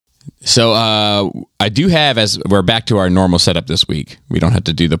So I do have, as we're back to our normal setup this week, we don't have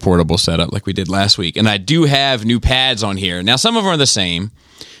to do the portable setup like we did last week. And I do have new pads on here. Now, some of them are the same,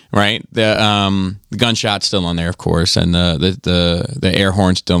 right? The gunshot's still on there, of course, and the air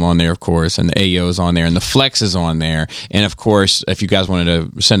horn's still on there, of course, and the AO's on there, and the Flex is on there. And, of course, if you guys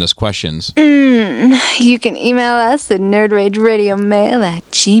wanted to send us questions. You can email us at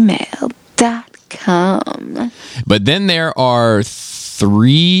nerdrageradiomail@gmail.com. But then there are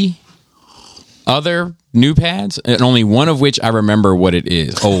 3 other new pads, and only one of which I remember what it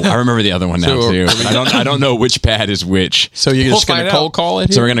is. Oh, I remember the other one now too. I don't know which pad is which. So you're just going to cold call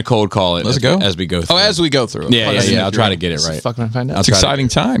it? So we're going to cold call it. Let's go as we go through. Oh, as we go through it. Yeah. I'll try to get it right. Fucking find out. It's exciting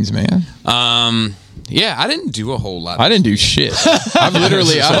times, man. Yeah, I didn't do a whole lot. I didn't do shit. I've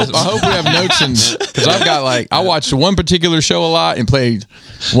literally. I hope we have notes because I've got I watched one particular show a lot and played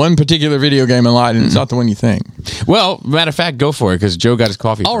one particular video game a lot, and it's not the one you think. Well, matter of fact, go for it because Joe got his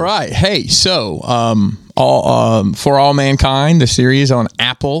coffee. All right. Hey, so For All Mankind, the series on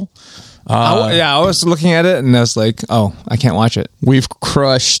Apple. I was looking at it and I was like, oh, I can't watch it. We've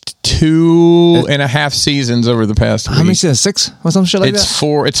crushed 2.5 seasons over the past week. How many seasons? 6 or some shit like that?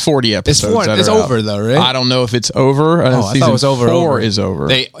 It's 40 episodes. It's over though, right? I don't know if it's over. I thought it was over. 4 is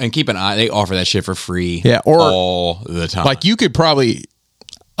over. And keep an eye. They offer that shit for free. Yeah, or all the time. Like you could probably.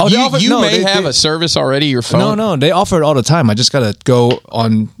 Oh, you may have a service already. Your phone. No, they offer it all the time. I just gotta go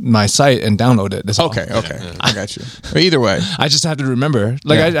on my site and download it. That's all. Okay, I got you. Either way, I just have to remember.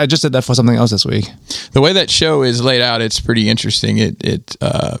 I just did that for something else this week. The way that show is laid out, it's pretty interesting. It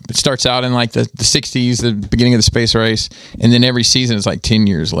starts out in like the 60s, the beginning of the space race, and then every season is like 10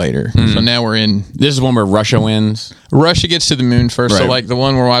 years later. So now we're in. This is one where Russia wins. Russia gets to the moon first. Right. So like the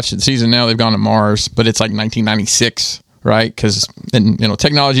one we're watching season now, they've gone to Mars, but it's like 1996. Right, because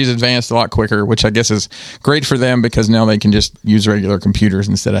technology is advanced a lot quicker, which I guess is great for them because now they can just use regular computers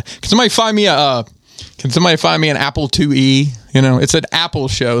instead of. Can somebody find me an Apple IIe? It's an Apple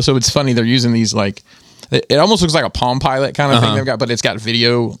show, so it's funny they're using these like. It almost looks like a Palm Pilot kind of thing they've got, but it's got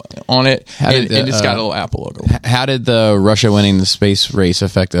video on it, and it's got a little Apple logo. How did the Russia winning the space race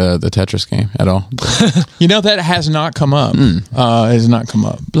affect the Tetris game at all? That has not come up. It has not come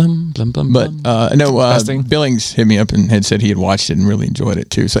up. Blum, blum, blum, but blum. Billings hit me up and had said he had watched it and really enjoyed it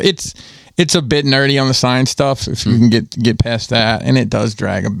too. So it's a bit nerdy on the science stuff if you can get past that, and it does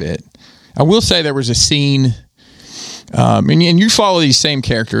drag a bit. I will say there was a scene. And you follow these same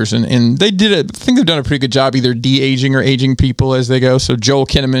characters, and they I think they've done a pretty good job either de-aging or aging people as they go. So Joel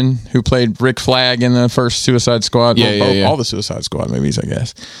Kinnaman, who played Rick Flag in the first Suicide Squad, all the Suicide Squad movies, I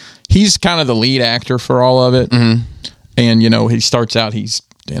guess. He's kind of the lead actor for all of it. Mm-hmm. And, he starts out,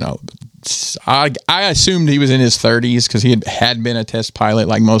 I assumed he was in his 30s because he had been a test pilot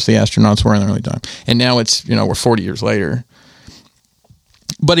like most of the astronauts were in the early time. And now it's, we're 40 years later.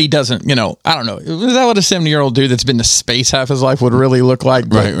 But he doesn't, I don't know. Is that what a 70-year-old dude that's been to space half his life would really look like?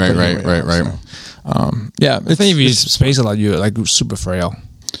 Right. Yeah. I think if you space a lot, you're like super frail.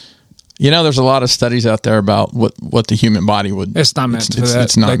 There's a lot of studies out there about what the human body would. It's not meant for that.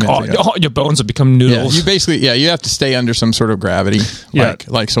 It's not meant for that. All your bones will become noodles. Yeah, you basically, you have to stay under some sort of gravity. Yeah.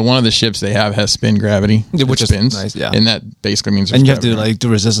 So one of the ships they have has spin gravity, which spins, is nice. Yeah, and that basically means. And you have to do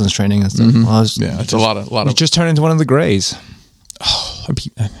resistance training and stuff. Mm-hmm. It's a lot of. You just turn into one of the Greys. Oh, that'd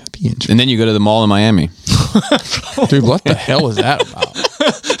be interesting. And then you go to the mall in Miami. Dude, what the hell is that about?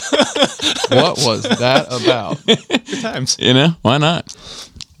 What was that about? Good times. Why not?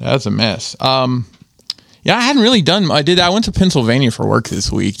 That's a mess. I hadn't really done. I went to Pennsylvania for work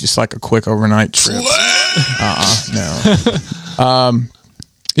this week, just like a quick overnight trip. No.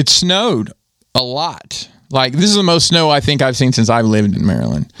 It snowed a lot. Like, this is the most snow I think I've seen since I've lived in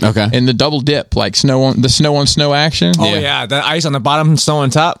Maryland. Okay. And the double dip, like snow on snow action. Oh yeah, the ice on the bottom, snow on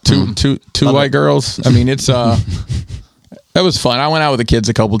top. Two white girls. I mean, it's that was fun. I went out with the kids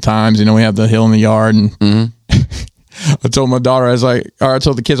a couple of times. We have the hill in the yard, and I told my daughter, I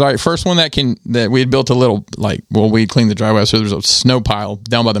told the kids, all right, first one that we had built a little we cleaned the driveway, so there's a snow pile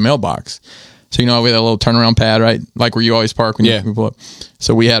down by the mailbox. So, we had a little turnaround pad, right? Like where you always park when you pull up.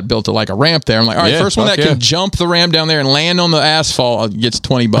 So we had built a ramp there. I'm like, all right, first one that can jump the ramp down there and land on the asphalt gets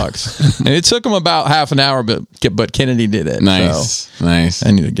 $20. And it took them about half an hour, but Kennedy did it. Nice. So I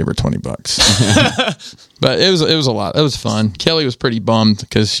need to give her $20. But it was a lot. It was fun. Kelly was pretty bummed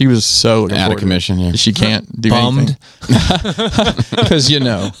because she was so out of commission. Yeah. She can't do anything. Because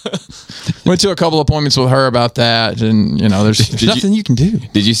went to a couple appointments with her about that, and there's nothing you can do.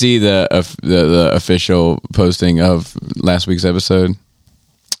 Did you see the official posting of last week's episode?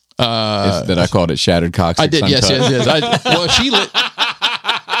 That I called it Shattered Cocks. I did. Yes. Well,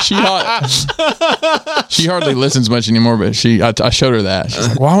 she hardly listens much anymore, but I showed her that. She's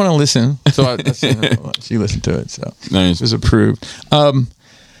like, well, I want to listen. So she listened to it. So Nice. it was approved.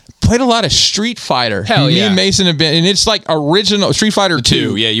 Played a lot of Street Fighter. Hell Me yeah. and Mason have been, and it's like original Street Fighter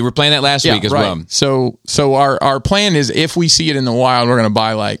 2. Yeah, you were playing that last week as right. well. So our plan is if we see it in the wild, we're going to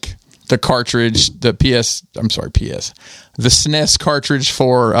buy like the cartridge, the SNES cartridge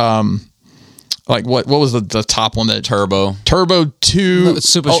for like what was the top one that Turbo. 2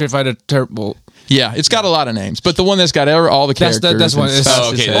 Super Street Fighter Turbo. Yeah, it's got a lot of names, but the one that's got all the That's characters. one. and It's- stuff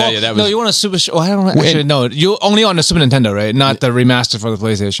Oh, okay. is- Yeah, that No, was you want a Super. I don't actually know. You only on the Super Nintendo, right? Not the remaster for the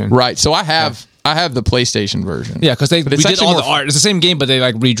PlayStation. right. So I have the PlayStation version. Yeah, because we But it's did actually all more the art. It's the same game, but they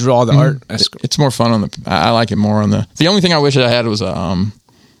like redraw all the art. That's cool. It's more fun on the. I like it more on the. The only thing I wish I had was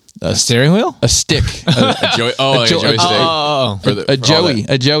A steering wheel. a stick, a joystick. Oh. For the- a for all Joey,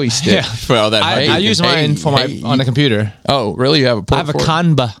 that- a Joey stick. Yeah. For all that. I money. use mine for my on the computer. Oh, really? You have a port I have a for it?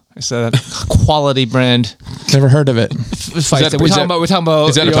 Kanba. It's a quality brand. Never heard of it. We're that- talking is that- about is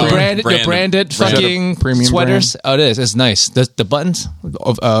that a your brand? branded fucking premium sweaters. Oh, it is. It's nice. The buttons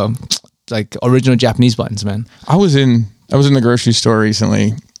of like original Japanese buttons, man. I was in the grocery store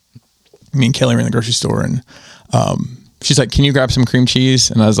recently. Me and Kelly were in the grocery store, and she's like, "Can you grab some cream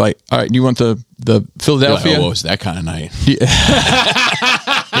cheese?" And I was like, "All right, do you want the Philadelphia?" Oh, it's that kind of night.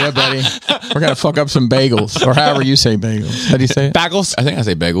 Yeah, buddy. We're gonna fuck up some bagels, or however you say bagels. How do you say it? Bagels. I think I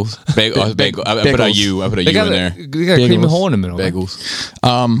say bagels. Bagel. I put a Bagels. U. I put a They U got in there. they got a creamy Bagels. hole in the middle. man. Bagels.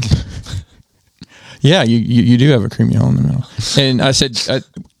 Yeah, you do have a creamy hole in the middle. And I said,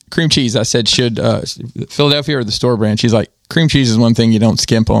 cream cheese. I said, should Philadelphia or the store brand? She's like, cream cheese is one thing you don't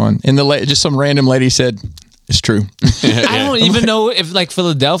skimp on. And just some random lady said, it's true. I don't even know if like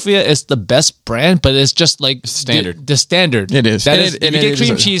Philadelphia is the best brand, but it's just like Standard. The standard. It is. That And is. it- If and you it get is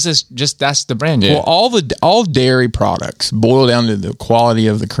cream a- cheese, is just that's the brand. Yeah. Well, all dairy products boil down to the quality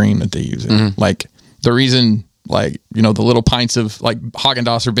of the cream that they use. Like the reason, like, you know, the little pints of like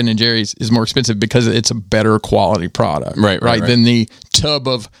Haagen-Dazs or Ben & Jerry's is more expensive because it's a better quality product, Right. than the tub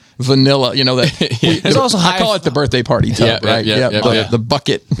of vanilla. You know that It's also I high. call it the birthday party tub, right? The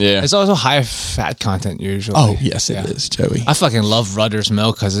bucket. Yeah. It's also high fat content usually. Oh yes, it is, Joey. I fucking love Rudder's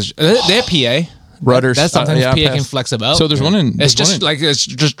milk because they're PA. Rudder's. That's something yeah, I PA can passed. flex about. So there's one in. It's there's one just in- like it's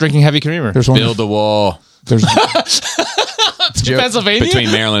just drinking heavy creamer. there's one. Build a wall There's Pennsylvania,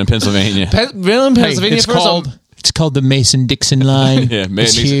 between Maryland and Pennsylvania. Maryland, Pennsylvania. it's first called. It's called the Mason-Dixon line. Yeah,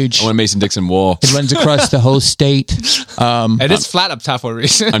 it's huge. I want a Mason-Dixon wall. It runs across the whole state. and it's flat up top for a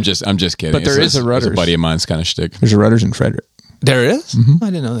reason. I'm just kidding. But there is a It's Rutter's. a buddy of mine's kind of shtick. There's a Rutter's in Frederick. There is. I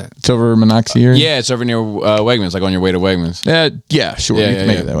didn't know that. It's over Monocacy. Yeah, it's over near Wegmans, like on your way to Wegmans. Yeah, sure. Yeah, you yeah, can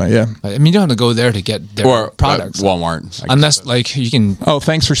make yeah. it that way. Yeah. I mean, you don't have to go there to get their Or products, Walmart. I guess. unless like you can. Oh,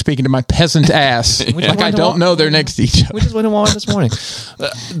 thanks for speaking to my peasant ass. Like went I to don't know they're next to each other. We just went to Walmart this morning.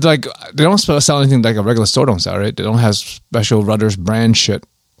 Like they don't sell anything like a regular store don't sell, right? They don't have special Rudder's brand shit.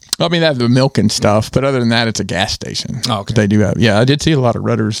 I mean, they have the milk and stuff, but other than that, it's a gas station. Oh, okay. But they do have. Yeah, I did see a lot of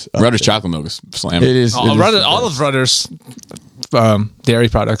Rudder's. Rutter's chocolate milk is slamming. It is. All, it is Rudder, the all best. of Rudder's dairy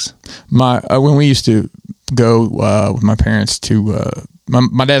products. My when we used to go with my parents to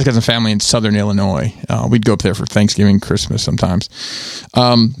my dad's got some family in Southern Illinois. We'd go up there for Thanksgiving, Christmas sometimes.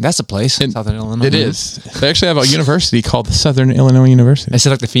 That's a place in Southern Illinois. It is. They actually have a university called the Southern Illinois University. Is it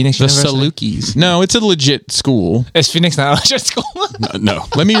like the Phoenix The University? Salukis. No, it's a legit school. Is Phoenix not a school? No.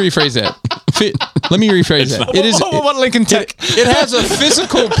 Let me rephrase that. Let me rephrase that. It is. What Lincoln Tech? It has a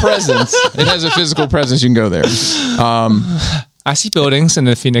physical presence. It has a physical presence. You can go there. I see buildings in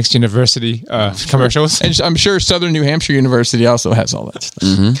the Phoenix University commercials. And I'm sure Southern New Hampshire University also has all that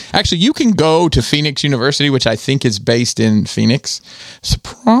stuff. Actually, you can go to Phoenix University, which I think is based in Phoenix.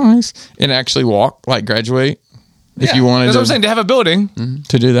 Surprise. And actually graduate if you wanted That's what I'm saying. They have a building.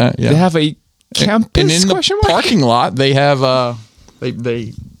 to do that. Yeah. They have a campus. and in the question mark? parking lot, they have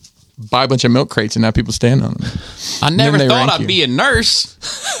they buy a bunch of milk crates and now people stand on them. I never they thought rank I'd you. be a nurse.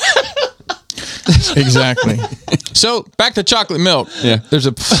 Exactly. So back to chocolate milk. Yeah. There's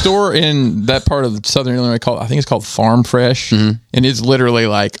a store in that part of Southern Illinois I think it's called Farm Fresh, and it's literally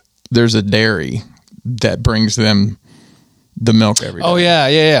like there's a dairy that brings them the milk every day. Oh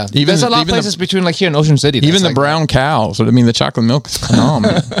yeah. Even- There's a lot of even the- places between like here in Ocean City. Even that's the like- brown cows. I mean, the chocolate milk is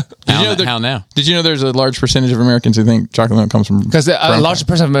phenomenal. How now? Did you know there's a large percentage of Americans who think chocolate milk comes from because a brown large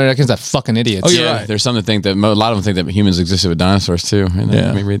percent of Americans are fucking idiots. Oh, you're Yeah, right. there's some that think that a lot of them think that humans existed with dinosaurs too. And Yeah.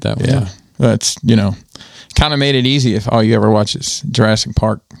 Let me read that one. Yeah. That's, kind of made it easy if all you ever watch is Jurassic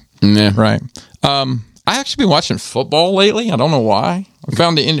Park. Yeah. Right. I actually been watching football lately. I don't know why. I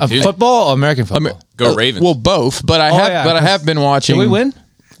found it in Football or American football? Go Ravens. Well, both, but I have been watching. Did we win?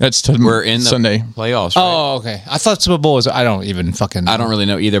 That's We're in the Sunday playoffs. Right? Oh, okay. I thought Super Bowl was. I don't even fucking. I don't really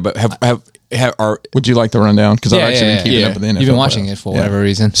know either. But are Would you like the rundown? Because I've actually been keeping up with the NFL. You've been watching playoffs. it for whatever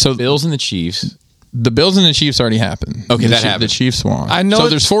reason. So Bills and the Chiefs? the Bills and the Chiefs already happened. Okay, that The happened. Chiefs won. I know So it-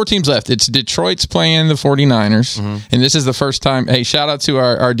 there's 4 teams left. It's Detroit's playing the 49ers. And this is the first time. Hey, shout out to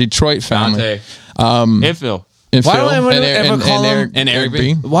our Detroit family. And Phil. And Why Phil, don't anyone ever call Eric- them- And Eric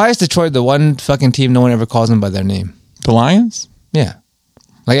B. Why is Detroit the one fucking team no one ever calls them by their name? The Lions? Yeah.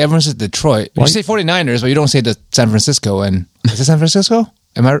 Like everyone says Detroit. You say 49ers, but you don't say the San Francisco. And is it San Francisco?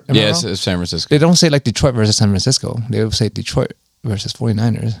 Am I Yes, wrong? it's San Francisco. They don't say like Detroit versus San Francisco. They will say Detroit versus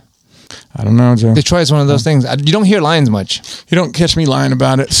 49ers. I don't know, Joe. Detroit is one of those things. You don't hear Lions much. You don't catch me lying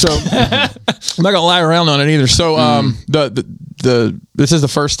about it, so I'm not gonna lie around on it either. So, this is the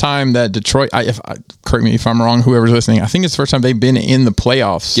first time that Detroit. Correct me if I'm wrong. Whoever's listening, I think it's the first time they've been in the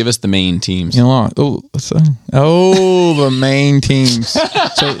playoffs. Give us the main teams. in a long. The main teams.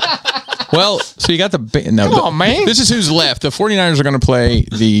 So you got the no. Come on, man. This is who's left. The 49ers are going to play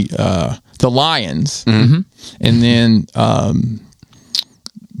the Lions, and then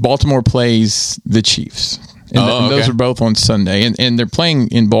Baltimore plays the Chiefs. And those okay. are both on Sunday, and they're playing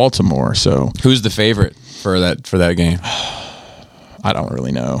in Baltimore. So Who's the favorite for that game? I don't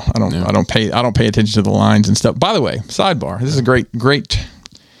really know. I don't pay attention to the lines and stuff. By the way, sidebar. This is a great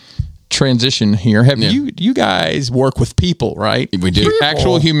transition here. Have you guys work with people, right? We do.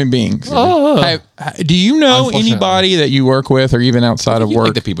 Actual human beings. Oh. Do you know Unfortunately. anybody that you work with, or even outside of You work?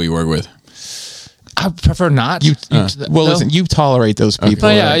 like the people you work with. I prefer not. Listen, you tolerate those people.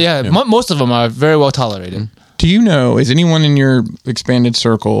 Oh, right? yeah. Most of them are very well tolerated. Do you know? Is anyone in your expanded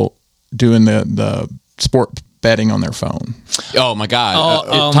circle doing the sport betting on their phone? Oh my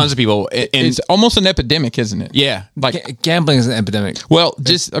God! Tons of people. And It's almost an epidemic, isn't it? yeah, Gambling is an epidemic. Well,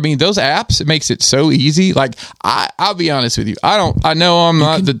 those apps, it makes it so easy. Like, I'll be honest with you. I know I'm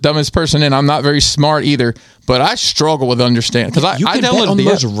not the dumbest person, and I'm not very smart either, but I struggle with understanding. Because you I can bet downloaded on the the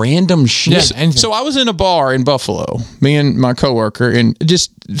most app. random shit. Yeah, anything. So I was in a bar in Buffalo, me and my coworker, and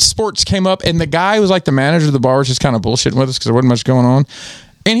just sports came up, and the guy who was like the manager of the bar was just kind of bullshitting with us because there wasn't much going on.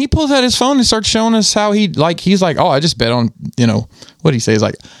 And he pulls out his phone and starts showing us how he's like, oh, I just bet on, what did he say? He's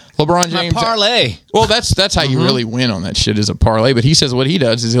like, LeBron James. parlay. Well, that's how you really win on that shit is a parlay. But he says what he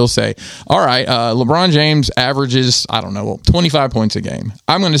does is he'll say, all right, LeBron James averages, 25 points a game.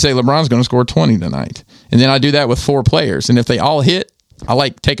 I'm going to say LeBron's going to score 20 tonight. And then I do that with 4 players. And if they all hit, I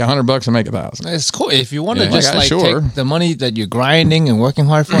take $100 and make 1,000. It's cool. If you want to Yeah. just Sure. take the money that you're grinding and working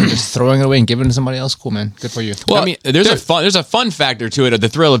hard for and just throwing it away and giving it to somebody else, cool, man. Good for you. Well, I mean, there's a fun factor to it of the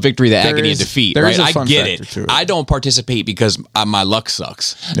thrill of victory, the agony is- of defeat. there Right? is a I fun get factor it. to it. I don't participate because my luck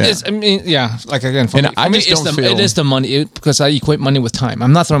sucks. Yeah. Like again, for And me, I for me, just it's don't the, feel- it is the money because I equate money with time.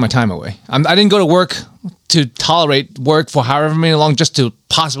 I'm not throwing my time away. I didn't go to work to tolerate work for however many long just to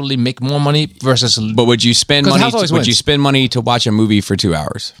possibly make more money versus. But would you spend 'Cause the money? house always Would wins. you spend money to watch a movie for 2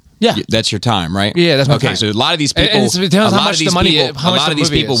 hours? Yeah. That's your time, right? Yeah, that's my okay. time. So a lot of these people, And it depends a how lot much of these the money- people, how a much lot the of these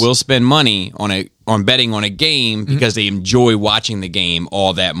movie people is. will spend money on betting on a game because they enjoy watching the game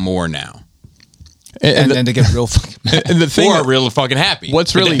all that more now. And then they get real fucking mad. And the thing Or that- real fucking happy.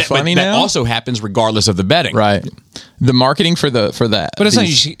 What's really But funny that now- also happens regardless of the betting. Right. The marketing for that. But it's not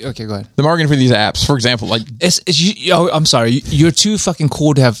these- usually. Okay, go ahead. The marketing for these apps, for example, like I'm sorry. You're too fucking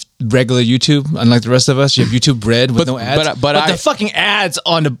cool to have regular YouTube, unlike the rest of us. You have YouTube Red with no ads. but the fucking ads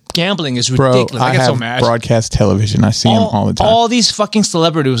on the gambling is bro, ridiculous. I get have so mad. broadcast television. I see them all the time. All these fucking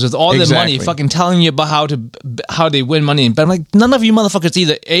celebrities with all the money Exactly. fucking telling you about how they win money. But I'm like, none of you motherfuckers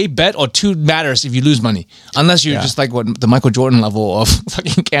either A, bet or 2 matters if you lose money. Unless you're just like the Michael Jordan level of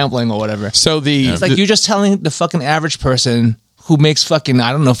fucking gambling or whatever. So It's like you're just telling the fucking average person who makes fucking,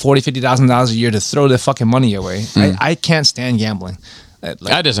 I don't know, $40,000-$50,000 a year to throw their fucking money away. I can't stand gambling.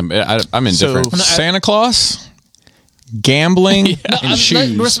 I'm indifferent. Santa Claus, gambling, and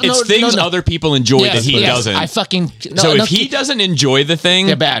shoes. It's things other people enjoy that he doesn't. I fucking So if he doesn't enjoy the thing,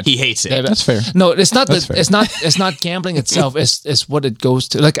 they're bad. he hates it. They're bad. That's fair. No, it's not. That's fair. It's not gambling itself. It's what it goes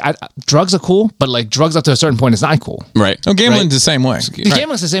to. Like drugs are cool, but like drugs up to a certain point is not cool. Right. No, gambling's the same way. The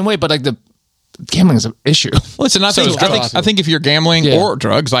gambling's the same way, but like the gambling is an issue. Listen, I think if you're gambling or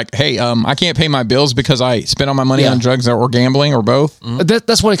drugs, like, hey, I can't pay my bills because I spent all my money on drugs or gambling or both.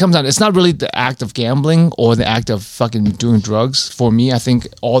 That's what it comes down to. It's not really the act of gambling or the act of fucking doing drugs. For me, I think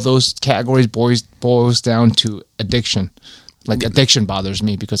all those categories boils down to addiction. Like addiction bothers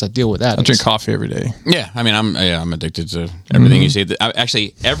me because I deal with that. I drink coffee every day. Yeah, I mean, I'm addicted to everything you say.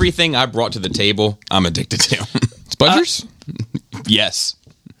 Actually, everything I brought to the table, I'm addicted to. Spudgers? Yes.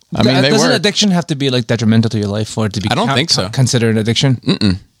 I mean, they doesn't work. addiction have to be like detrimental to your life for it to be? I don't think so. Considered an addiction.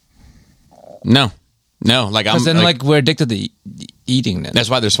 No. Like I'm. Because then, like, we're addicted to eating then? That's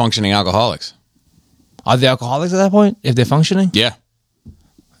why there's functioning alcoholics. Are they alcoholics at that point if they're functioning? Yeah,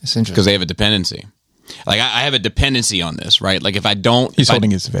 It's interesting. because they have a dependency. Like I have a dependency on this, right? Like if I don't, He's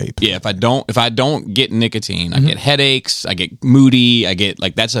holding his vape. Yeah, if I don't get nicotine, I get headaches, I get moody, I get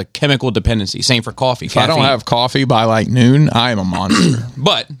like that's a chemical dependency. Same for coffee. If I don't have coffee by like noon, I am a monster.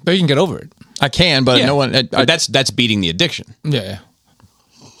 but But you can get over it. I can, but yeah, no one. but that's beating the addiction. Yeah.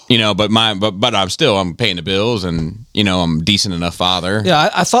 You know, but I'm paying the bills, and you know I'm a decent enough father. Yeah,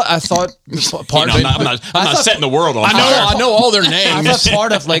 I thought part You know, of it. I'm not setting the world on fire. I know all their I names. thought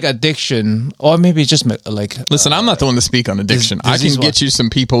part of like addiction, or maybe just like Listen, I'm not the one to speak on addiction. I disease can get you some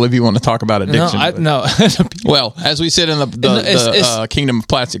people if you want to talk about addiction. no. Well, as we sit in the kingdom of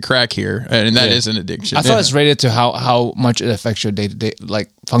plastic crack here, and that is an addiction. I thought it's rated to how much it affects your day to day, like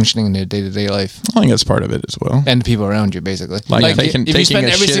functioning in your day to day life I think that's part of it as well. and the people around you, basically. Like if you taking spend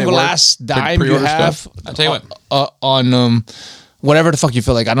a every shit single at work, last like dime you pre-order have, stuff. I'll tell you what. on whatever the fuck you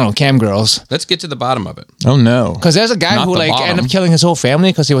feel like, I don't know, cam girls. Let's get to the bottom of it. Oh no, Because there's a guy Not who the like bottom. ended up killing his whole family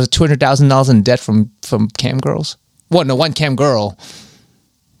because he was $200,000 in debt from cam girls. One cam girl.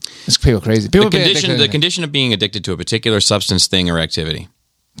 It's people crazy. People The condition of being addicted to a particular substance, thing, or activity.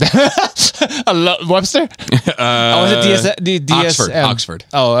 Webster? Was it DSM? Oxford.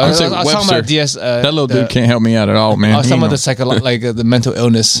 Oh, I was talking Webster. about DS. that little dude can't help me out at all, man. I was talking He about know. the the mental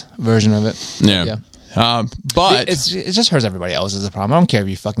illness version of it. Yeah. But It just hurts everybody else is the problem. I don't care if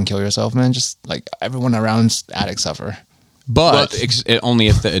you fucking kill yourself, man. Just like everyone around addicts suffer. But only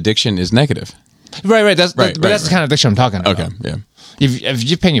if the addiction is negative. Right. That's Right, but that's right. the kind of addiction I'm talking about. Okay. Yeah. If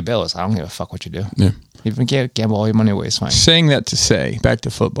you're paying your bills, I don't give a fuck what you do. Yeah. You can gamble all your money away. It's fine. saying that to say, back to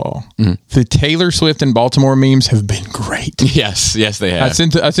football, Mm-hmm. the Taylor Swift and Baltimore memes have been great. Yes. Yes, they have.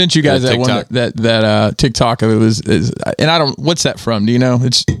 I sent you guys The that one TikTok. that TikTok of it was and I don't what's that from? Do you know?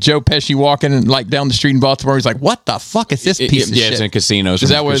 It's Joe Pesci walking and like down the street in Baltimore. He's like, "What the fuck is this piece of yeah, shit?" it's in casinos. Is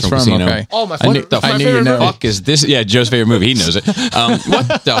that what it's from? Casino. Okay. Oh, my I knew, favorite- I my knew you favorite know. Fuck is this? Yeah, Joe's favorite movie. He knows it.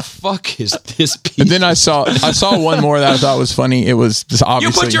 What the fuck is this piece? And then I saw one more that I thought was funny. It was just you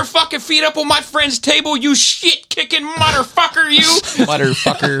obviously put your fucking feet up on my friend's table, you shit kicking motherfucker, you.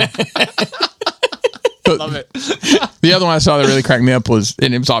 motherfucker. Love it. The other one I saw that really cracked me up was,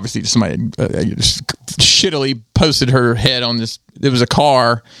 and it was obviously just somebody just shittily posted her head on this. It was a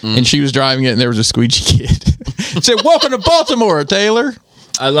car, and she was driving it, and there was a squeegee kid. It said, "Welcome to Baltimore, Taylor."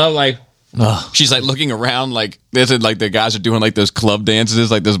 I love like. She's like looking around like this, and like the guys are doing like those club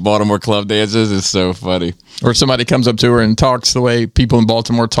dances, like those Baltimore club dances. It's so funny. Or somebody comes up to her and talks the way people in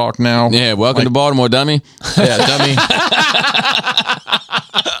Baltimore talk now. Yeah, welcome to Baltimore, dummy. Yeah, dummy.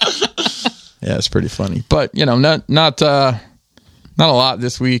 Yeah, it's pretty funny. But you know, not a lot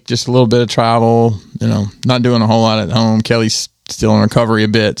this week. Just a little bit of travel. You know, not doing a whole lot at home. Kelly's still in recovery a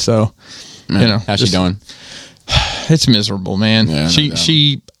bit, so you know, How's she doing? It's miserable, man. Yeah, no doubt.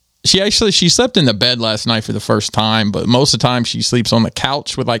 She slept in the bed last night for the first time, but most of the time she sleeps on the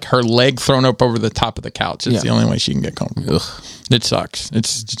couch with like her leg thrown up over the top of the couch. It's the only way she can get comfortable. Ugh. It sucks.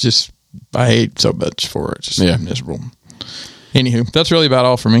 It's just I hate so much for her. It's just miserable. Anywho, that's really about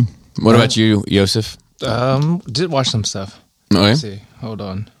all for me. What about you, Yosef? Did watch some stuff. Oh, yeah? Let's see. Hold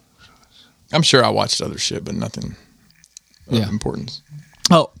on. I'm sure I watched other shit, but nothing of Yeah. importance.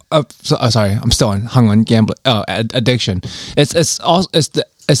 Sorry, I'm still hung on gambling. Addiction. It's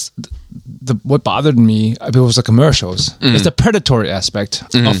the what bothered me. It was the commercials. It's the predatory aspect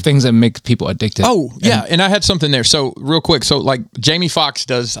of things that make people addicted. Oh, yeah, and I had something there. So, real quick, so like Jamie Foxx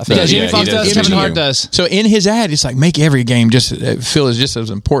does. I think yeah, Jamie he Foxx does. does. Kevin Imaging Hart you. does. So in his ad, it's like make every game just feel as just as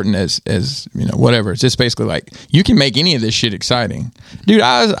important as you know whatever. It's just basically like you can make any of this shit exciting, dude.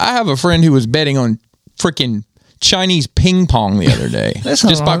 I have a friend who was betting on freaking Chinese ping pong the other day That's not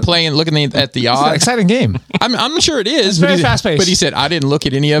just by wrong. playing, looking at the It's an odds. exciting game. I'm sure it is. very but he- fast-paced. But he said I didn't look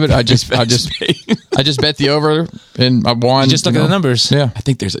at any of it. I just bet the over and I won. Just look you at the know. numbers. Yeah, I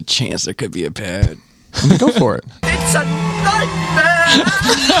think there's a chance there could be a pad. I mean, go for it. It's a nightmare.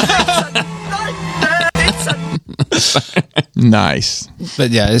 It's a nightmare. Nice.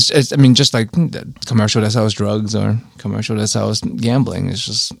 But yeah, it's I mean, just like the commercial that sells drugs or commercial that sells gambling. It's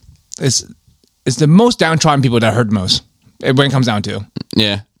just it's the most downtrodden people that hurt the most when it comes down to,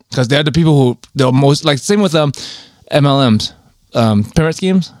 Yeah. because they're the people who the most like same with MLMs, pyramid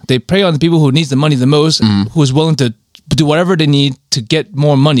schemes. They prey on the people who needs the money the most, who's willing to do whatever they need to get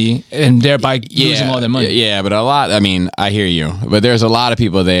more money and thereby losing all their money. Yeah, but a lot. I mean, I hear you, but there's a lot of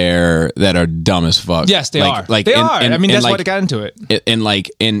people there that are dumb as fuck. Yes, they are. Like They and- are. and- I mean, and that's why like- they got into it.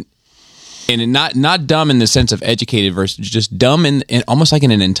 And not dumb in the sense of educated versus just dumb in almost like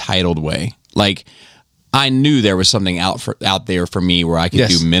in an entitled way. Like I knew there was something out there for me where I could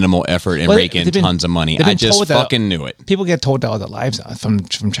Yes. do minimal effort and Well, rake in they've been- tons of money. they've I been just told that- fucking knew it. People get told that all their lives from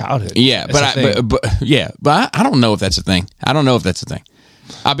childhood. Yeah, It's a thing. but I don't know if that's a thing. I don't know if that's a thing.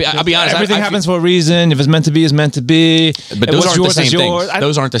 I'll be honest. Everything I happens for a reason. If it's meant to be, it's meant to be. But those aren't the same things.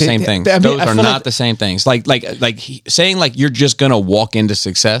 Those aren't the same things. I mean, Those I are feel not like- the same things. Like saying like you're just gonna walk into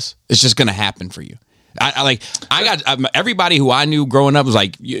success. It's just gonna happen for you. Everybody who I knew growing up was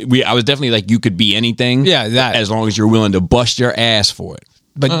like, I was definitely like, you could be anything. Yeah, that. as long as you're willing to bust your ass for it.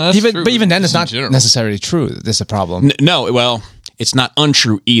 But that's true. even then, it's Just in not general. necessarily true. There's a problem. No, well, it's not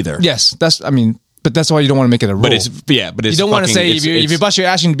untrue either. Yes, but that's why you don't want to make it a rule. But it's you don't want to say if you bust your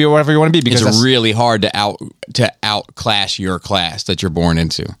ass, you can be whatever you want to be because it's that's really hard to outclass your class that you're born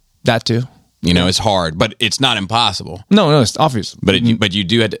into. that too. You know, it's hard, but it's not impossible. No, it's obvious. But you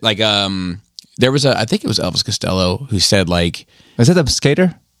do have to, like there was I think it was Elvis Costello who said like, Is that the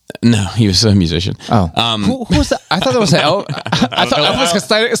skater? no, he was a musician. Oh, who was that? I thought that was I thought Elvis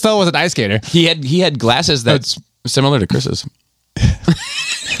Costello was an ice skater. He had glasses that's similar to Chris's.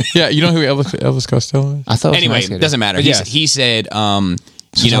 Yeah, you know who Elvis Costello is? I thought. It was an Anyway, ice skater. doesn't matter. But yes. He said,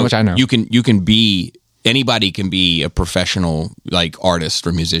 That's you know, how much I know. you can be anybody can be a professional like artist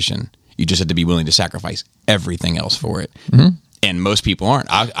or musician. You just have to be willing to sacrifice everything else for it. Mm-hmm. And most people aren't.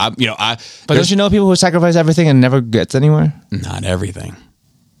 But there's- don't you know people who sacrifice everything and never gets anywhere? Not everything.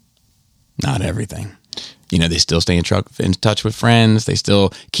 Not everything. You know, they still stay in touch with friends. They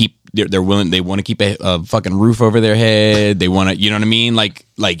still keep. They're willing. They want to keep a fucking roof over their head. They want to. You know what I mean? Like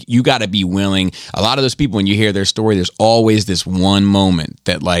you got to be willing. A lot of those people, when you hear their story, there's always this one moment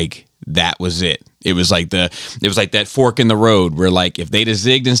that like that was it. It was like that fork in the road where like if they'd have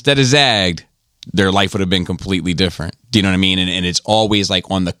zigged instead of zagged, their life would have been completely different. Do you know what I mean? And it's always like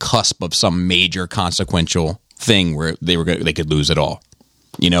on the cusp of some major consequential thing where they could lose it all.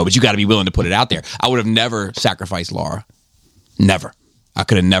 You know, but you got to be willing to put it out there. I would have never sacrificed Laura. Never. I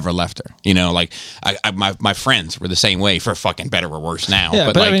could have never left her. You know, like my friends were the same way for fucking better or worse now. Yeah,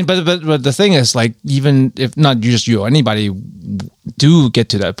 but like, I mean, but the thing is, like, even if not just you, anybody do get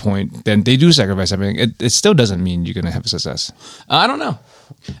to that point, then they do sacrifice everything. It still doesn't mean you're gonna have success. I don't know.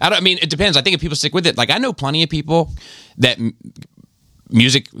 I mean, it depends. I think if people stick with it, like I know plenty of people that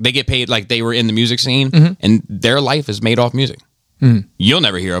music, they get paid like they were in the music scene and their life is made off music. You'll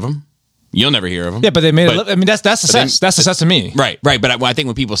never hear of them. You'll never hear of them. Yeah, but they made it. I mean, that's success. That's success to me. Right. But I think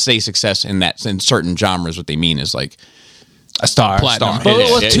when people say success in certain genres, what they mean is like A star. Platinum. But Yeah,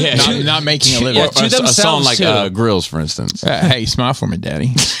 well, yeah, to- yeah. to- Not making a living. Yeah, or to a song themselves, like too. Grills, for instance. Hey, smile for me,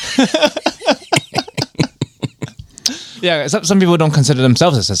 daddy. Yeah, some people don't consider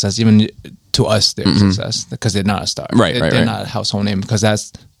themselves a success. Even to us, they're a success because they're not a star. Right, They're right. not a household name because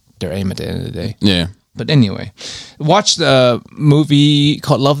that's their aim at the end of the day. Yeah. But anyway, watch the movie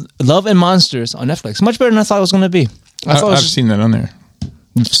called Love and Monsters on Netflix. Much better than I thought it was going to be. I thought it I've was seen that on there.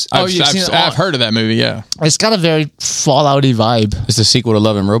 you've seen it? I've heard of that movie. Yeah. It's got a very Fallout-y vibe. It's the sequel to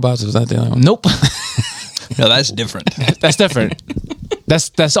Love and Robots. Is that the other one? Nope, No, that's different. that's different.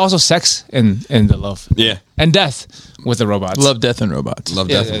 That's also sex in the love. Yeah. And death with the robots. Love, Death, and Robots. Love,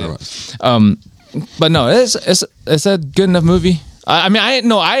 Yeah, Death, and yeah, Robots. But no, it's a good enough movie. I mean,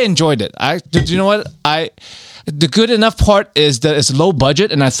 I enjoyed it. Do you know what? The good enough part is that it's low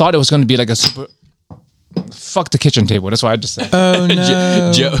budget, and I thought it was going to be like a super. Fuck the kitchen table. That's what I just said. Oh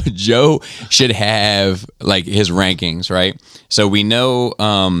no. Joe should have like his rankings, right? So we know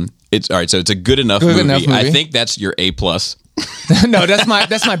it's all right. So it's a good enough movie. enough movie. I think that's your A plus. No, that's my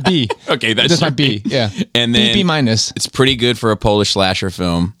B. Okay, That's my your B. Yeah, And then B minus. It's pretty good for a Polish slasher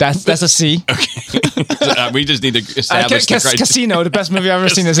film. That's a C. We just need to establish the criteria. Casino, the best movie I've ever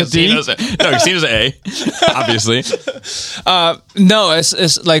seen, is a D. Casino's an A, obviously. No,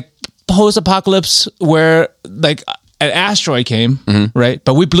 it's like post-apocalypse where like an asteroid came, right?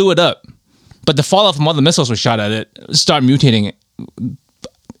 But we blew it up. But the fallout from all the missiles we shot at it start mutating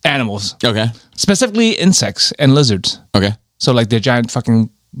animals, Okay. specifically insects and lizards. Okay. So like they're giant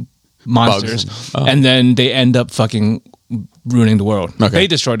fucking monsters, Bugs. Oh. and then they end up fucking ruining the world. Okay. They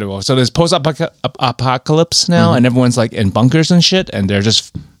destroyed the world. So there's post-apocalypse now, and everyone's like in bunkers and shit, and they're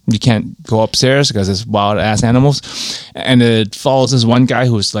just you can't go upstairs because it's wild ass animals, and it follows this one guy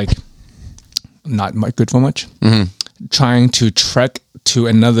who's like not good for much, trying to trek to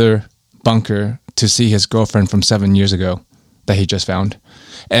another bunker to see his girlfriend from 7 years ago that he just found.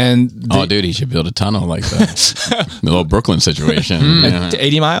 And Oh, dude, he should build a tunnel like the little Brooklyn situation. Yeah.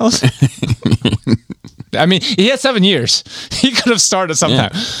 80 miles? I mean, he had 7 years. He could have started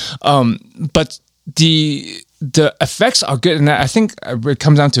sometime. But the effects are good, and I think it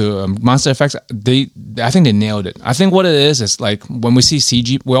comes down to monster effects. I think they nailed it. I think what it is like when we see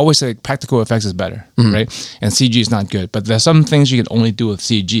CG, we always say practical effects is better, right? And CG is not good, but there's some things you can only do with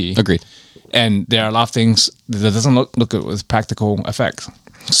CG. Agreed. And there are a lot of things that doesn't look good with practical effects.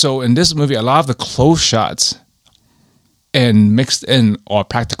 So in this movie, a lot of the close shots and mixed in are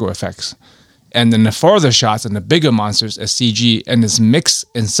practical effects. And then the farther shots and the bigger monsters is CG, and it's mixed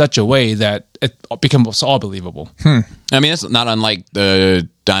in such a way that it becomes all believable. I mean, it's not unlike the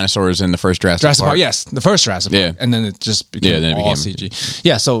dinosaurs in the first Jurassic Park. Yes, the first Jurassic Park. Yeah. And then it just became then it all became- CG.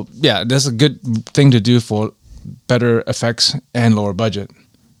 Yeah, so yeah, that's a good thing to do for better effects and lower budget.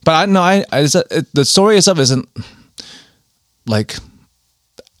 But I know the story itself isn't like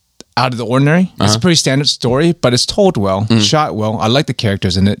out of the ordinary. It's a pretty standard story, but it's told well, shot well. I like the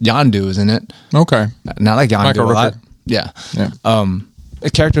characters in it. Yondu is in it. Okay. And I like Yondu Michael a lot. Rooker. Yeah. Yeah.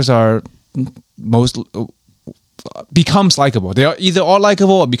 The characters are becomes likable. They are either all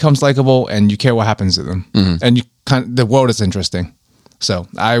likable or becomes likable, and you care what happens to them. And you the world is interesting. So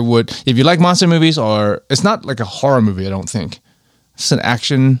I would, if you like monster movies, or it's not like a horror movie, I don't think. It's an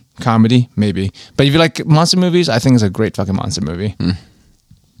action comedy, maybe. But if you like monster movies, I think it's a great fucking monster movie.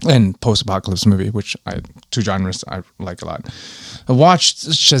 And post-apocalypse movie, which two genres I like a lot. I watched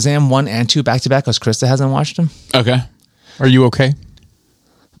Shazam 1 and 2 back-to-back because Krista hasn't watched them. Okay. Are you okay?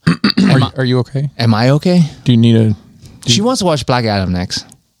 Are you okay? Am I okay? Do you need a... She wants to watch Black Adam next.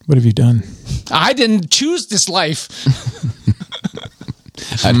 What have you done? I didn't choose this life.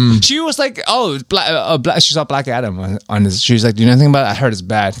 She was like, "Oh, she saw Black Adam on this." She was like, "Do you know anything about it? I heard it's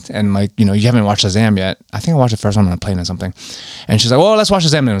bad." And like, you haven't watched Shazam yet. I think I watched the first one on a plane or something. And she's like, "Well, let's watch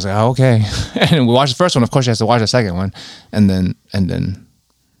Shazam." And I was like, "Oh, okay." And we watched the first one. Of course, she has to watch the second one. And then,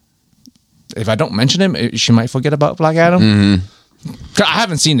 if I don't mention him, she might forget about Black Adam. I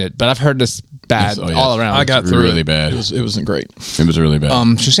haven't seen it, but I've heard this bad all around. I got through really it. bad. It wasn't great. It was really bad.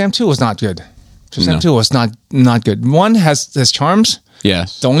 Shazam 2 was not good. Shazam 2 was not good. One has charms.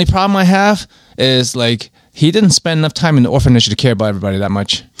 Yes. The only problem I have is like he didn't spend enough time in the orphanage to care about everybody that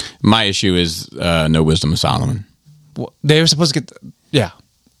much. My issue is no wisdom of Solomon. Well, they were supposed to get, yeah.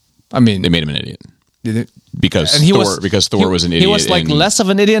 I mean, They made him an idiot because and he Thor was an idiot. He was like and less of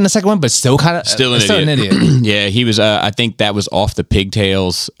an idiot in the second one, but still kind of still an idiot. Yeah, he was. I think that was off the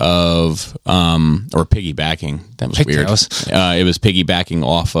pigtails of or piggybacking. That was Pigtails. weird. It was piggybacking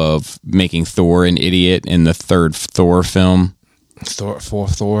off of making Thor an idiot in the third Thor film. Thor.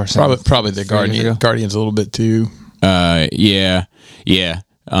 Probably the Guardians a little bit too. Yeah.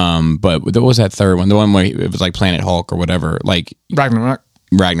 But what was that third one? The one where it was like Planet Hulk or whatever, like Ragnarok.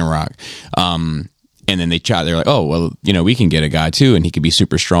 And then they're like, oh, well, we can get a guy too, and he could be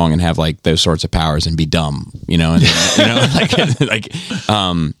super strong and have like those sorts of powers and be dumb, and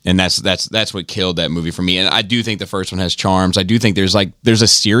and that's what killed that movie for me. And I do think the first one has charms. I do think there's a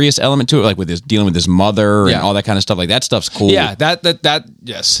serious element to it, like with his dealing with his mother and all that kind of stuff. Like that stuff's cool. Yeah, that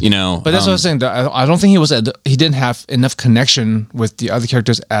yes. But that's what I was saying. I don't think he didn't have enough connection with the other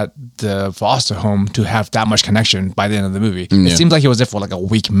characters at the foster home to have that much connection by the end of the movie. It seems like he was there for like a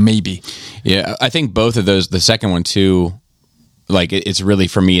week, maybe. Yeah, I think both of those, the second one too, like it's really,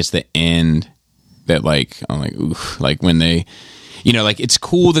 for me, it's the end that like I'm like, oof, like when they, like it's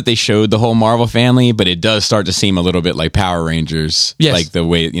cool that they showed the whole Marvel family, but it does start to seem a little bit like Power Rangers, like the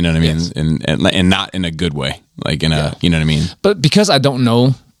way, you know what I mean, and not in a good way, like in a, you know what I mean. But because I don't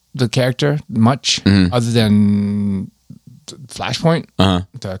know the character much other than Flashpoint,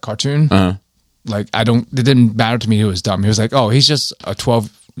 the cartoon, like it didn't matter to me he was dumb. He was like, oh, he's just a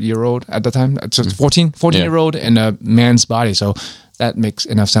 12-year-old at the time, so 14-year-old in a man's body. So that makes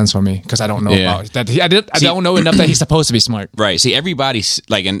enough sense for me because I don't know about that. I don't know enough that he's supposed to be smart. Right. See, everybody's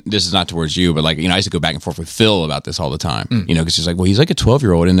like, and this is not towards you, but like, I used to go back and forth with Phil about this all the time, because he's like, well, he's like a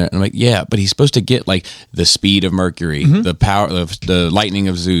 12-year-old in there. And I'm like, yeah, but he's supposed to get like the speed of Mercury, the power of the lightning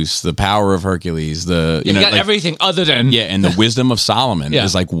of Zeus, the power of Hercules, the, you got like, everything other than. Yeah. And the wisdom of Solomon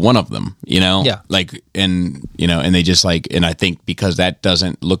is like one of them, like, and, and they just like, and I think because that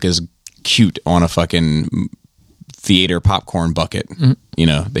doesn't look as cute on a fucking theater popcorn bucket,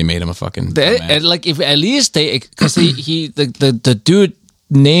 they made him a fucking like if at least because the dude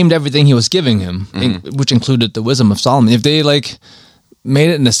named everything he was giving him, which included the wisdom of Solomon. If they like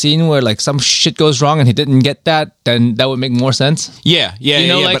made it in a scene where like some shit goes wrong and he didn't get that, then that would make more sense. Yeah.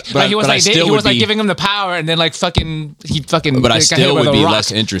 But he was like giving him the power, and then like he fucking. But I still would be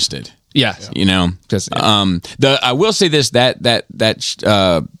less interested. Yeah, I will say this that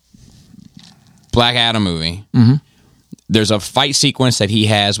Black Adam movie. There's a fight sequence that he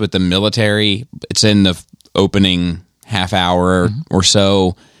has with the military. It's in the opening half hour or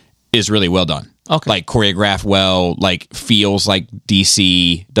so. Is really well done. Okay. Like choreographed well, like feels like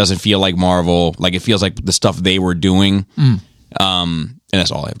DC, doesn't feel like Marvel. Like it feels like the stuff they were doing. And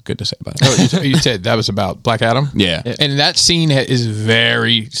that's all I have good to say about it. Oh, you said that was about Black Adam? Yeah. And that scene is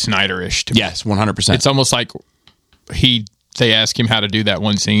very Snyderish to me. Yes, 100%. It's almost like they ask him how to do that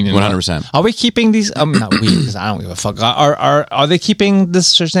one scene. And 100%. Are we keeping these? Not we, because I don't give a fuck. Are they keeping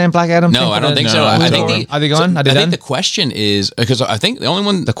this Shazam Black Adam? No, thing I for don't the- think No, so. I I think think the, are they gone? Are they I done? think the question is because I think the only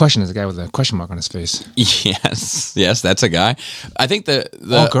one. The question is the guy with the question mark on his face. Yes, that's a guy. I think the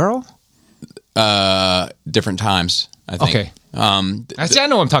girl. different times. I think. Okay. I see. I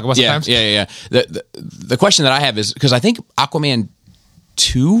know what I'm talking about. Yeah, Sometimes. yeah. The question that I have is because I think Aquaman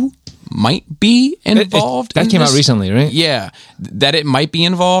 2 might be involved. That in came out this. recently, right? Yeah, that it might be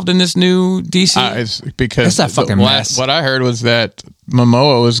involved in this new DC. It's because It's that fucking mess. What I heard was that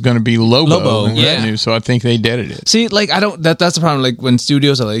Momoa was going to be Lobo. in yeah. that news, so I think they deaded it. See, like I don't. That's the problem. Like when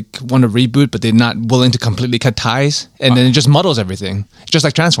studios are like want to reboot, but they're not willing to completely cut ties, and then it just muddles everything. Just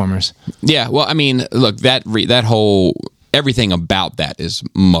like Transformers. Yeah, well, I mean, look, that whole everything about that is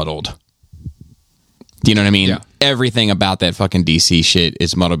muddled. Do you know what I mean? Yeah. Everything about that fucking DC shit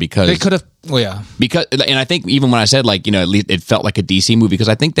is muddled because They could have. Well, yeah. and I think even when I said like, you know, at least it felt like a DC movie because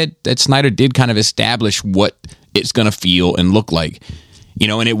I think that Snyder did kind of establish what it's going to feel and look like, you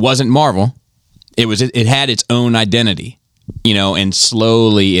know, and it wasn't Marvel. It had its own identity, you know, and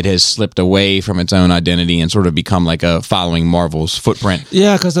slowly it has slipped away from its own identity and sort of become like a following Marvel's footprint.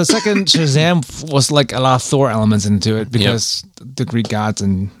 Yeah, because the second Shazam was like a lot of Thor elements into it because the Greek gods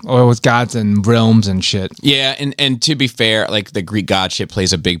or with gods and realms and shit. Yeah, and to be fair, like the Greek god shit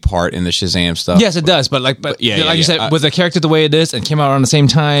plays a big part in the Shazam stuff. Yes, it does. But like you said, with the character the way it is and came out around the same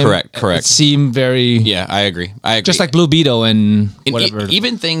time. Correct. It seemed very Yeah, I agree. just like Blue Beetle and And whatever.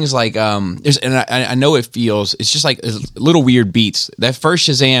 even things like there's, and I know it feels it's just like little weird beats. That first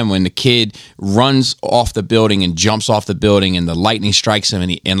Shazam when the kid runs off the building and jumps off the building and the lightning strikes him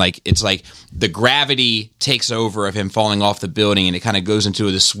and like it's like the gravity takes over of him falling off the building and it kind of goes into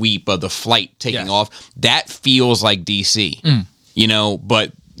the sweep of the flight taking off. That feels like DC, you know,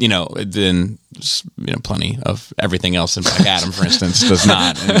 but you know, then plenty of everything else in Black Adam, for instance, does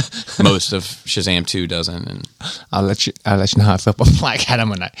not. And most of Shazam 2 doesn't. And I'll let you know how I feel about Black Adam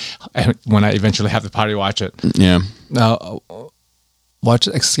when I eventually have the party watch it. yeah. Watch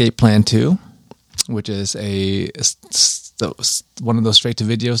Escape Plan 2, which is one of those straight to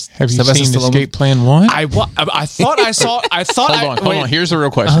videos. Have you Sylvester seen Stallone. Escape Plan 1? I thought I saw. I thought. Hold on. Here's the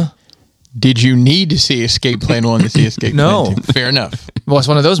real question. Did you need to see Escape Plan 1 to see Escape No. Plan 2? Fair enough. Well, it's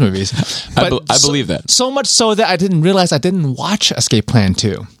one of those movies. I believe that. So much so that I didn't realize I didn't watch Escape Plan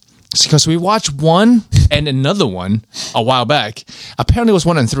 2. Because we watched 1 and another one a while back. Apparently it was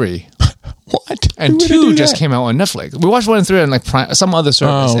 1 and 3. What? And 2 just came out on Netflix. We watched 1 and 3 on like some other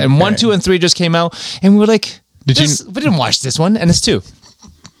service. Oh, And 1, okay. 2, and 3 just came out. And we were like, we we didn't watch this one. And it's 2.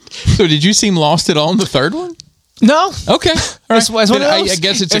 So did you seem lost at all in the third one? No. Okay. All right. It's one of Then I those.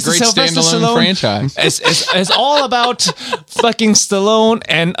 guess it's a great Sylvester standalone Stallone. franchise. It's all about fucking Stallone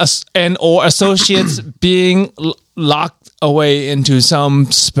and or associates being locked away into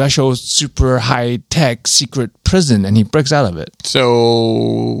some special super high tech secret prison, and he breaks out of it.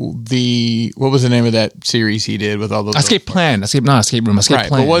 So what was the name of that series he did with all those? Escape Plan, Escape Room, Escape Right,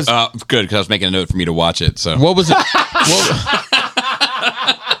 Plan. but Good, because I was making a note for me to watch it. So what was it?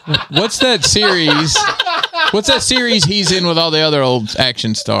 What's that series? What's that series he's in with all the other old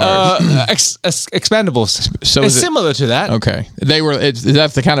action stars? Expendables. So it's is it- similar to that, Okay, is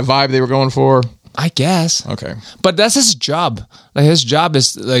that the kind of vibe they were going for? I guess. Okay, But that's his job. Like his job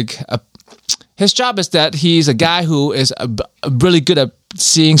is his job is that he's a guy who is really good at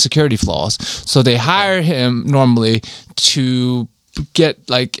seeing security flaws. So they hire him normally to get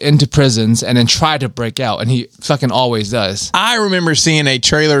like into prisons and then try to break out, and he fucking always does. I remember seeing a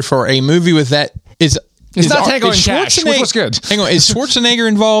trailer for a movie with that. It's not Tango and Cash, which was good. Hang on, is Schwarzenegger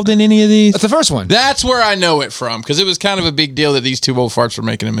involved in any of these? That's the first one. That's where I know it from, because it was kind of a big deal that these two old farts were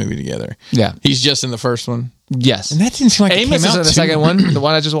making a movie together. Yeah. He's just in the first one. Yes. And that didn't seem like it Amos came is out in the too- second one, the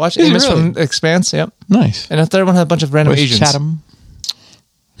one I just watched. Is it Amos really? from Expanse, yep. Nice. And the third one had a bunch of random Was Asians. Chatham?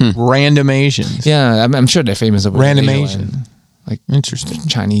 Random Asians. Yeah, I'm sure they're famous over Random in Asia Asian. and, like Interesting.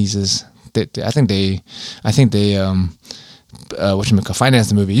 Chinese is. I think they finance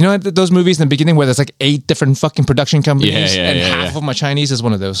the movie. You know those movies in the beginning where there's like 8 different fucking production companies, Yeah, and yeah, half yeah. of them are Chinese. Is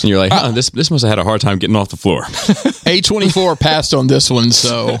one of those. And you're like, this must have had a hard time getting off the floor. A24 passed on this one,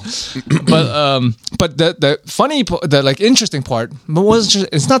 so But the funny, the like interesting part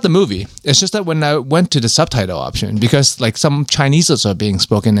it's not the movie. It's just that when I went to the subtitle option, because like some Chineses are being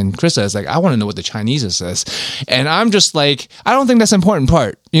spoken, and Krista is like, I want to know what the Chinese says, and I'm just like, I don't think that's an important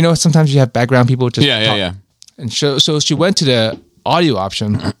part. You know, sometimes you have background people just talk. Yeah. And so she went to the audio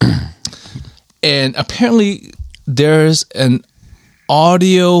option, and apparently there's an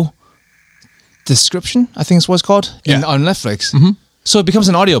audio description, I think it's what it's called, on Netflix. Mm-hmm. So it becomes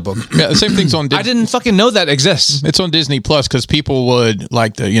an audiobook. yeah, the same thing's on. I didn't fucking know that exists. It's on Disney Plus because people would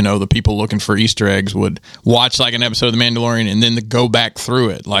like the people looking for Easter eggs would watch like an episode of The Mandalorian and then go back through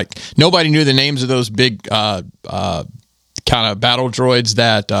it. Like nobody knew the names of those big kind of battle droids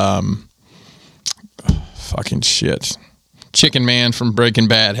that fucking shit. Chicken Man from Breaking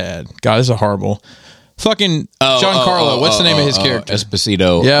Bad had. God, this is a horrible. Fucking Giancarlo. What's the name of his character?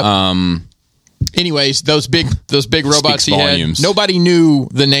 Esposito. Yeah. Anyways, those big robots Speaks he volumes. had. Nobody knew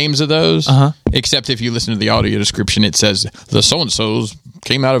the names of those, except if you listen to the audio description, it says the so and so's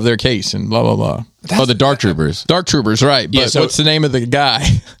came out of their case and blah blah blah. The Dark Troopers. Dark Troopers, right? But Yeah, so- what's the name of the guy?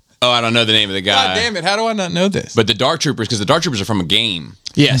 Oh, I don't know the name of the guy. God damn it! How do I not know this? But the Dark Troopers, because the Dark Troopers are from a game.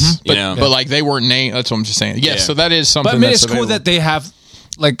 yes, You know. but like they weren't named. That's what I'm just saying. Yes, Yeah. so that is something. But I mean, that's it's cool available. that they have,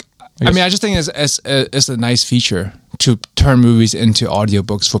 like, I mean, I just think it's a nice feature to turn movies into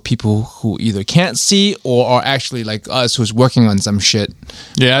audiobooks for people who either can't see or are actually like us who's working on some shit.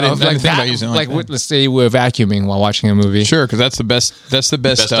 Yeah, I didn't Like think that, about using it like that. let's say we're vacuuming while watching a movie. Sure, because that's the best. That's the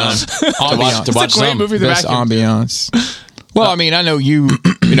best, Best time ambiance. to watch It's a great some. movie to Best vacuum. ambiance. Well, I mean, I know you.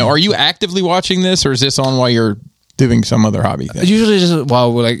 Are you actively watching this, or is this on while you're doing some other hobby thing? Usually just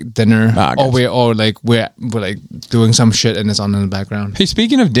while we're like dinner, I got you. or we're like doing some shit and it's on in the background. Hey,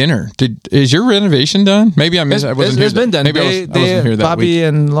 speaking of dinner, is your renovation done? Maybe I missed. I wasn't here. It's been done. Maybe I wasn't here that Bobby week.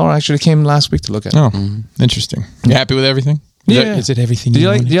 and Laura actually came last week to look at it. Oh, interesting. You happy with everything? Is it everything? Did you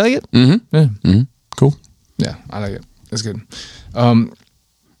like? wanted? Did you like it? Mm-hmm. Yeah. Cool. Yeah, I like it. It's good.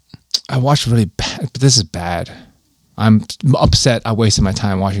 I watched really bad, but this is bad. I'm upset I wasted my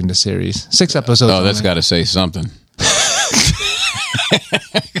time watching the series. 6 episodes. Oh, that's only. got to say something.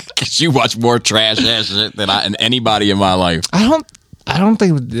 Because you watch more trash ass shit than anybody in my life. I don't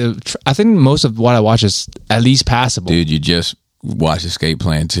think. I think most of what I watch is at least passable. Dude, you just watched Escape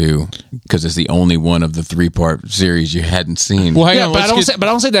Plan 2 because it's the only one of the 3-part series you hadn't seen. Well, hang Yeah, on. but I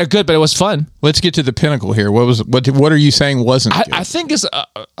don't say they're good. But it was fun. Let's get to the pinnacle here. What are you saying wasn't good? I think it's a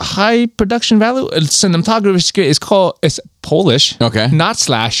high production value. Cinematography is great. It's Polish. Okay. Not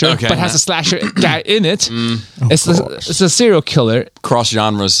slasher, Okay. but has a slasher guy in it. It's a serial killer. Cross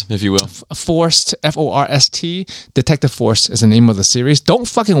genres, if you will. Forst, Forst, Detective Force is the name of the series. Don't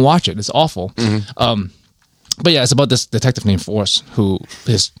fucking watch it. It's awful. But yeah, it's about this detective named Force who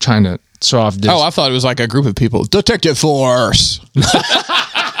is trying to throw off this. Oh, I thought it was like a group of people. Detective Force. That's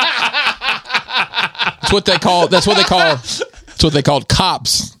what they call. That's what they called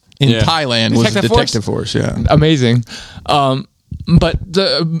cops in Yeah. Thailand. Was Detective Detective Force. Yeah. Amazing. But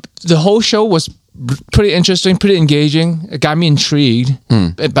the whole show was pretty interesting, pretty engaging. It got me intrigued.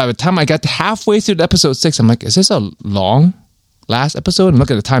 But by the time I got halfway through episode 6, I'm like, is this a long last episode? And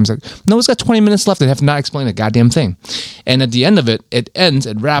look at the time. It's like, no, it's got 20 minutes left. They have not explained a goddamn thing. And at the end of it, it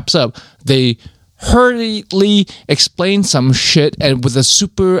wraps up. They hurriedly explain some shit and with a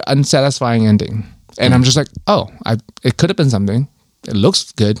super unsatisfying ending. And I'm just like, it could have been something. It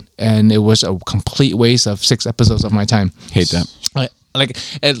looks good, and it was a complete waste of 6 episodes of my time. Hate that.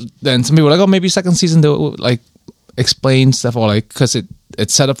 Then some people were like, oh, maybe second season they'll like explain stuff, or like because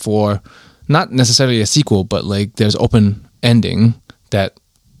it's set up for not necessarily a sequel, but like there's open ending that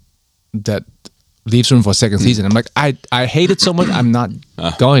leaves room for a second season. I'm like, I hate it so much, I'm not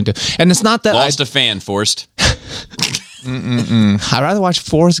going to. And it's not that Lost a fan, Forced. I'd rather watch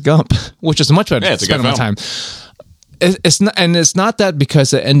Forrest Gump, which is much better. Yeah, it's a good spend my film. time. It's not, and it's not that because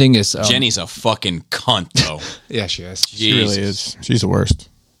the ending is Jenny's a fucking cunt, though. Yeah, she is. She really is. She's the worst.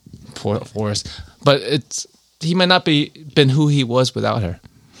 Poor Forrest, but he might not been who he was without her.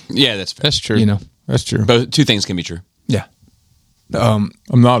 Yeah, that's fair. That's true. You know. That's true. But two things can be true. Yeah. I'm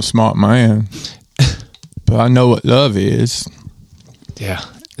not a smart man, but I know what love is. Yeah.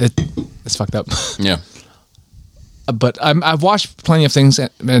 It's fucked up. Yeah. But I've watched plenty of things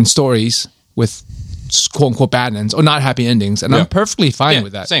and stories with quote unquote bad ends or not happy endings, and Yeah. I'm perfectly fine Yeah,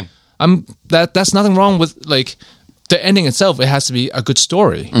 with that. same. That's nothing wrong with like the ending itself. It has to be a good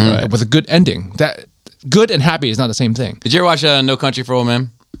story with a good ending. That good and happy is not the same thing. Did you ever watch No Country for Old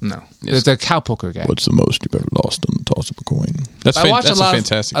Men? No, it's the cow poker guy. What's the most you've ever lost on the toss of a coin? That's I watched that's a lot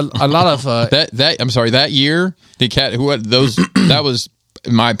fantastic. of a lot of that I'm sorry. That year, the cat who had those that was,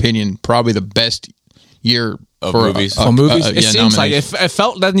 in my opinion, probably the best year Of for movies. for movies. It yeah, seems like nomination. it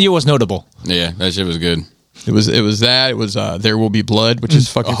felt that year was notable. Yeah, that shit was good. It was that. It was There Will Be Blood, which is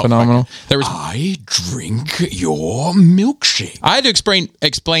fucking phenomenal. There was. I drink your milkshake. I had to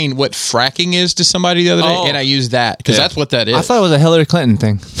explain what fracking is to somebody the other day, and I used that because Yeah. that's what that is. I thought it was a Hillary Clinton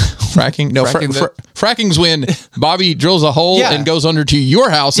thing. fracking. No, Fracking fracking's when Bobby drills a hole Yeah. and goes under to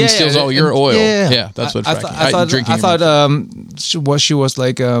your house and steals all your oil. Yeah, that's what fracking. I thought she was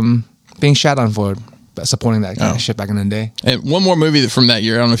like being shat on for supporting that kind of shit back in the day. And one more movie from that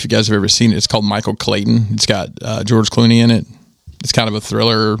year. I don't know if you guys have ever seen it. It's called Michael Clayton. It's got George Clooney in it. It's kind of a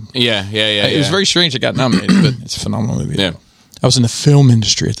thriller. Yeah. It was very strange. It got nominated, but it's a phenomenal movie. Yeah. I was in the film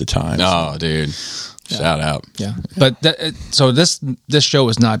industry at the time. Oh, dude. Shout out. Yeah, but so this show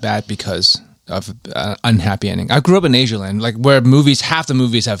is not bad because of unhappy ending. I grew up in Asialand, like where half the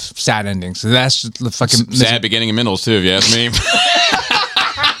movies have sad endings. So that's just the fucking Sad beginning and middles, too, if you ask me.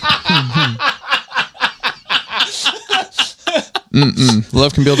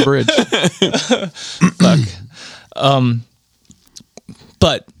 Love can build a bridge.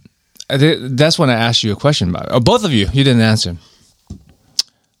 But that's when I asked you a question about it. Or both of you didn't answer.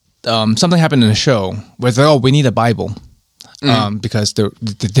 Something happened in the show where they're, we need a Bible because the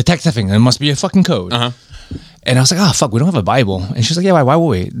detective thing, there must be a fucking code. And I was like, oh, fuck, we don't have a Bible. And she's like, yeah, why would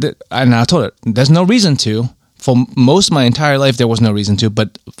we? And I told her, there's no reason to. For most of my entire life, there was no reason to,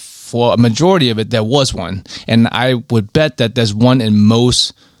 but for a majority of it, there was one. And I would bet that there's one in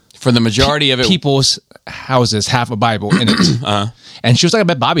most For the majority of it. people's houses have a Bible in it. And she was like, I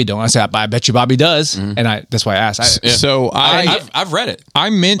bet Bobby don't. I said, I bet you Bobby does. And that's why I asked. So I've read it.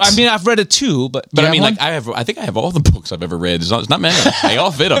 I meant. I mean, I've read it too, but But you I mean, have like, I think I have all the books I've ever read. It's not many. They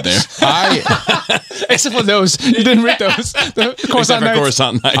all fit up there. one? Except for those. You didn't read those. The Except Coruscant for Nights.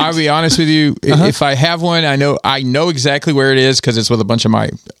 Coruscant Nights. I'll be honest with you. If I have one, I know exactly where it is because it's with a bunch of my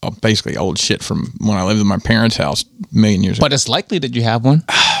basically old shit from when I lived in my parents' house a million years ago. But it's likely that you have one.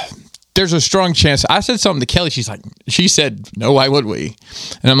 There's a strong chance. I said something to Kelly. She said, "No, why would we?"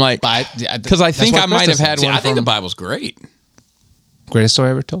 And I'm like, because I think I might have had See, one. I think the from, Bible's great. Greatest story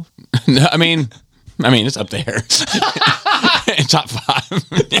ever told. No, I mean, it's up there. Top 5.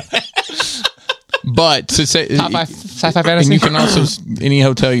 but to say Top 5 sci-fi and fantasy. you can also any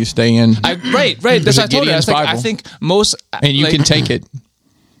hotel you stay in, Right. That's There's what a I told her. I Gideon's was like, I Bible. think most. and you can take it.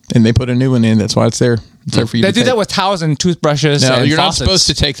 And they put a new one in. That's why it's there. It's there for you. They to do take. that with towels and toothbrushes. No, and you're not faucets. supposed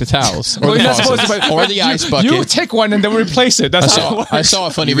to take the towels or Well, the you're not supposed faucets to, or the ice bucket. You take one and then replace it. That's how it works. I saw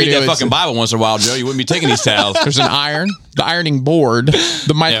a funny You read video. that fucking Bible once in a while, Joe. You wouldn't be taking these towels. There's an iron, the ironing board,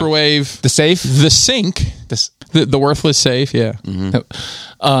 the microwave, The safe. the sink, This. the worthless safe. Yeah.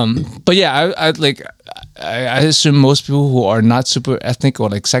 But yeah, I assume most people who are not super ethnic or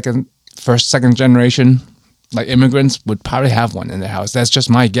like second generation, like immigrants, would probably have one in their house. That's just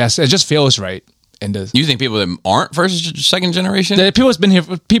my guess. It just feels right. And You think people that aren't second generation? the people who's been here,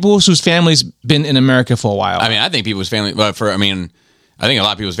 people whose families been in America for a while. I mean, I think people's family. But I think a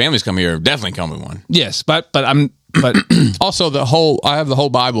lot of people's families come here definitely come with one. yes, but Also, I have the whole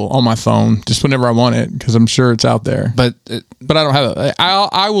Bible on my phone just whenever I want it because I'm sure it's out there. but But I don't have it.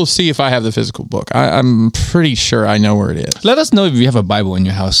 I will see if I have the physical book. I'm pretty sure I know where it is. let us know if you have a Bible in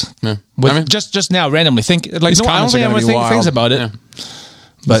your house. Yeah. With, I mean- just now, randomly think like These no, I don't comments are think gonna I be think wild. things about it. Yeah.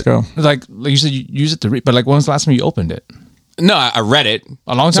 Let's go. Like you said, you use it to read. But like, when was the last time you opened it? No, I read it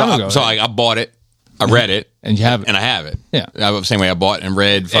A long time ago, So right? I bought it. I read it. And you have it. And I have it. Yeah. The same way I bought and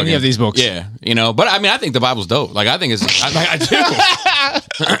read Any of these books. Yeah. But I mean, I think the Bible's dope. Like, I think it's, I do.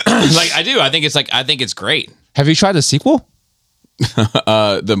 Like, I do. I think it's great. Have you tried the sequel?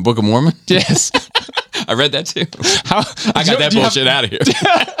 The Book of Mormon. Yes. I read that too. How I got that bullshit out of here.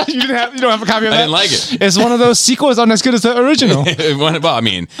 You don't have a copy of I that? didn't like it. It's one of those sequels aren't as good as the original. Well, I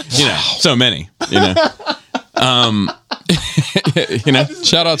mean, so many,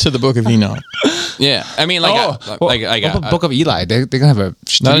 Shout out to the Book of Enoch. Yeah. I mean, like, Book of Eli. They're gonna have a I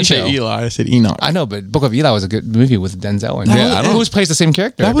TV didn't show. say Eli. I said Enoch. I know, but Book of Eli was a good movie with Denzel and I don't- who plays the same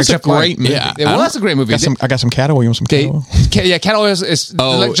character. That was a except for- great movie. Yeah, It was a great movie. I got some cat oil. You want some cat oil? Cat oil is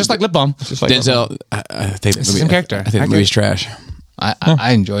like, just like lip balm. Just like Denzel, I think the same character. I think the movie's trash.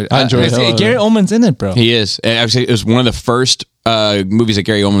 I enjoyed it. I enjoyed it. it's- Gary Oldman's in it, bro. He is. And actually, it was one of the first movies that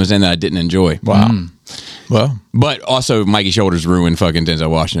Gary Oldman was in that I didn't enjoy. Wow. Well, But also, Mikey Shoulders ruined fucking Denzel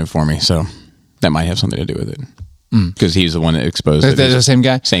Washington for me, so that might have something to do with it. Because he's the one that exposed it. They're the same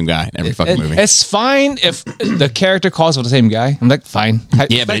guy. Same guy in every fucking movie. It's fine if the character calls for the same guy. I'm like, fine.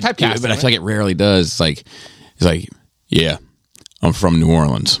 Yeah, but I feel like it rarely does. It's like, yeah, I'm from New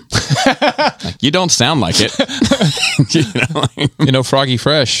Orleans. Like, you don't sound like it. You know, Froggy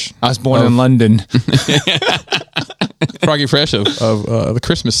Fresh. I was born in London. Froggy Fresh of the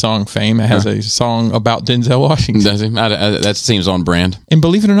Christmas song fame has a song about Denzel Washington. Does he? That seems on brand. And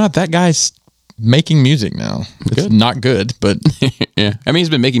believe it or not, that guy's making music now. It's not good, but Yeah. I mean, he's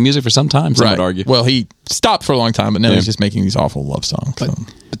been making music for some time, some would argue. Well, he stopped for a long time, but now he's just making these awful love songs. So.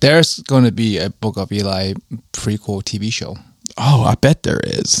 But there's going to be a Book of Eli prequel TV show. Oh, I bet there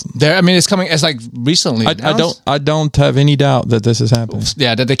is. There, I mean, it's coming. It's like recently. I don't have any doubt that this is happening.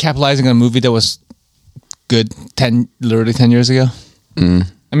 Yeah, that they're capitalizing on a movie that was good literally 10 years ago.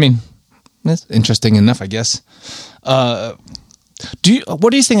 I mean, that's interesting enough, I guess. What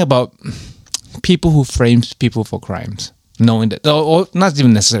do you think about people who frame people for crimes, knowing that, or not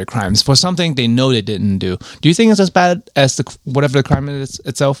even necessarily crimes, for something they know they didn't do? Do you think it's as bad as whatever the crime is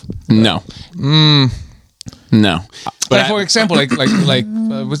itself? No. No. But Like, for example,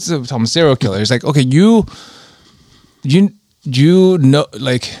 what's the talking serial killer? It's like, okay, you know,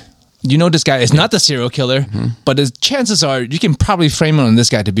 like, you know this guy is not the serial killer, but the chances are you can probably frame it on this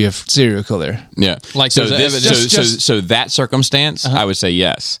guy to be a serial killer. Yeah. Like, so there's this, so that circumstance, I would say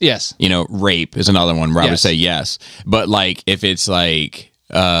yes. Yes. You know, rape is another one where I would Yes. say yes. But like, if it's like,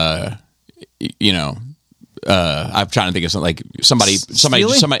 you know, I'm trying to think of something like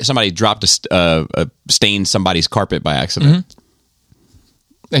somebody dropped a stained somebody's carpet by accident,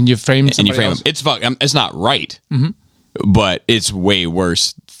 And you frame and you somebody frame else. them. It's it's not right, but it's way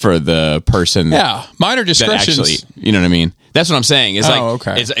worse for the person. Yeah, minor That discretions. actually, you know what I mean? That's what I'm saying. It's like,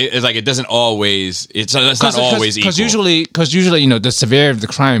 okay. it's like it doesn't always. It's not always equal. Because usually, you know, the severity of the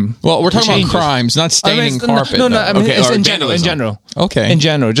crime. Well, we're talking changes. about crimes, not staining it's- carpet. No, though. I mean, Okay, it's or in general. In vandalism. general. Okay. In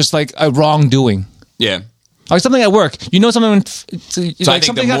general, just like a wrongdoing. Yeah. Like something at work. You know, something I think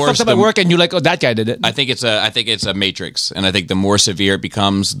something the got more- fucked up at work, and you're like, oh, that guy did it. I think it's a matrix, and I think the more severe it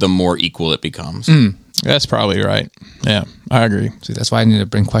becomes, the more equal it becomes. That's probably right. Yeah, I agree. See, that's why I need to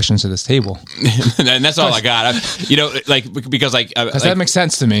bring questions to this table. And that's all I got. Because That makes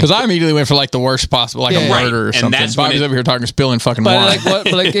sense to me. Because I immediately went for like the worst possible, like Yeah, a yeah. murder or And something. that's when Bobby's it- over here talking spilling fucking But wine. like, what?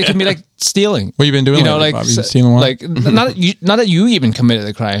 But like, it can be like stealing. What you been doing You know, lately, like Bobby? You stealing wine? like not that you even committed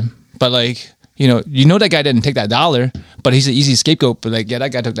the crime, but like you know that guy didn't take that $1, but he's an easy scapegoat. But like, yeah,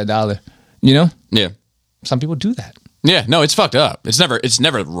 that guy took that $1. You know, yeah, some people do that. yeah. No, it's fucked up. It's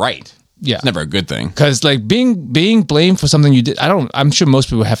never right. Yeah. It's never a good thing. Because like being blamed for something you did, I'm sure most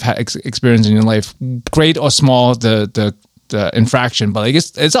people have had experience in your life, great or small, the infraction, but like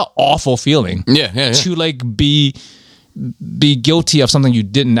it's an awful feeling. Yeah. To like be guilty of something you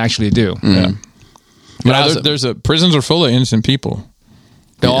didn't actually do. yeah. But I was- There's prisons are full of innocent people.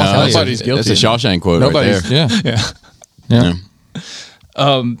 They're all Oh, failures. nobody's guilty. That's a Shawshank quote Nobody's. right there. Yeah.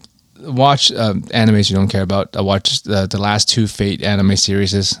 Yeah. Watch animes you don't care about. I watched the last 2 Fate anime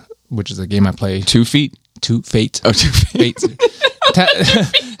series, which is a game I play. 2 feet. 2 Fate. Oh, 2 feet. Fate.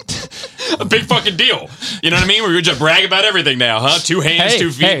 A big fucking deal. You know what I mean? We just brag about everything now, huh? 2 hands,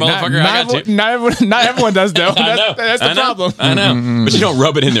 2 feet, motherfucker. I got 2. Not everyone does though. I know. That's the I know. problem. I know. But you don't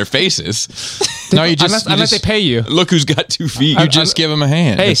rub it in their faces. No, you just Unless they pay you. Look who's got 2 feet. you just give them a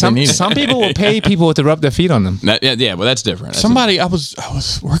hand. Hey, if they need it. some people will pay people to rub their feet on them. Yeah, well, that's different. That's Somebody, I was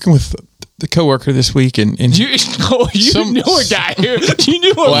working with the coworker this week, and You Some- knew a guy. You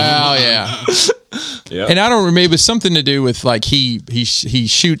knew a wow, yeah. Yeah. And I don't remember. It was something to do with like he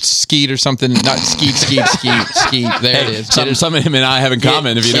shoots skeet or something. Not skeet. There it is. something him and I have in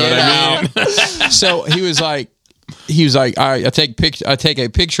common, if you know what I mean. So he was like, I take a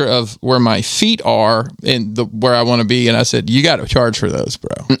picture of where my feet are and where I want to be, and I said, you got to charge for those,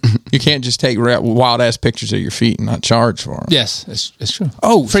 bro. You can't just take wild ass pictures of your feet and not charge for them. Yes, it's true.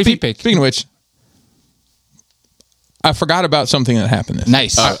 Oh, free feet pic. Speaking of which, I forgot about something that happened.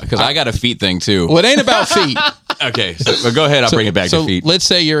 Nice. Because I got a feet thing too. Well, it ain't about feet. Okay, so go ahead. I'll bring it back to feet. Let's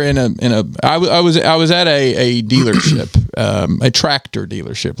say you're in a. I was at a dealership, a tractor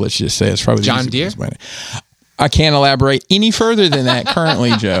dealership. Let's just say it's probably the John easiest Deere? way to explain it. I can't elaborate any further than that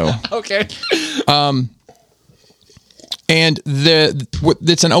currently, Joe. Okay. And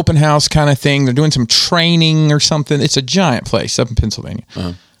it's an open house kind of thing. They're doing some training or something. It's a giant place up in Pennsylvania.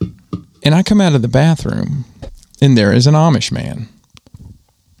 Uh-huh. And I come out of the bathroom, and there is an Amish man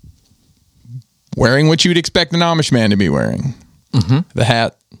wearing what you'd expect an Amish man to be wearing: the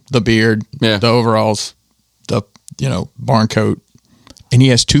hat, the beard, Yeah. the overalls, the barn coat, and he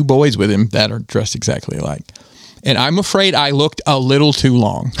has 2 boys with him that are dressed exactly alike. And I'm afraid I looked a little too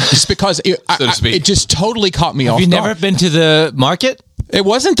long, just because So to speak. it just totally caught me off Have you guard. never been to the market? It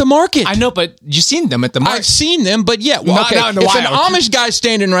wasn't the market. I know, but you've seen them at the market. I've seen them, but yeah. Well, Not- okay, not in the if an wild. Amish guy's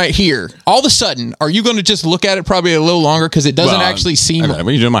standing right here, all of a sudden, are you going to just look at it probably a little longer because it doesn't Well, actually seem? What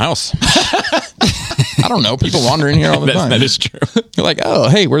are you doing in my house? I don't know. People wander in here all the time. That is true. You're like, oh,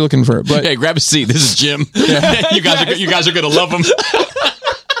 hey, we're looking for it. But Hey, grab a seat. This is Jim. you guys are gonna love him.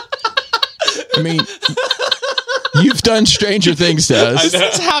 I mean, you've done stranger things to us.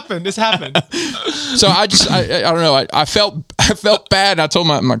 This happened. So I don't know. I felt bad. I told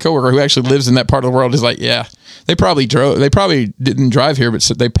my coworker who actually lives in that part of the world is like, yeah, they probably didn't drive here, but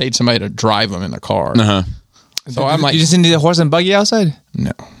they paid somebody to drive them in the car. Uh-huh. So I'm like, You just need a horse and buggy outside?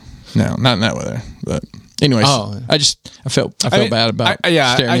 no, not in that weather. But anyways, Oh. I felt bad about staring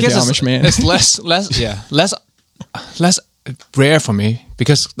I at guess the Amish man. It's less rare for me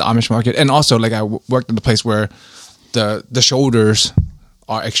because the Amish market, and also like I worked in the place where the shoulders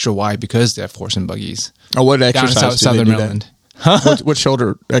are extra wide because they have horse and buggies. Oh, what Down in exercise do they Southern do Maryland. that? What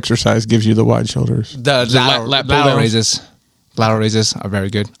shoulder exercise gives you the wide shoulders? The lateral raises. Lateral raises are very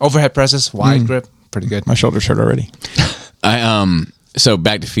good. Overhead presses, wide grip, pretty good. My shoulders hurt already. So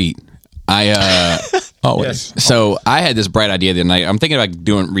back to feet. Always. So I had this bright idea the other night. I'm thinking about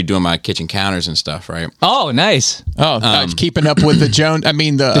redoing my kitchen counters and stuff, right? Oh, nice. Keeping up with the Jones. I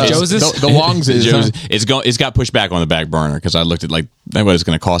mean the Joses? the Longses. It's got pushed back on the back burner because I looked at like what it's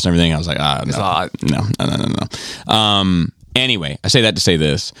going to cost and everything. I was like, no. Anyway, I say that to say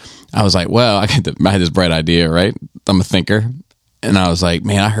this. I was like, well, I had this bright idea, right? I'm a thinker, and I was like,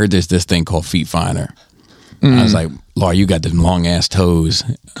 man, I heard there's this thing called Feet Finder. I was like, Laura, you got them long ass toes.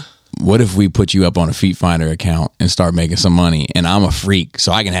 What if we put you up on a Feet Finder account and start making some money? And I'm a freak,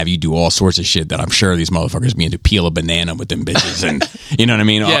 so I can have you do all sorts of shit that I'm sure these motherfuckers be into. Peel a banana with them bitches, and you know what I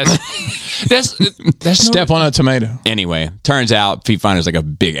mean? Yes. There's Step on a tomato. Anyway, turns out Feet Finder's like a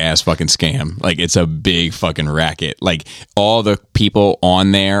big ass fucking scam. Like it's a big fucking racket. Like all the people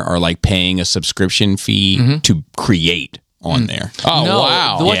on there are like paying a subscription fee to create on there. Oh No,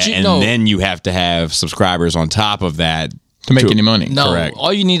 wow! Then you have to have subscribers on top of that To make any money. No, Correct.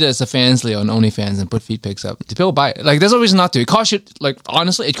 all you need is a Fansly on OnlyFans and put feet pics up. People buy it. Like, there's no reason not to. It costs you, like,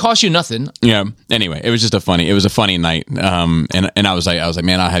 honestly, it costs you nothing. Yeah. Anyway, it was a funny night. And I was like,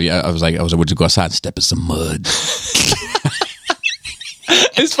 man, I'll have you. I was like, would you go outside and step in some mud?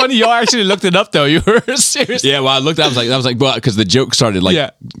 It's funny, you actually looked it up, though. You were serious. Yeah. Well, I was like, well, because the joke started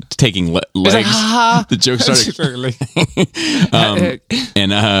like taking legs. like, ha. The joke started.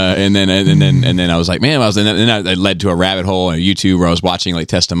 And then I was like, man, and then I led to a rabbit hole on YouTube where I was watching like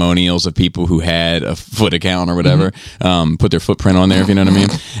testimonials of people who had a foot account or whatever, put their footprint on there, if you know what I mean.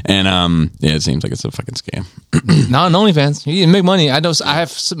 And yeah, it seems like it's a fucking scam. Now on OnlyFans, you can make money. I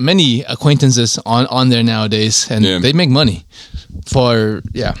have many acquaintances on there nowadays, and they make money for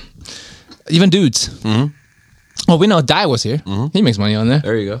even dudes. Well, we know Dai was here. He makes money on there.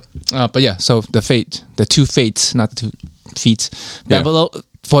 There you go. But yeah, so the two fates, not the 2 feet. Yeah.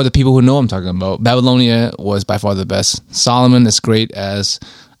 For the people who know what I'm talking about, Babylonia was by far the best. Solomon is great as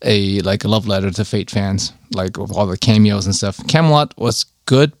a love letter to Fate fans, like with all the cameos and stuff. Camelot was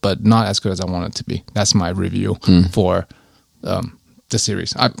good, but not as good as I want it to be. That's my review for the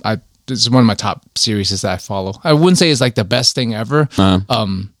series. It's one of my top series that I follow. I wouldn't say it's like the best thing ever,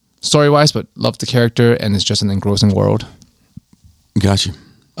 story wise, but love the character and it's just an engrossing world. Gotcha.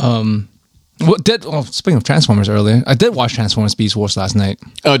 Speaking of Transformers earlier, I did watch Transformers Beast Wars last night.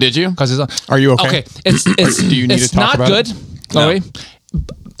 Oh, did you? Because it's Are you okay? Okay, it's Do you need it's to talk not about good. it? No. Okay,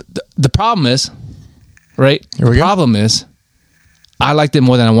 the problem is, right? Here we The go. problem is, I liked it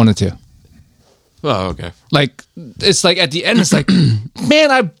more than I wanted to. Oh, okay. Like, it's like at the end, it's like, man,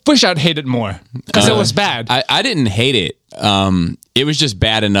 I wish I'd hate it more because it was bad. I didn't hate it. It was just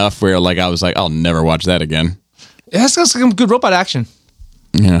bad enough where like I was like, I'll never watch that again. It has some good robot action.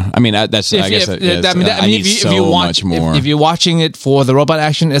 Yeah, I mean that's. I guess. I need so much more. If you're watching it for the robot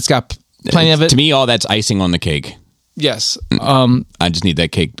action, it's got plenty of it. To me, all that's icing on the cake. Yes. I just need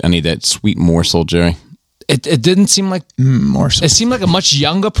that cake. I need that sweet morsel, Jerry. It didn't seem like Morsel. it seemed like a much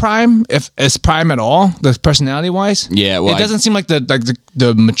younger Prime, if it's Prime at all, the personality wise. Yeah, well, it doesn't seem like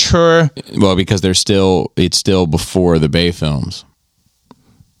the mature. Well, because it's still before the Bay films.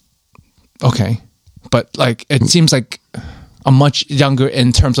 Okay, but like it seems like a much younger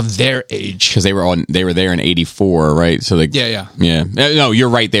in terms of their age. Because they were there in '84, right? So like, Yeah. No, you're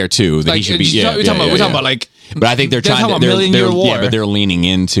right there too. That he should be. Yeah, we're talking about like. But I think they're trying talking to. about Million Year War. Yeah, but they're leaning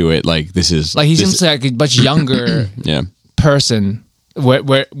into it. Like this is Like he seems like a much younger yeah. person,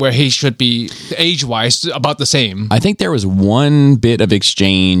 where he should be age wise about the same. I think there was one bit of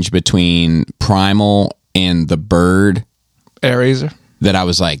exchange between Primal and the Bird Airazor. that I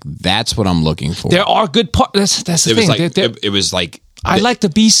was like, that's what I'm looking for. There are good parts. That's the it thing. was like it was like I like the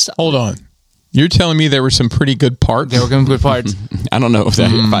Beast. Hold on. You're telling me there were some pretty good parts? They were going good parts. I don't know if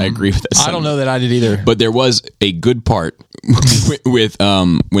I agree with that. I don't know that I did either. But there was a good part with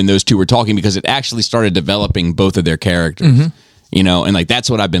when those two were talking, because it actually started developing both of their characters. Mm-hmm. You know, and like that's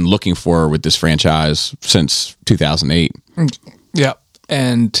what I've been looking for with this franchise since 2008 Yeah,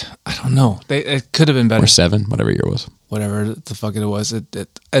 and I don't know. It could have been better. or 7, whatever year it was. Whatever the fuck it was.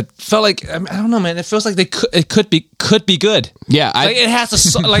 It felt like, I don't know, man. It feels like it could be good. Yeah, Like it has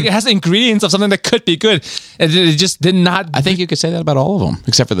it has the ingredients of something that could be good. And it just did not. I think you could say that about all of them,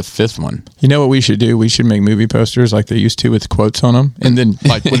 except for the 5th one. You know what we should do? We should make movie posters like they used to with quotes on them. And then,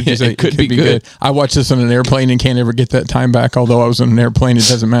 like, what did you say? It could be good. I watched this on an airplane and can't ever get that time back. Although I was on an airplane, it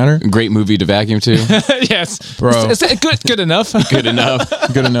doesn't matter. Great movie to vacuum to. Yes, Bro. Is that good enough? Good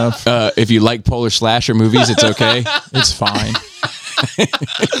enough. Good enough. If you like Polish slasher movies, it's okay. It's fine.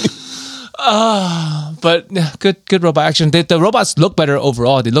 But yeah, good robot action. The robots look better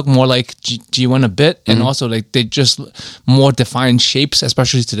overall. They look more like G1 a bit, and also like they just more defined shapes,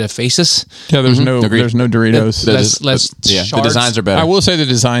 especially to their faces. Yeah, there's no Agreed. Doritos. Less Yeah, the shards. designs are better. I will say the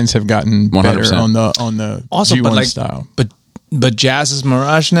designs have gotten better 100%. on the Also, G1 but like, style. but Jazz is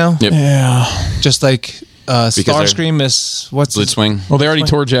Mirage now. Yep. Yeah. Just like they're- Starscream is what's Blitzwing. Well, they already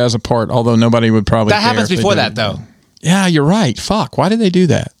tore Jazz apart, although nobody would probably that care happens if they before did that it. though. Yeah, you're right. Fuck. Why did they do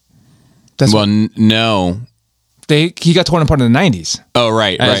that? That's Well, no. he got torn apart in the 90s. Oh,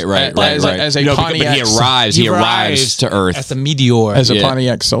 right. As a No, Pontiac- but he arrives to Earth. as a meteor. As a Yeah.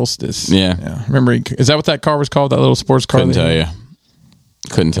 Pontiac Solstice. Yeah. Remember, is that what that car was called? That little sports car? Couldn't that- tell you.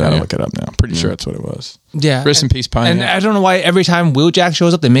 Couldn't tell Gotta you. look it up now. Pretty sure that's what it was. Yeah. Rest in peace, Pontiac. And I don't know why every time Wheeljack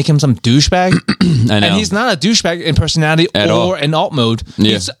shows up, they make him some douchebag. I know. And he's not a douchebag in personality At or all. in alt mode.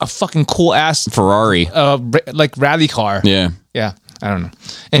 Yeah. He's a fucking cool ass, Ferrari. like rally car. Yeah. Yeah. I don't know.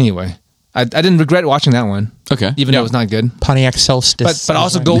 Anyway, I didn't regret watching that one. Okay. Even though it was not good. Pontiac Solstice. But I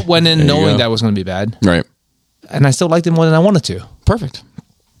also went in There you knowing go. that was going to be bad. Right. And I still liked it more than I wanted to. Perfect.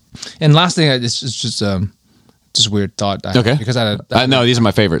 And last thing, it's just weird thought. Okay. Because No, these are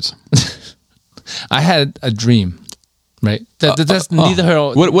my favorites. I had a dream, right? That's neither here.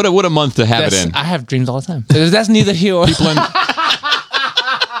 or- What a month to have it in. I have dreams all the time. That's neither here. Or,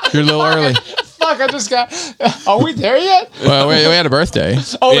 You're a little early. Fuck! I just got. Are we there yet? Well, we had a birthday.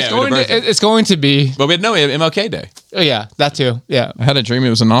 Oh, Yeah, we had a birthday. it's going to be. But we had MLK Day. Oh yeah, that too. Yeah, I had a dream. It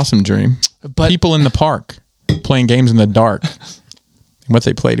was an awesome dream. But- people in the park playing games in the dark. What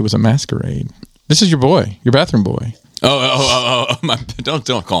they played, it was a masquerade. This is your boy, your bathroom boy. Oh,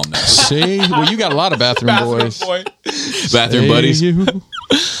 don't call him that. See? Well, you got a lot of bathroom boys. Bathroom buddies.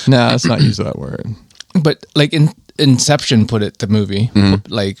 No, let's not use that word. but like Inception put it, the movie,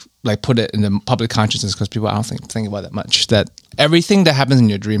 like put it in the public consciousness because people I don't think about that much. That everything that happens in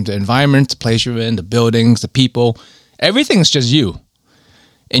your dream, the environment, the place you're in, the buildings, the people, everything's just you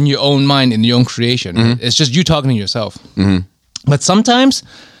in your own mind, in your own creation. Right? It's just you talking to yourself. But sometimes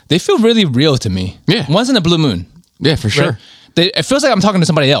they feel really real to me. Yeah. Once in a blue moon. Yeah, for sure. Right? It feels like I'm talking to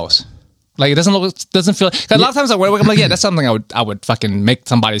somebody else. Like it doesn't feel. Cause a lot of times I wake up, I'm like, yeah, that's something I would fucking make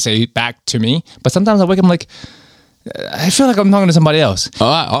somebody say back to me. But sometimes I wake up, I'm like, I feel like I'm talking to somebody else. Oh,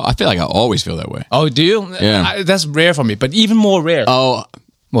 I feel like I always feel that way. Oh, do you? Yeah. That's rare for me, but even more rare. Oh,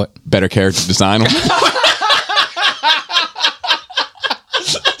 What? better character design.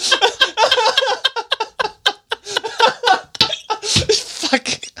 Fuck.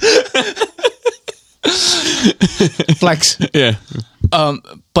 Flex. Yeah.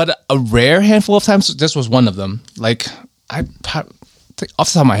 But a rare handful of times, this was one of them. Like off the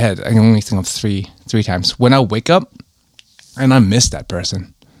top of my head, I can only think of three times when I wake up and I miss that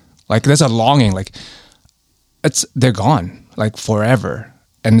person. Like there's a longing, like they're gone, like forever,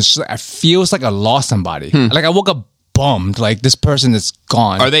 and it's just, it feels like I lost somebody. Like I woke up bummed, like this person is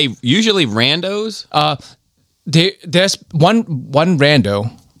gone. Are they usually randos? There's one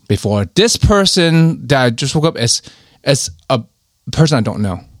rando before this person that I just woke up as a person I don't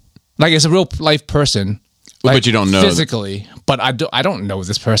know. Like it's a real life person. But Like, you don't know physically, but I don't know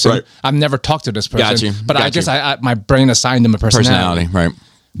this person. Right. I've never talked to this person. Got you. But Got I guess you. my brain assigned them a personality. Right.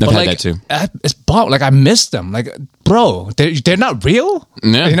 I've But had like, that too. It's bummed. Like I miss them. Like, bro, they're not real.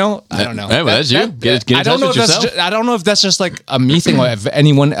 Yeah. You know, I don't know. Yeah, well, that's you. Get in I don't touch know with if that's yourself. I don't know if that's just like a me thing or if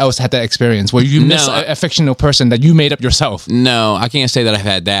anyone else had that experience where you miss No. a fictional person that you made up yourself. No, I can't say that I've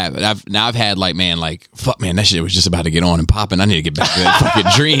had that, but I've had fuck, man, that shit was just about to get on and popping. I need to get back to that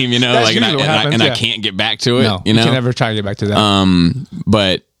fucking dream, you know, That's like, and, I, usually and, what I, happens, and I yeah. can't get back to it, No, you know. can never try to get back to that.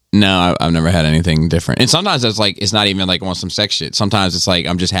 But no, I've never had anything different. And sometimes it's not even like on some sex shit. Sometimes it's like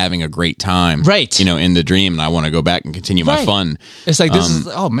I'm just having a great time, Right. You know, in the dream, and I want to go back and continue my Right. fun. It's like this is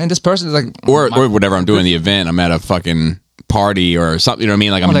oh man, this person is like Or whatever I'm doing the event. I'm at a fucking party or something. You know what I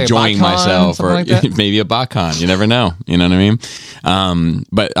mean? Like I'm like a enjoying BotCon, myself, something or like that? maybe a BotCon. You never know. You know what I mean?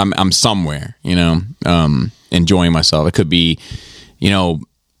 But I'm somewhere. Enjoying myself. It could be,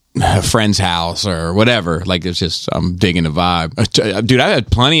 a friend's house or whatever. Like it's just I'm digging the vibe, dude. I've had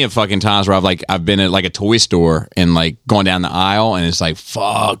plenty of fucking times where I've been at like a toy store and like going down the aisle and it's like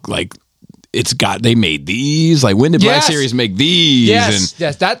fuck, like they made these. Like when did Black Yes. Series make these?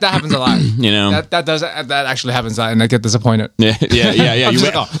 Yes, that happens a lot. that actually happens a lot, and I get disappointed. Yeah. I'm You just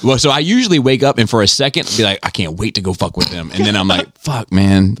wait- like, Well, so I usually wake up and for a second be like, I can't wait to go fuck with them, and then I'm like, fuck,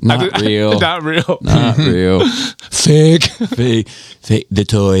 man, not real, Not real. not real, Fake. fake. The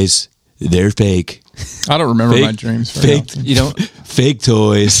toys, they're fake. I don't remember Fake- my dreams. very Fake, often. fake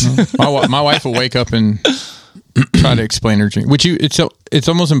toys. My wife will wake up and try to explain her dream. It's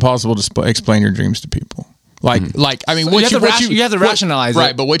almost impossible to explain your dreams to people. Like I mean, you have to rationalize right?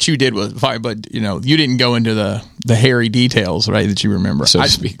 it. But what you did was fine. But you didn't go into the hairy details, right? That you remember, So to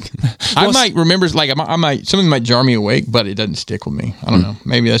speak. I might remember, like I might something might jar me awake, but it doesn't stick with me. I don't know.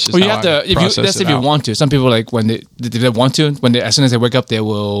 Maybe that's just. Well, you how have I to. process That's it if you out. want to. Some people like when they want to. As soon as they wake up, they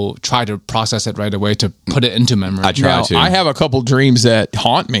will try to process it right away to put it into memory. I try Now, to. I have a couple dreams that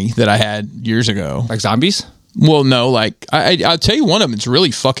haunt me that I had years ago. Like zombies. Well, no, like I'll tell you one of them. It's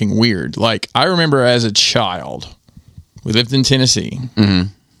really fucking weird. Like I remember as a child, we lived in Tennessee.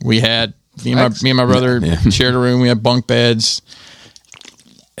 Mm-hmm. We had me and my brother shared a room. We had bunk beds.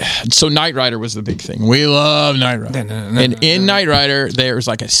 So Knight Rider was the big thing. We love Knight Rider. And in Knight Rider, there's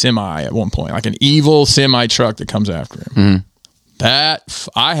like a semi at one point, like an evil semi truck that comes after him. Mm-hmm. That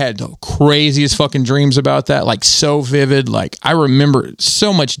I had the craziest fucking dreams about that, like so vivid. Like I remember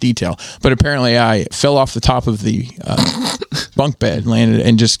so much detail, but apparently I fell off the top of the bunk bed, landed,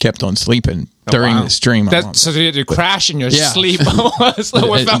 and just kept on sleeping during this dream. So you crash in your Yeah. sleep.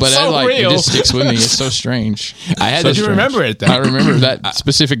 so it felt so it real. just sticks with me. It's so strange. I had So this you remember it, though? I remember that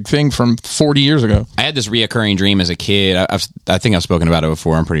specific thing from 40 years ago. I had this reoccurring dream as a kid. I think I've spoken about it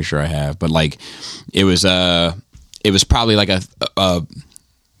before. I'm pretty sure I have. But like, it was probably like a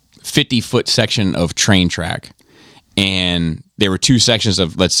 50-foot section of train track, and there were two sections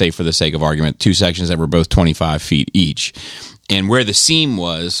of, let's say for the sake of argument, two sections that were both 25 feet each. And where the seam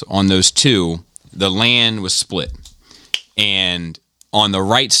was on those two, the land was split, and on the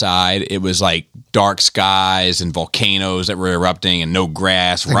right side, it was like dark skies and volcanoes that were erupting and no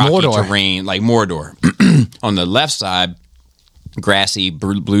grass, Like rocky Mordor. terrain, like Mordor. On the left side, grassy,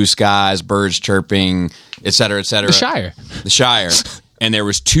 blue skies, birds chirping, et cetera, et cetera. The Shire. The Shire. And there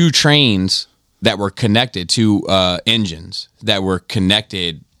was two trains that were connected, two engines that were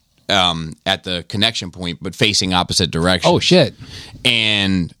connected at the connection point, but facing opposite directions. Oh shit.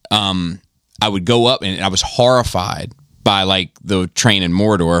 And I would go up, and I was horrified by like the train in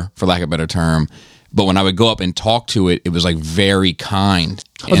Mordor, for lack of a better term. But when I would go up and talk to it, it was like very kind.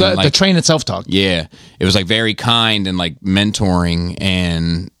 Oh, the train itself talked. Yeah, it was like very kind and like mentoring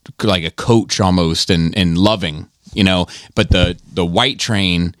and like a coach almost and loving, But the white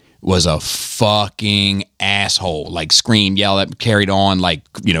train was a fucking asshole. Like screamed, yelled, carried on, like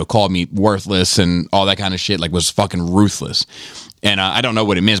called me worthless and all that kind of shit. Like was fucking ruthless. And I don't know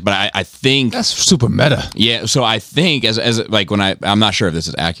what it means, but I think That's super meta. yeah. So I think as like when I'm not sure if this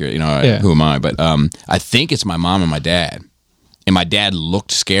is accurate. Yeah. Who am I? But I think it's my mom and my dad. And my dad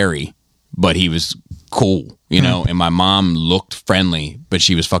looked scary, but he was cool, And my mom looked friendly, but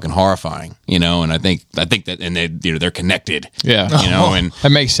she was fucking horrifying, And I think that, and they're connected, Yeah. And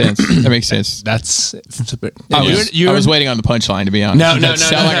That makes sense. That makes sense. That's super. I was waiting on the punchline, to be honest. no,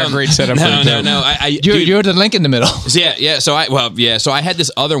 Sound like a great setup for no, the joke. no. You're the link in the middle. Yeah. So I had this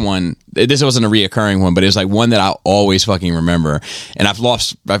other one. This wasn't a reoccurring one, but it was like one that I always fucking remember, and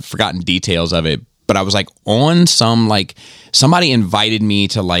I've forgotten details of it. But I was like on some like somebody invited me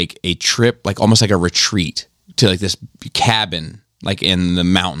to like a trip, like almost like a retreat to like this cabin, like in the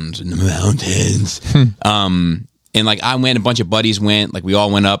mountains. And like I went, a bunch of buddies went, like we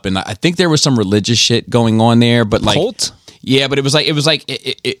all went up, and I think there was some religious shit going on there, but like Cult? Yeah, but it wasn't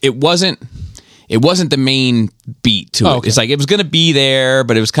the main beat to it. Okay. It's like it was going to be there,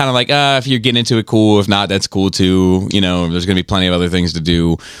 but it was kind of like, if you're getting into it, cool. If not, that's cool too. There's going to be plenty of other things to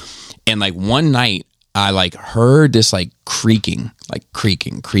do. And like one night, I like heard this like creaking,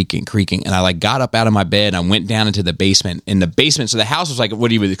 and I like got up out of my bed and I went down into the basement. In the basement, so the house was like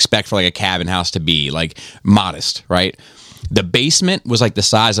what you would expect for like a cabin house to be, like modest, right? The basement was like the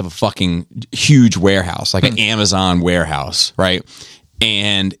size of a fucking huge warehouse, like an Amazon warehouse, right?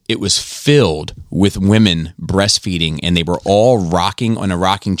 and it was filled with women breastfeeding, and they were all rocking on a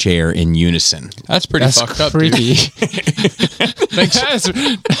rocking chair in unison. That's pretty That's fucked up, creepy. dude.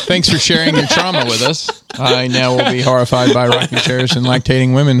 Thanks for sharing your trauma with us. I now will be horrified by rocking chairs and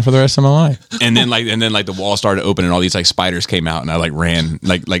lactating women for the rest of my life. And then like the wall started opening, and all these like spiders came out, and I like ran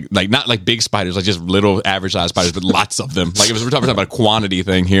like not like big spiders, like just little average sized spiders, but lots of them. Like we're talking about a quantity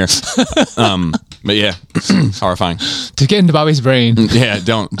thing here. But yeah, horrifying. To get into Bobby's brain. Yeah,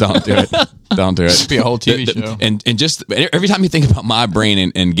 don't do it. Don't do it. Be a whole TV show. And just every time you think about my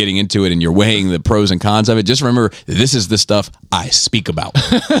brain and getting into it, and you're weighing the pros and cons of it, just remember this is the stuff I speak about.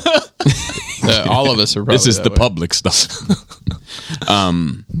 All of us are probably This is that the way. public stuff.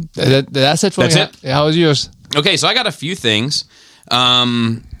 That's it for That's you. it? How was yours? Okay, so I got a few things.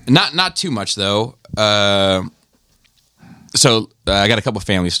 Not too much though. So I got a couple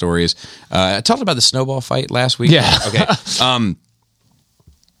family stories. I talked about the snowball fight last week. Yeah. Okay.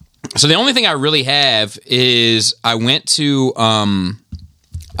 So the only thing I really have is I went and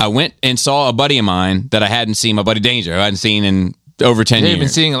saw a buddy of mine that I hadn't seen, my buddy Danger, who I hadn't seen in over 10 Yeah, years. you've been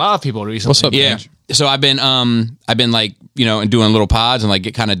seeing a lot of people recently. What's up, Yeah. Danger? So I've been like, and doing little pods and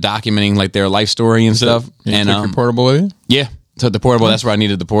like kind of documenting like their life story and stuff. You And took your portable with you? yeah, so the portable, that's where I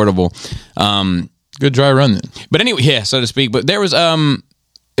needed the portable. Good dry run then. But anyway, yeah, so to speak. But there was,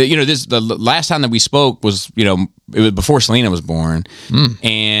 the last time that we spoke was, it was before Selena was born,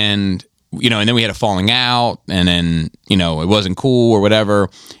 and and then we had a falling out, and then it wasn't cool or whatever,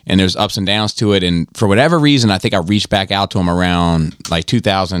 and there's ups and downs to it, and for whatever reason, I think I reached back out to him around like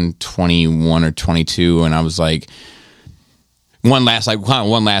 2021 or 22, and I was like. One last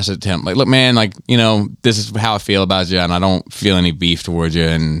attempt. Like, look, man, like, this is how I feel about you, and I don't feel any beef towards you.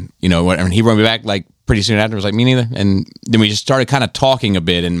 And, whatever. And he wrote me back, like, pretty soon after. Was like, me neither. And then we just started kind of talking a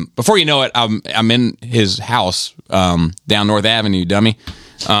bit. And before you know it, I'm in his house down North Avenue, dummy.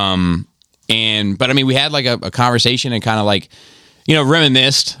 But I mean, we had like a conversation and kind of like,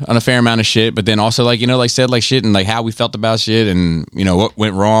 reminisced on a fair amount of shit, but then also like, said like shit and like how we felt about shit and, what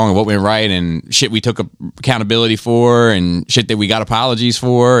went wrong and what went right and shit we took accountability for and shit that we got apologies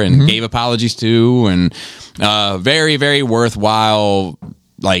for and gave apologies to and very, very worthwhile,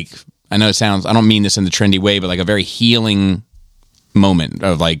 like, I know it sounds, I don't mean this in the trendy way, but like a very healing moment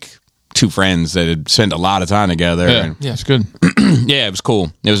of like two friends that had spent a lot of time together. Yeah, And, it's good. yeah, it was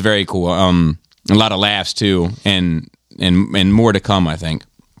cool. It was very cool. A lot of laughs too, and more to come, I think.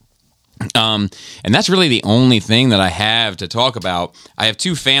 And that's really the only thing that I have to talk about. I have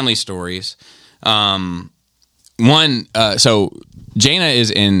two family stories. One, so Jaina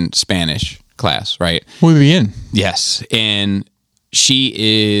is in Spanish class, right? We'll be in. Yes, and she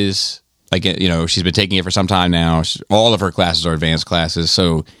is like, she's been taking it for some time now. All of her classes are advanced classes,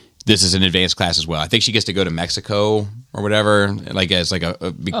 so this is an advanced class as well. I think she gets to go to Mexico or whatever, like as like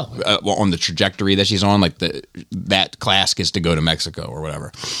on the trajectory that she's on, like that class gets to go to Mexico or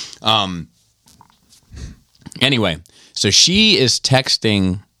whatever. Anyway, so she is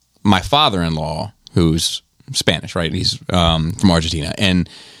texting my father-in-law, who's Spanish, right? He's from Argentina, and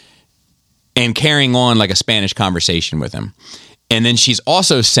carrying on like a Spanish conversation with him. And then she's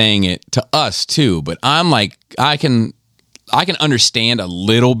also saying it to us too, but I'm like, I can understand a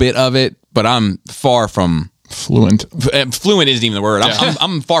little bit of it, but I'm far from Fluent. fluent isn't even the word.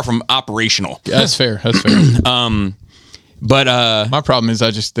 I'm far from operational. That's fair. That's fair. But My problem is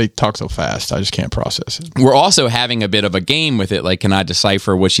they talk so fast. I just can't process it. we're also having a bit of a game with it. Like, can I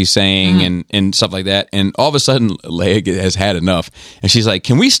decipher what she's saying and stuff like that? And all of a sudden, Leia has had enough, and she's like,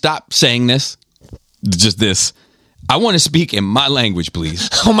 "Can we stop saying this? Just this. I want to speak in my language, please."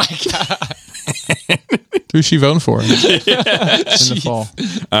 Oh my God. Who's she voting for in the fall?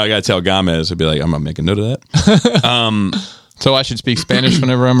 I gotta tell Gomez. I'd be like, I'm gonna make a note of that. So I should speak Spanish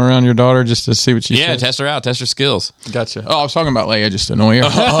whenever I'm around your daughter just to see what she Yeah, says? test her out, test her skills. Gotcha. Oh, I was talking about Leia just to annoy her.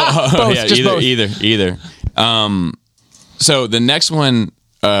 Oh, yeah, just both. either. So the next one,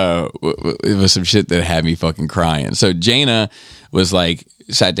 it was some shit that had me fucking crying. So Jaina was like,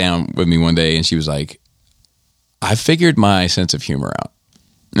 sat down with me one day and she was like, I figured my sense of humor out.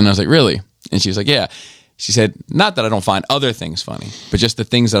 And I was like, really? And she was like, yeah. She said, not that I don't find other things funny, but just the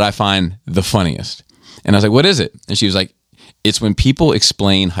things that I find the funniest. And I was like, what is it? And she was like, it's when people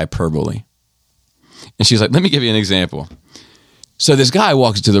explain hyperbole. And she was like, let me give you an example. So this guy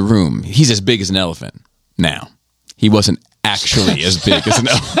walks into the room. He's as big as an elephant. Now, he wasn't actually as big as an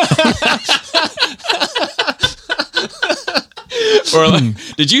elephant. Or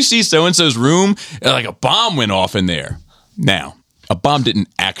like, did you see so-and-so's room? Like a bomb went off in there. Now, a bomb didn't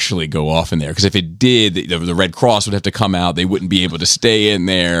actually go off in there, because if it did, the Red Cross would have to come out. They wouldn't be able to stay in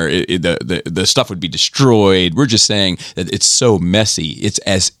there. The stuff would be destroyed. We're just saying that it's so messy. It's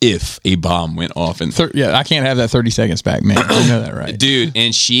as if a bomb went off. And Yeah, I can't have that 30 seconds back, man. You know that, right? dude,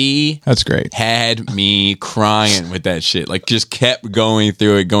 and she That's great. had me crying with that shit. Like, just kept going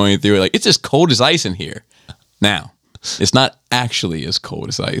through it. Like, it's as cold as ice in here. Now, it's not actually as cold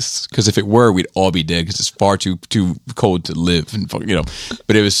as ice, because if it were, we'd all be dead, because it's far too cold to live, and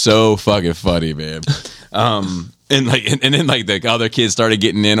But it was so fucking funny, man. And then the other kids started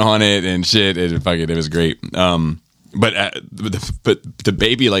getting in on it and shit, and it was great. But the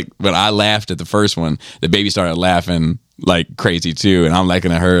baby, like, when I laughed at the first one, the baby started laughing like crazy too, and I'm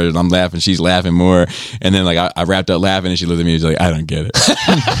looking at her and I'm laughing, she's laughing more, and then like I wrapped up laughing, and she looked at me and was like, I don't get it.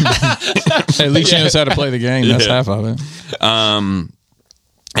 At least she knows how to play the game. That's half of it. And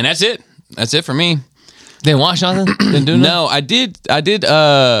that's it for me. Didn't watch nothing? Didn't do nothing? No, I did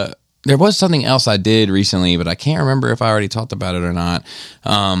there was something else I did recently, but I can't remember if I already talked about it or not.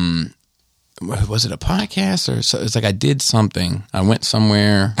 Was it a podcast or so? It's like I did something. I went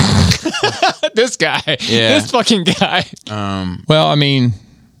somewhere. This guy. Yeah. This fucking guy. Well, I mean,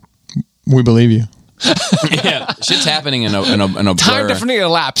 we believe you. Yeah, shit's happening in a blur. Time definitely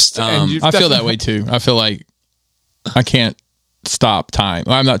elapsed. And I feel that way too. I feel like I can't stop time.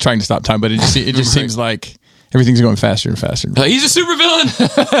 Well, I'm not trying to stop time, but it just seems like everything's going faster and faster. He's a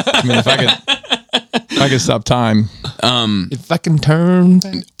supervillain. I mean, if I could stop time. If I can turn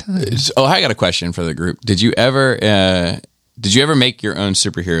back time. Oh, I got a question for the group. Did you ever make your own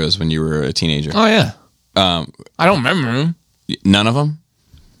superheroes when you were a teenager? Oh, yeah. I don't remember him. None of them?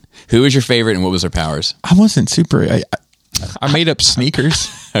 Who was your favorite, and what was their powers? I wasn't super. I made up sneakers.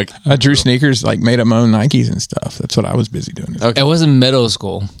 Okay. I drew sneakers, like made up my own Nikes and stuff. That's what I was busy doing. Okay. It was in middle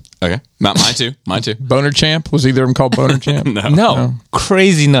school. Okay. Mine too. Boner Champ, was either of them called Boner Champ? No.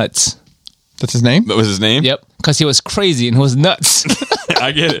 Crazy Nuts. That's his name? What was his name? Yep. Because he was crazy and he was nuts.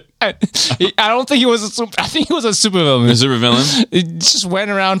 I get it. I don't think he was I think he was a A supervillain. supervillain? He just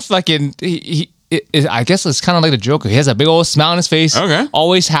went around fucking. I guess it's kind of like the Joker. He has a big old smile on his face. Okay.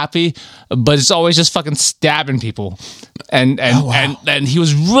 Always happy, but it's always just fucking stabbing people. And he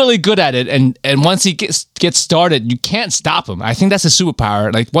was really good at it. And once he gets started, you can't stop him. I think that's a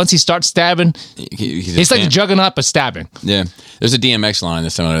superpower. Like once he starts stabbing, he's like the Juggernaut but stabbing. Yeah. There's a DMX line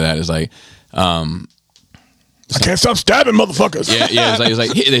that's similar to that. It's like, I can't stop stabbing motherfuckers. yeah. It's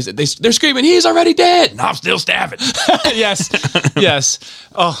like they're screaming, he's already dead. No, I'm still stabbing. Yes.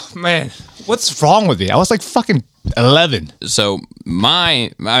 Oh man, what's wrong with me? I was like fucking 11. So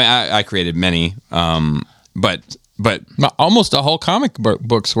I created many, but Almost a whole comic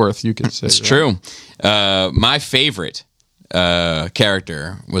book's worth, you could say. it's true. My favorite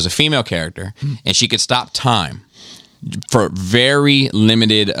character was a female character, and she could stop time for very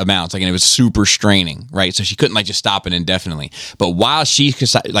limited amounts, like, and it was super straining, right? So she couldn't like just stop it indefinitely. But while she could,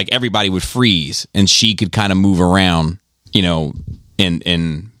 like, everybody would freeze, and she could kind of move around, at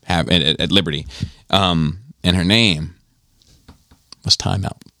liberty. And her name was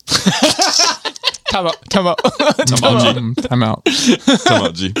Timeout. Time out. I'm out.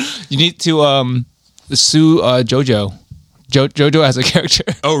 Timeout, G. You need to sue JoJo. JoJo as a character.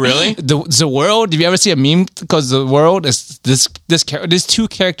 Oh, really? The World. Have you ever see a meme? Because the World is these two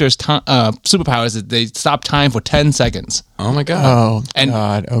characters' superpowers that they stop time for 10 seconds. Oh my god. Oh, And-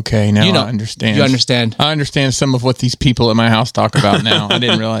 God. Okay, now I understand. You understand? I understand some of what these people at my house talk about now. I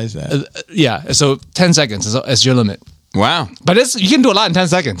didn't realize that. Yeah. So 10 seconds is your limit. Wow. But you can do a lot in 10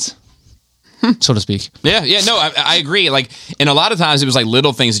 seconds, so to speak. Yeah. No, I agree. Like, and a lot of times it was like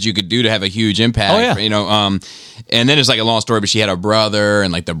little things that you could do to have a huge impact. Oh, yeah. And then it's like a long story, but she had a brother,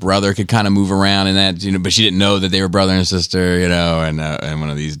 and like the brother could kind of move around in that, but she didn't know that they were brother and sister, and one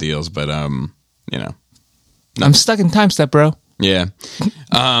of these deals. But I'm stuck in time step, bro. yeah.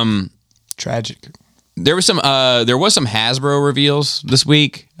 Tragic. There was some Hasbro reveals this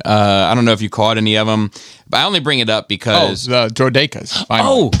week. I don't know if you caught any of them, but I only bring it up Oh, because the Droidekas. Finally.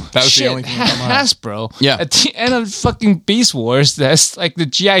 Oh, that was shit. the only thing on my mind. Hasbro. Yeah. At the end of fucking Beast Wars, that's like the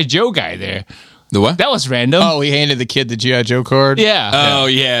G.I. Joe guy there. the what? That was random. Oh, he handed the kid the G.I. Joe card? Yeah. Oh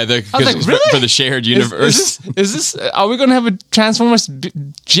yeah, I was like, really? for the shared universe. Is this? Are we going to have a Transformers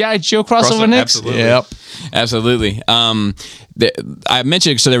G.I. Joe crossover next? Absolutely. Yep. Absolutely. I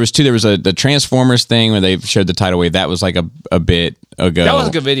mentioned, so there was two. There was the Transformers thing where they showed the tidal wave. That was like a bit ago. That was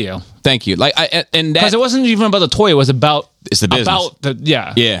a good video. Thank you. Like, and Because that it wasn't even about the toy. It was about it's the business. about the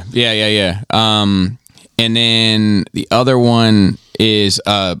Yeah. And then the other one is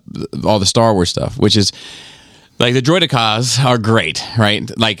all the Star Wars stuff, which is Like the Droidicas are great, right?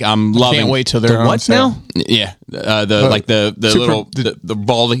 Like I'm loving. Can't wait till they're The on what sale. now? Yeah, the Super- little the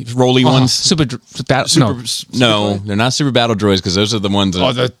bally rolly ones. Super No, they're not super battle droids because those are the ones. That,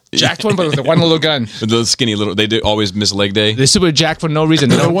 Oh, the jacked one, but with the one little gun. the skinny little. They do always miss leg day. They're super jacked for no reason.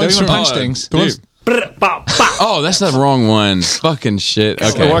 They don't ones even from- punch Oh, things. dude. Oh, that's the wrong one. Fucking shit.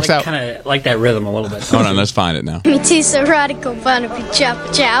 Okay, It works out. Kind of like that rhythm a little bit. hold on. Let's find it now. Me too, so radical, Barnaby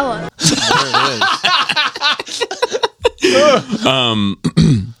Chopper Chower.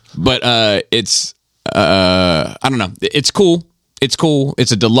 But it's I don't know. It's cool. It's cool.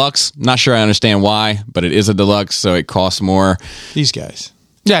 It's a deluxe. Not sure I understand why, but it is a deluxe, so it costs more. These guys.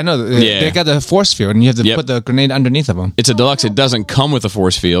 Yeah, no, Yeah. they got the force field, and you have to Yep. put the grenade underneath of them. It's a deluxe. It doesn't come with a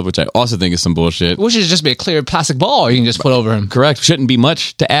force field, which I also think is some bullshit. Which should just be a clear plastic ball you can just put over him. Correct. Shouldn't be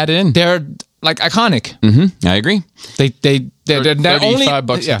much to add in. They're like iconic. I agree. They're not only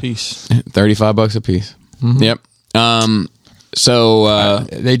 $35 yeah. a piece. $35 a piece. Yep. So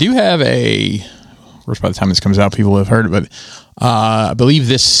They do have a. Of course, by the time this comes out, people have heard it, but I believe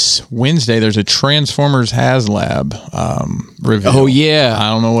this Wednesday there's a Transformers HasLab reveal. Oh, yeah. I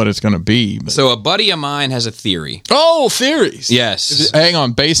don't know what it's going to be. But. so a buddy of mine has a theory. Oh, theories. Yes. Hang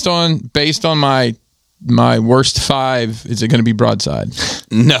on. Based on my worst 5, is it going to be Broadside?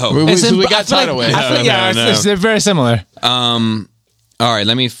 No. We It's in- got I feel like- title away. I feel like, yeah, No. they're very similar. All right.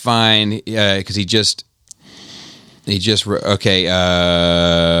 Let me find because he just okay.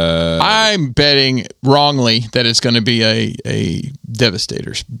 I'm betting wrongly that it's going to be a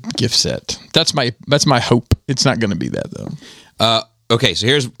Devastator's gift set. That's my hope. It's not going to be that though. Okay, so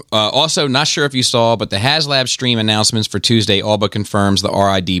here's also not sure if you saw, but the HasLab stream announcements for Tuesday all but confirms the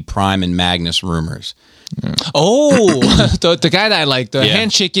RID Prime and Magnus rumors. Oh, the guy that I like, the Yeah.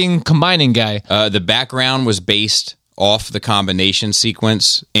 handshaking combining guy. The background was based off the combination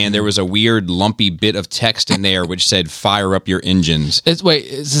sequence, and there was a weird lumpy bit of text in there which said "Fire up your engines." Wait,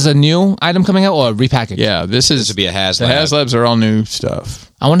 is this a new item coming out or a repackage? Yeah, this would be a HasLab. The HasLabs are all new stuff.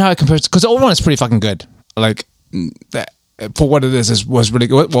 I wonder how it compares because the old one is pretty fucking good. Like that for what it is was really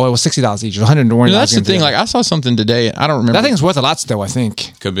good. Well, it was $60 each, $120. That's the thing. Like I saw something today. I don't remember. that thing's worth a lot still. I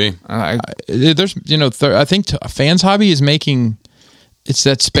think. Could be. There's I think Fans Hobby is making. It's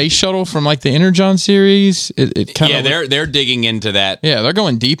that space shuttle from like the Energon series. It kind of they're digging into that. Yeah, they're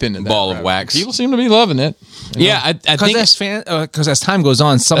going deep into that Ball of rabbit. wax. People seem to be loving it. Yeah, I think Because as time goes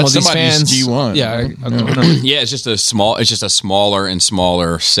on, some of these somebody's fans. G1. Yeah, yeah, it's just a smaller and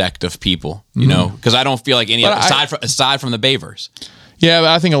smaller sect of people. You know, because I don't feel like any But aside from the Bavers. Yeah, but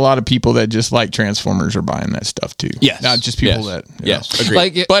I think a lot of people that just like Transformers are buying that stuff too. Yes. Not just people Yes. that. Yes. Agreed.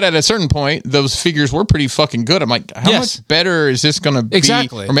 Like But at a certain point, those figures were pretty fucking good. I'm like, how Yes. much better is this going to be?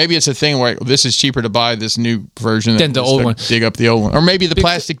 Exactly. Or maybe it's a thing where this is cheaper to buy this new version Than the just old to one. Dig up the old one, or maybe the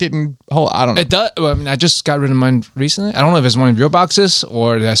plastic didn't hold. I don't know. it does. Well, I mean, I just got rid of mine recently. I don't know if it's one of your boxes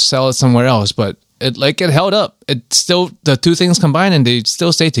or did I sell it somewhere else, but it held up. It still the two things combined and they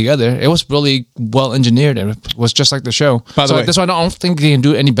still stay together. It was really well engineered. It was just like the show. By the so way- that's why I don't think they can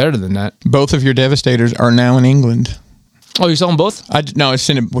do any better than that. Both of your Devastators are now in England. Oh, you saw them both? No, I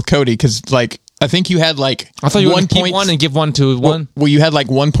sent it with Cody because like I think you had like I thought you were going to keep point- one and give one to one. Well, you had like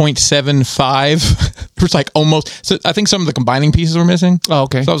 1.75. It was like almost. So I think some of the combining pieces were missing. Oh,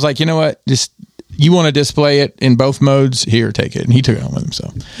 okay. So I was like, you know what? Just you want to display it in both modes? Here, take it. And he took it home with him. So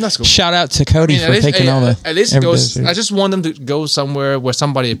That's cool. Shout out to Cody for taking all the. At least it every goes. Devastator. I just want them to go somewhere where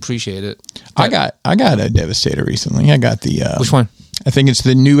somebody appreciate it. I got a Devastator recently. I got the Which one? I think it's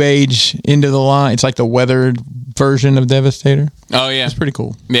the New Age Into the Line. It's like the weathered version of Devastator. Oh yeah, It's pretty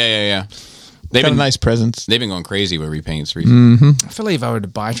cool. yeah. They've Got a been nice presence. They've been going crazy with repaints recently. Mm-hmm. I feel like if I were to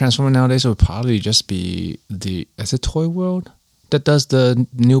buy Transformer nowadays, it would probably just be is it Toy World that does the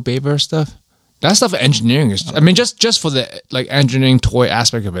new Baber stuff? That stuff engineering is. I mean, just for the like engineering toy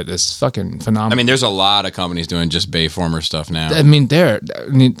aspect of it is fucking phenomenal. I mean, there's a lot of companies doing just Bayformer stuff now. I mean,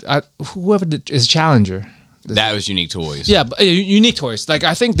 whoever is Challenger. That was Unique Toys. Yeah, but, unique toys. Like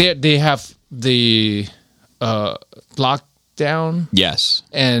I think they have the lockdown, Yes.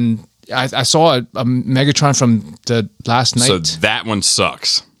 and I saw a Megatron from the last night. So that one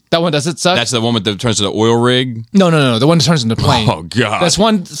sucks. that one does it suck? That's the one that turns to the oil rig. No. The one that turns into a plane. Oh, God. That's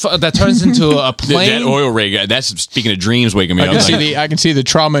one that turns into a plane. That oil rig. That's speaking of dreams waking me I up. can see the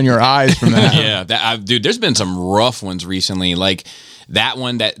trauma in your eyes from that. Yeah, dude. There's been some rough ones recently, like that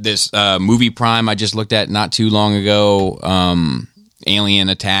one that this movie Prime I just looked at not too long ago. Alien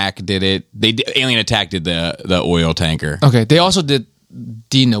Attack did it. Alien Attack did the oil tanker. Okay, they also did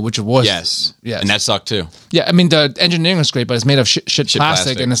Dino, which was Yes, yes, and that sucked too. yeah. I mean, the engineering is great, but it's made of shit plastic,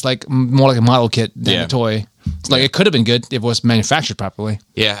 plastic. and it's like more like a model kit than Yeah. a toy. It's like it could have been good if it was manufactured properly.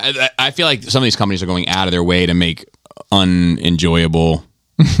 Yeah, I feel like some of these companies are going out of their way to make unenjoyable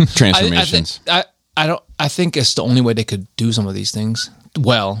transformations. I think it's the only way they could do some of these things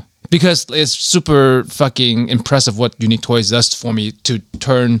well, because it's super fucking impressive what Unique Toys does for me to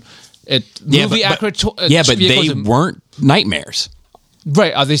turn it movie accurate. But they weren't nightmares.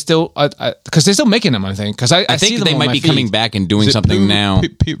 Right? Are they still? Because they're still making them. I think. Because I think see them they on might my be feed. coming back and doing something now.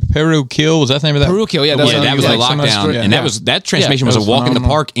 Peru Kill, was that the name of that? Peru Kill, yeah, Yeah, that was the lockdown, and Yeah. that transformation was a was walk in the phenomenal.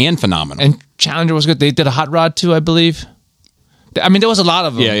 park and phenomenal. And Challenger was good. They did a hot rod too, I believe. I mean, there was a lot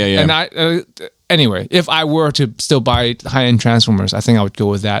of them. Yeah. And anyway, if I were to still buy high-end Transformers, I think I would go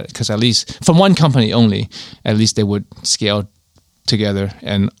with that because at least from one company only, at least they would scale together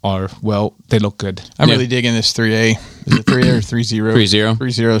and they look good. I'm really digging this 3A. Is it 3A or 3.0? 3.0.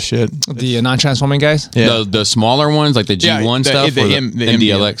 3.0 shit. The non-transforming guys. Yeah. The smaller ones, like the G1 stuff, or the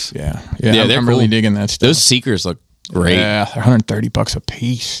MDLX. Yeah, they're I'm really cool. digging that stuff. Those Seekers look great. Yeah, they're $130 a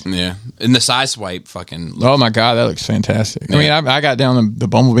piece. Yeah, and the side swipe fucking. Oh my god, that looks fantastic. I mean, I got down the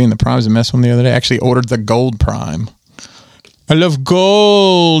Bumblebee and the Primes and messed with them the other day. I actually ordered the Gold Prime. I love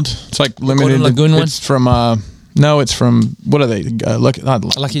gold. It's like limited. Golden Lagoon one? It's from no, it's from what are they?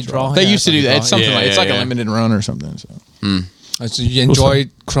 Lucky Draw. They Yeah, used to do Lucky that. Draw. It's something Yeah, like it's yeah, like yeah. a limited run or something. So. So you enjoy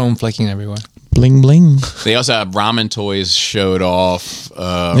chrome flaking everywhere. Bling bling. They also have Ramen Toys showed off.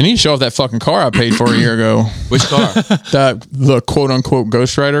 They need to show off that fucking car I paid for a year ago. Which car? The quote unquote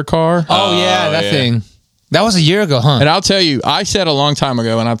Ghost Rider car. Oh yeah, that yeah. thing. That was a year ago, huh? And I'll tell you, I said a long time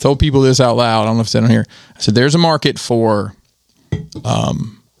ago, and I've told people this out loud. I don't know if it's on here. I said there's a market for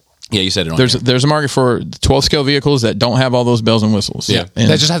Yeah, you said it on there's a market for 12 scale vehicles that don't have all those bells and whistles. Yeah. and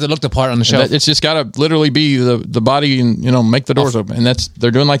They just have to look the part on the shelf. it's just got to literally be the body and make the doors open. And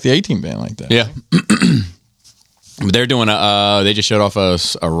they're doing like the 18 band like that. Yeah. But they're doing they just showed off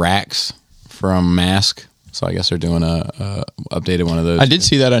a Rax from Mask. So I guess they're doing a updated one of those. I did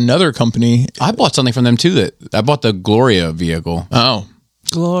see that another company. I bought something from them too. I bought the Gloria vehicle. Oh,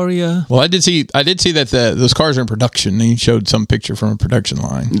 Gloria. well, I did see that those cars are in production. And he showed some picture from a production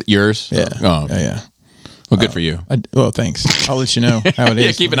line. Yours? Yeah. Oh, Yeah. well, good for you. Well, thanks. I'll let you know how it is.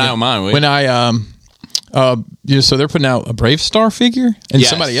 Yeah, keep an eye on mine. will you? When I so they're putting out a Brave Star figure, and Yes.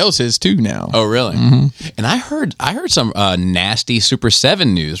 somebody else is too now. Oh, really? And I heard some nasty Super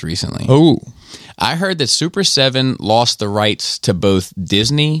 7 news recently. Oh, I heard that Super 7 lost the rights to both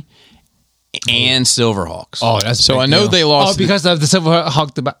Disney and Silverhawks. Oh, that's So a big I know deal. they lost Oh, because of the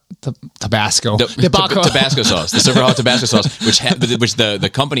Silverhawk Tabasco. Tabasco sauce, the Silverhawk Tabasco sauce, which the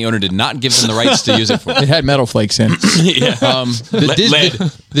company owner did not give them the rights to use it for. it had metal flakes in it. Yeah. Lead.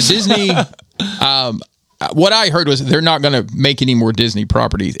 The Disney. What I heard was they're not going to make any more Disney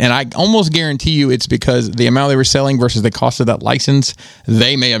properties, and I almost guarantee you it's because the amount they were selling versus the cost of that license.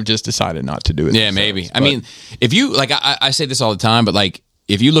 They may have just decided not to do it. Yeah, maybe. I mean, if you like, I say this all the time, but like,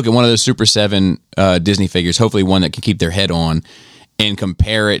 if you look at one of those Super 7 Disney figures, hopefully one that can keep their head on, and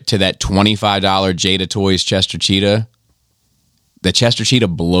compare it to that $25 Jada Toys Chester Cheetah, the Chester Cheetah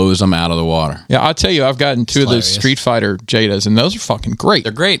blows them out of the water. Yeah, I'll tell you, I've gotten two of those hilarious. Street Fighter Jadas, and those are fucking great.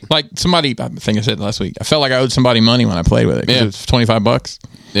 They're great. Like somebody, I think I said last week, I felt like I owed somebody money when I played with it. 'Cause Yeah. it was $25.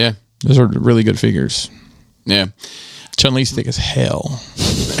 Yeah, Those are really good figures. yeah. Chun-Li's thick as hell.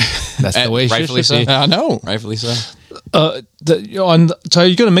 That's the way it Rightfully should be. I know. Rightfully so. So are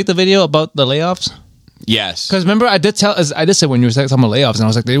you going to make the video about the layoffs? Yes. Because remember, I did say when you were talking about layoffs, and I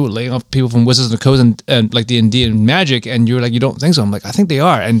was like, they were laying off people from Wizards of the Coast and like D&D and Magic, and you were like, you don't think so? I'm like, I think they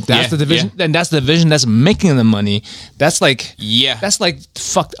are, and that's Yeah, the division, and that's the division that's making the money. That's like, Yeah. that's like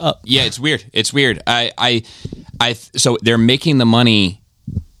fucked up. Yeah, it's weird. It's weird. So they're making the money,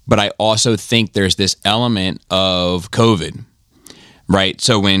 but I also think there's this element of COVID, right?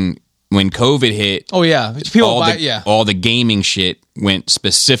 So when COVID hit, Oh yeah, people all the gaming shit went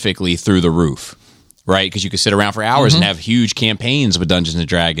specifically through the roof, right? Because you could sit around for hours and have huge campaigns with Dungeons and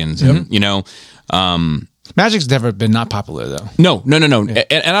Dragons, you know. Magic's never been not popular though. No. And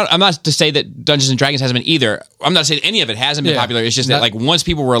I'm not to say that Dungeons and Dragons hasn't been either. I'm not saying any of it hasn't been Yeah. popular. It's just that like once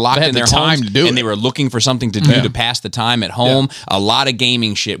people were locked They had in the their time homes to do and it. they were looking for something to do to pass the time at home, a lot of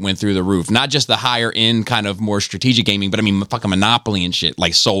gaming shit went through the roof. Not just the higher end kind of more strategic gaming, but I mean fucking Monopoly and shit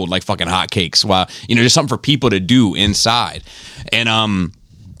like sold like fucking hotcakes. While just something for people to do inside.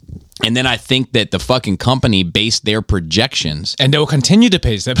 And then I think that the fucking company based their projections And they will continue to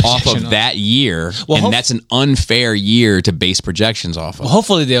pay that off projection of that year, Well, and that's an unfair year to base projections off of.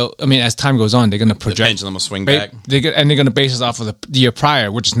 Hopefully they'll. I mean, as time goes on, they're going to The project. pendulum will swing Right? back. And they're going to base it off of the year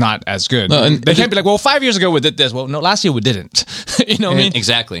prior, which is not as good. No, and- they can't be like, well, 5 years ago we did this. Well, no, last year we didn't. You know what I mean?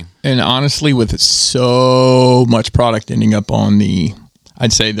 Exactly. And honestly, with so much product ending up on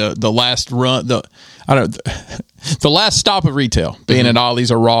I'd say the last run, I don't. The last stop of retail being at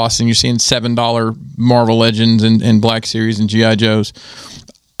Ollie's or Ross, and you're seeing $7 Marvel Legends and Black Series and GI Joes.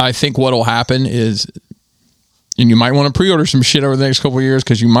 I think what'll happen is. And you might want to pre-order some shit over the next couple of years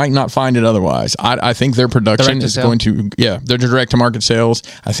because you might not find it otherwise. I think their production is going to, their direct-to-market sales,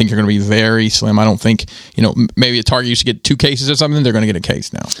 I think are going to be very slim. I don't think, maybe a Target used to get 2 cases or something. They're going to get a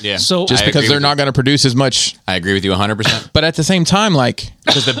case now. Yeah. So just because they're not going to produce as much. I agree with you 100%. But at the same time,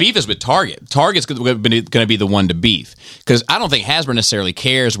 because the beef is with Target. Target's going to be the one to beef. Because I don't think Hasbro necessarily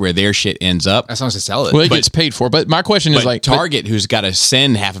cares where their shit ends up. As long as they sell it. Well, it gets paid for. But my question is Target, who's got to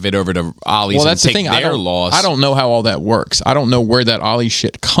send half of it over to Ollie's well, and that's take the thing. their loss. I don't know how all that works. I don't know where that Ollie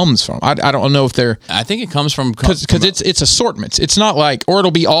shit comes from. I don't know if they're... I think it comes from... Because it's assortments. It's not like... Or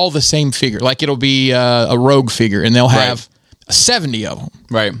it'll be all the same figure. Like it'll be a Rogue figure and they'll have 70 of them.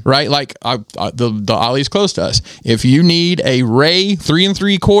 Right. Right? Like the Ollie's close to us. If you need a Rey 3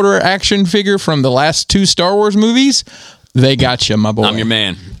 3/4 action figure from the last 2 Star Wars movies, they got you, my boy. I'm your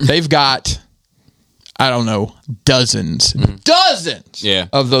man. They've got... I don't know, dozens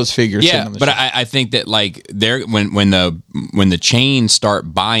of those figures. Yeah, but I think that they're when the chains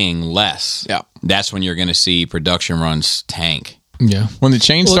start buying less, that's when you're going to see production runs tank. Yeah, when the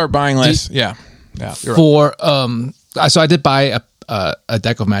chains start buying less. You're for right. So I did buy a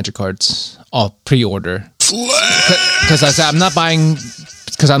deck of Magic cards pre-order because I said I'm not buying.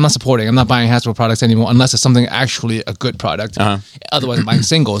 Because I'm not supporting, I'm not buying Hasbro products anymore unless it's something actually a good product. Otherwise, I'm buying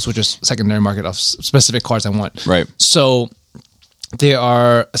singles, which is secondary market of specific cards I want. Right. So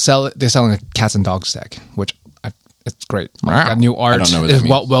they're selling a Cats and Dogs deck, which it's great. Wow. Got new art. I don't know what it's that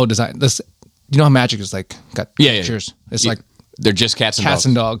means. well designed. You know how Magic is got pictures. It's like they're just cats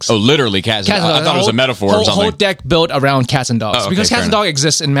and dogs. Oh, literally cats and dogs. I thought it was a metaphor or something. Whole deck built around cats and dogs because cats and dogs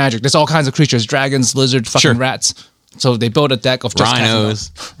exist in Magic. There's all kinds of creatures: dragons, lizards, fucking rats. So they built a deck of just rhinos.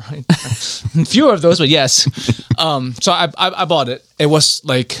 Right. Fewer of those, but yes. So I bought it. It was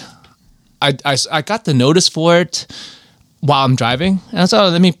like I got the notice for it while I'm driving, and I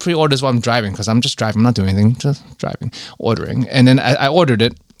thought, let me pre-order this while I'm driving because I'm just driving. I'm not doing anything, just driving, ordering. And then I ordered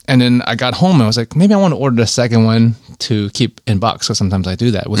it, and then I got home and I was like, maybe I want to order the second one to keep in box. So sometimes I do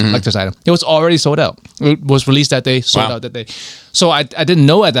that with collector's item. It was already sold out. It was released that day, sold out that day. So I didn't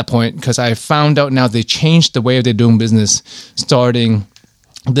know at that point because I found out now they changed the way they're doing business starting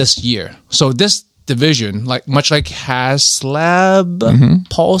this year. So this division, much like HasLab,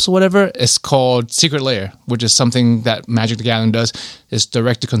 Pulse or whatever, is called Secret Lair, which is something that Magic the Gathering does. It's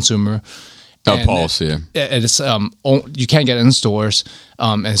direct to consumer. Pulse, yeah. It's you can't get it in stores,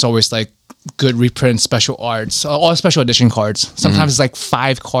 and it's always good reprint, special arts, all special edition cards. Sometimes it's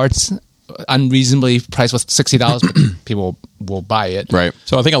 5 cards, unreasonably priced with $60, but people will buy it. Right.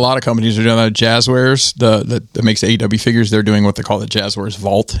 So I think a lot of companies are doing that. Jazzwares, that makes AEW figures, they're doing what they call the Jazzwares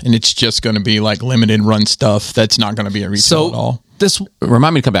Vault, and it's just going to be limited run stuff that's not going to be at retail at all. This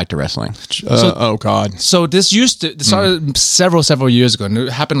remind me to come back to wrestling. Oh God! So this started several years ago, and it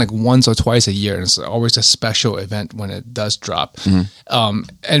happened once or twice a year, and it's always a special event when it does drop.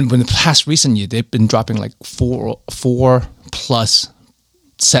 And when the past recent year, they've been dropping 4 plus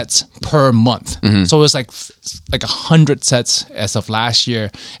sets per month. So it was 100 sets as of last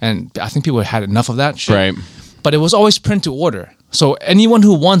year, and I think people had enough of that shit. Right. But it was always print to order, so anyone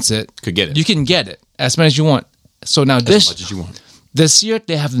who wants it could get it. You can get it as many as you want. So now as much as you want. This year,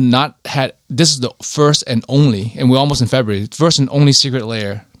 they have not had... This is the first and only, and we're almost in February, first and only Secret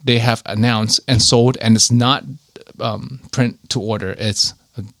Lair they have announced and sold, and it's not print to order. It's,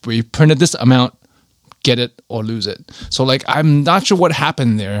 we printed this amount, get it or lose it. So, I'm not sure what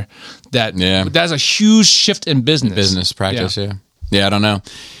happened there. That's a huge shift in business. Business practice, yeah. Yeah, I don't know.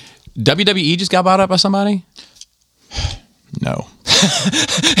 WWE just got bought up by somebody? No.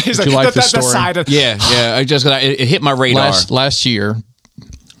 He's Did you like the story? Yeah. It hit my radar. Last year,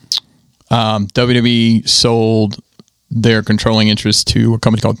 WWE sold their controlling interest to a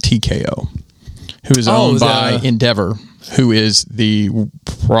company called TKO, who is owned by Endeavor, who is the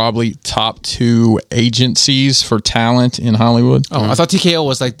probably top 2 agencies for talent in Hollywood. Oh, I thought TKO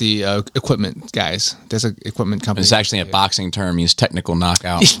was the equipment guys. There's an equipment company. It's actually a boxing term. Means technical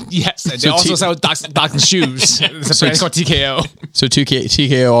knockout. Yes, they also sell docking shoes. It's a brand called TKO. So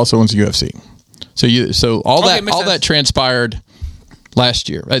TKO also owns UFC. So all that transpired last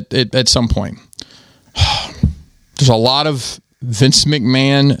year at some point. There's a lot of Vince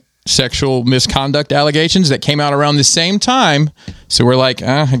McMahon sexual misconduct allegations that came out around the same time. So we're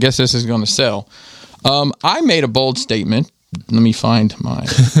I guess this is going to sell. I made a bold statement. Let me find my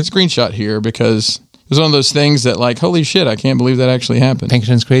screenshot here because it was one of those things that holy shit, I can't believe that actually happened.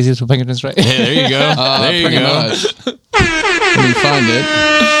 Pinkerton's crazy. That's what Pinkerton's right. Yeah, there you go. There you go. Let me find it.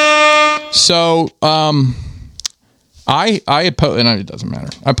 So, I had and it doesn't matter.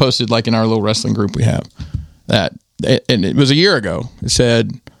 I posted like in our little wrestling group we have that, and it was a year ago. It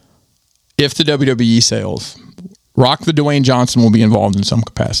said, if the WWE sales, Rock the Dwayne Johnson will be involved in some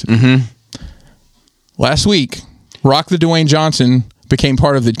capacity. Mm-hmm. Last week, Rock the Dwayne Johnson became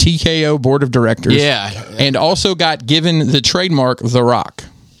part of the TKO board of directors. Yeah. And also got given the trademark The Rock.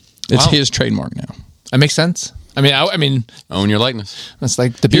 It's his trademark now. That makes sense. I mean, Own your likeness. it's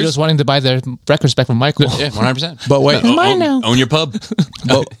like the Beatles wanting to buy their records back from Michael. Yeah, 100%. But wait, Mine now. Own your pub.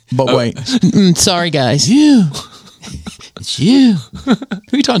 but wait. Sorry, guys. You. It's you. Who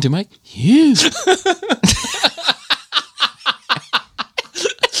are you talking to, Mike? You.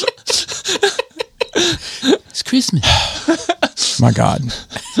 It's Christmas. My God.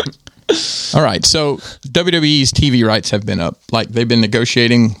 All right, so WWE's TV rights have been up. Like, they've been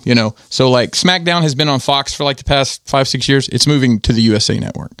negotiating, So, like, SmackDown has been on Fox for, like, the past 5-6 years. It's moving to the USA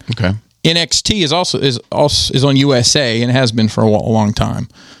Network. Okay. NXT is on USA and has been for a long time.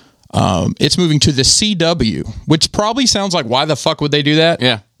 It's moving to the CW, which probably sounds like, why the fuck would they do that?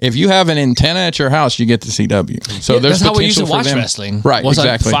 Yeah. If you have an antenna at your house, you get the CW. So there's That's how we used to potential for watch them. wrestling. Right, Was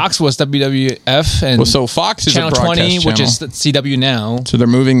exactly. Fox was WWF, and So Fox is Channel a broadcast 20, which channel. is the CW now. So they're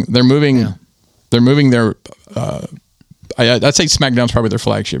moving their I'd say SmackDown's probably their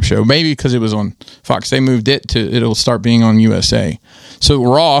flagship show, maybe because it was on Fox. They moved it'll start being on USA. So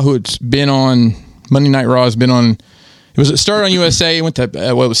Raw, who it's been on Monday Night Raw, has been on. It started on USA. It went to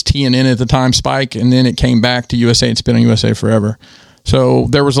what was TNN at the time, Spike, and then it came back to USA. It's been on USA forever. So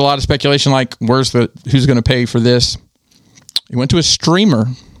there was a lot of speculation, like who's going to pay for this? It went to a streamer.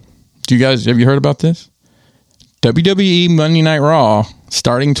 Have you heard about this? WWE Monday Night Raw,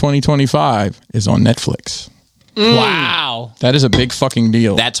 starting 2025, is on Netflix. Wow. That is a big fucking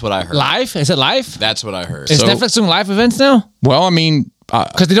deal. That's what I heard. Live? Is it live? That's what I heard. Is So- Netflix doing live events now? Well, I mean,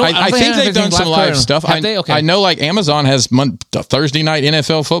 because they don't- I I don't think think they've done anything some live live currently. stuff. Have they? Okay. I know, like Amazon has Thursday night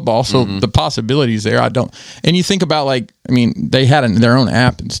NFL football, so the possibilities there. And you think about they had their own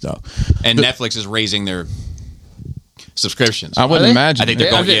app and stuff. And Netflix is raising their subscriptions. I wouldn't they? imagine. I think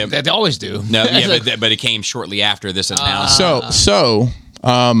they're going. They always do. No, It's yeah, like- but it came shortly after this announcement. So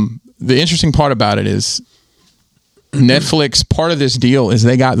the interesting part about it is Netflix. Part of this deal is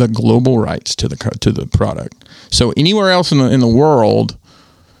they got the global rights to the product. So anywhere else in the world.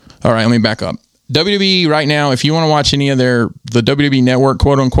 All right, let me back up. WWE right now, if you want to watch any of the WWE network,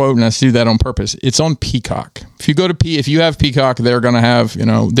 quote unquote, and I do that on purpose, it's on Peacock. If you go to if you have Peacock, they're going to have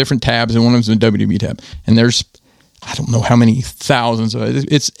different tabs, and one of them's the WWE tab. And there's I don't know how many thousands of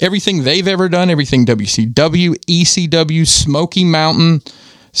it. It's everything they've ever done, everything WCW, ECW, Smoky Mountain,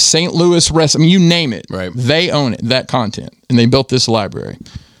 St. Louis Wrestling, you name it. Right. They own it, that content, and they built this library.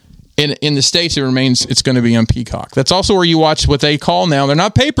 In the States, it's going to be on Peacock. That's also where you watch what they call now, they're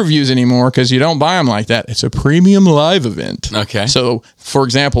not pay-per-views anymore because you don't buy them like that. It's a premium live event. Okay. So, for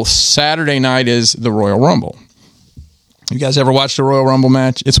example, Saturday night is the Royal Rumble. You guys ever watched the Royal Rumble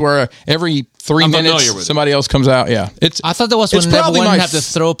match? It's where every 3 I'm minutes familiar with it. somebody else comes out. Yeah. I thought that was it's when probably everyone my have to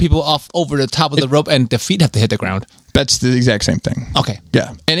throw people off over the top of the rope and the feet have to hit the ground. That's the exact same thing. Okay.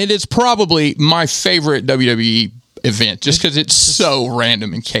 Yeah. And it is probably my favorite WWE event just because it's so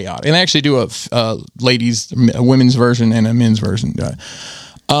random and chaotic. And they actually do a women's version and a men's version.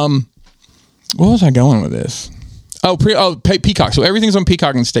 What was I going with this? Peacock. So everything's on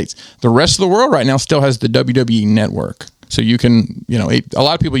Peacock in the States. The rest of the world right now still has the WWE network. So you can, a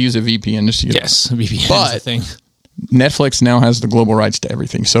lot of people use a VPN just to use Yes, VPN But- is a thing. Netflix now has the global rights to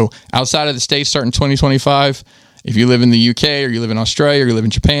everything. So outside of the States starting 2025, if you live in the UK or you live in Australia or you live in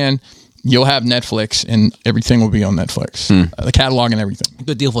Japan, you'll have Netflix and everything will be on Netflix. The catalog and everything.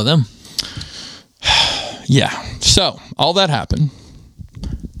 Good deal for them. Yeah. So all that happened.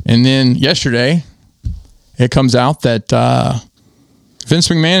 And then yesterday, it comes out that Vince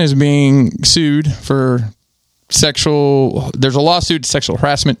McMahon is being sued for there's a lawsuit, sexual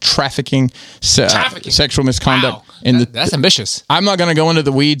harassment, trafficking, sexual misconduct. Wow. And That's ambitious. I'm not going to go into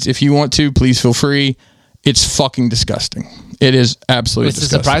the weeds. If you want to, please feel free. It's fucking disgusting. It is absolutely Is it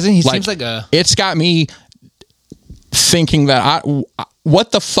disgusting. surprising? He seems like a... It's got me thinking that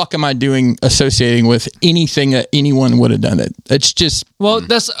what the fuck am I doing associating with anything that anyone would have done? It's just... Well,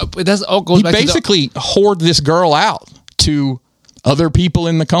 that's all goes He back basically whored this girl out to other people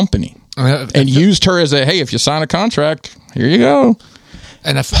in the company and used her as hey, if you sign a contract, here you go.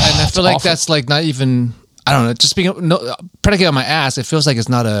 And I feel like awful. that's like not even... I don't know. Just being predicate on my ass, it feels like it's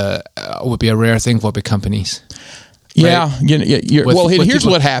not would be a rare thing for big companies. Yeah. With Here's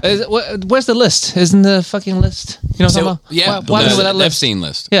people- what happened. Where's the list? Isn't the fucking list? You know what I'm talking about? Yeah, What happened with that the list? Epstein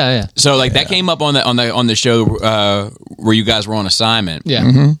list. Yeah. So that came up on the show where you guys were on assignment. Yeah.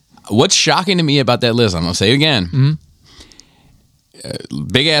 Mm-hmm. what's shocking to me about that list, I'm going to say it again.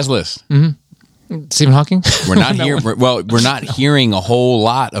 Big ass list. Stephen Hawking. We're not we're not hearing a whole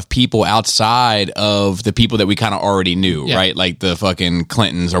lot of people outside of the people that we kind of already knew, right? Like the fucking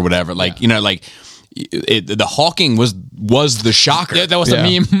Clintons or whatever. Like, you know, like the Hawking was the shocker. Yeah, that was a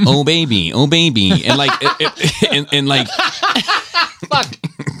meme. Oh baby, and like and like. Fuck.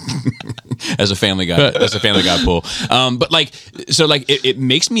 That's a Family Guy pull. But like, so like, it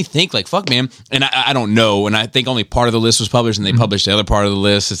makes me think like, fuck, man. And I don't know. And I think only part of the list was published, and they published the other part of the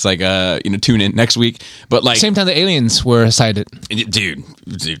list. It's like, tune in next week. But like, same time the aliens were cited. Dude,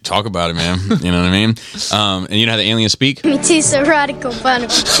 talk about it, man. You know what I mean? And you know how the aliens speak? Me too, so radical,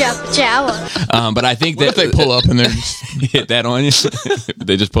 Barnaby Chopper Chower. But I think What that if they pull up and they're just hit that on you.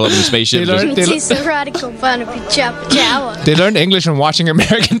 They just pull up in the spaceship. Me too, so radical, Barnaby Chopper Chower. They learned English from watching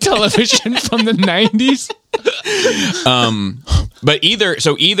American television from the 90s. But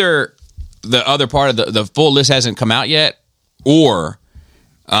either the other part of the full list hasn't come out yet, or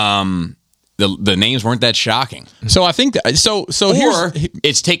the names weren't that shocking. So I think that so Or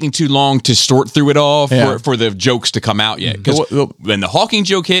it's taking too long to sort through it all for the jokes to come out yet. Because when the Hawking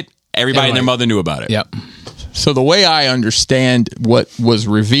joke hit, everybody and their mother knew about it. Yep. So the way I understand what was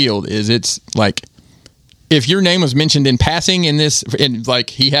revealed is it's like, if your name was mentioned in passing in this, in like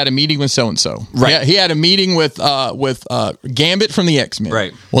he had a meeting with so and so, right? He had a meeting with Gambit from the X-Men,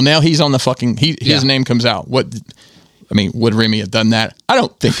 right? Well, now he's on the fucking his name comes out. What? I mean, would Remy have done that? I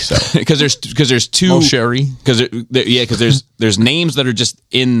don't think so. Because there's two Sherry. Because there's names that are just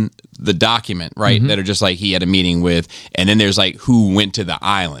in the document, right? That are just like he had a meeting with, and then there's like who went to the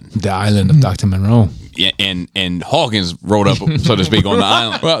island, the island of Dr. Monroe. Yeah, and Hawkins rode up, so to speak, on the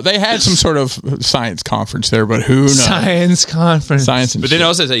island. Well, they had some sort of science conference there, but who knows? Science conference. Science and but then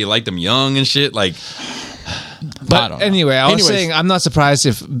also say you like them young and shit, like. But anyway, I was saying I'm not surprised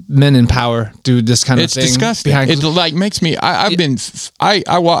if men in power do this kind of thing. It's disgusting. It like makes me. I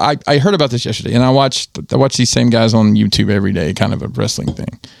heard about this yesterday, and I watch these same guys on YouTube every day, kind of a wrestling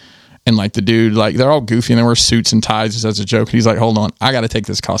thing. And like the dude, like they're all goofy and they wear suits and ties just as a joke. And he's like, "Hold on, I got to take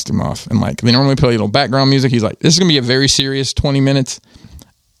this costume off." And like they normally play a little background music. He's like, "This is gonna be a very serious 20 minutes.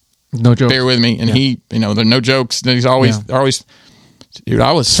 No joke. Bear with me." And he, there are no jokes. He's always. Dude,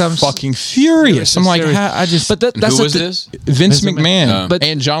 I was fucking furious. I'm like, But that's who was this? Vince McMahon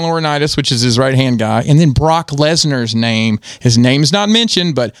and John Laurinaitis, which is his right hand guy, and then Brock Lesnar's name. His name's not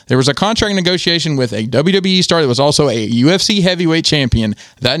mentioned, but there was a contract negotiation with a WWE star that was also a UFC heavyweight champion.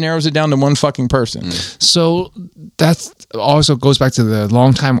 That narrows it down to one fucking person. So that also goes back to the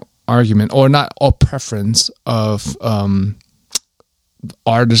long time argument, or not, or preference of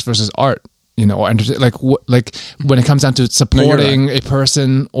artist versus art. Or like when it comes down to supporting a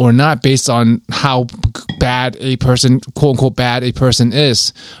person or not based on how bad a person, quote unquote, bad a person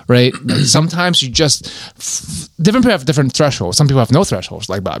is, right? Like sometimes you just different people have different thresholds. Some people have no thresholds,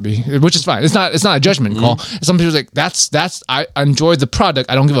 like Bobby, which is fine. It's not a judgment call. Some people are like that's I enjoy the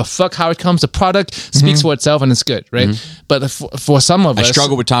product. I don't give a fuck how it comes. The product speaks for itself and it's good, right? But for some of us, I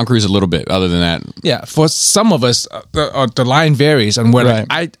struggle with Tom Cruise a little bit. Other than that, yeah, for some of us, the line varies on where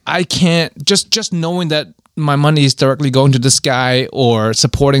I can't. Just knowing that my money is directly going to this guy or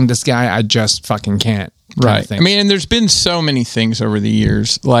supporting this guy, I just fucking can't. Right. I mean, and there's been so many things over the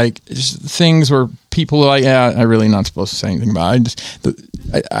years, like just things where people are like, yeah, I'm really not supposed to say anything about it.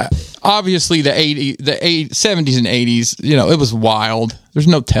 Obviously, the 70s and 80s, it was wild. There's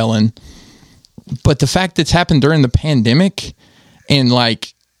no telling. But the fact that it's happened during the pandemic and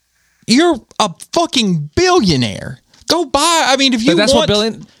like, you're a fucking billionaire. Go buy. I mean, if you that's want, what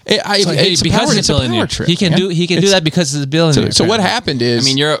billion. Because he's a billionaire. He can do that because he's a billionaire. So what happened is,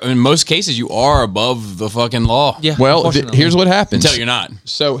 I mean, in most cases you are above the fucking law. Yeah. Well, here's what happens. Until you're not.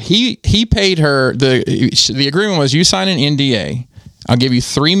 So he paid her the agreement was you sign an NDA. I'll give you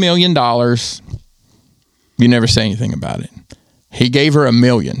 $3 million. You never say anything about it. He gave her $1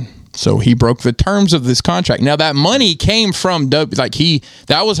 million. So he broke the terms of this contract. Now that money came from that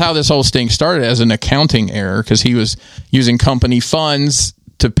was how this whole thing started, as an accounting error, because he was using company funds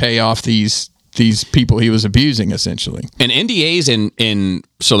to pay off these people he was abusing, essentially. And NDAs in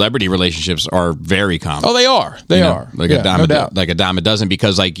celebrity relationships are very common. Oh, they are. They are. Like a dime a dozen,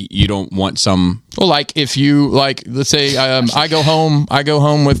 because like you don't want some. Well, like if you let's say I go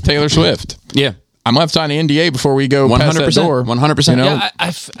home with Taylor Swift. Yeah. I'm going to sign an NDA before we go past that door. 100%. Yeah,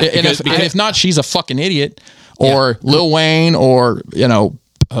 and if not, she's a fucking idiot. Or Lil Wayne, or because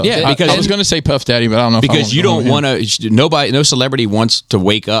I was going to say Puff Daddy, but I don't know. Because you don't want to. No celebrity wants to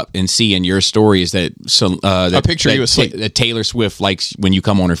wake up and see in your stories that a picture of you asleep. That Taylor Swift likes when you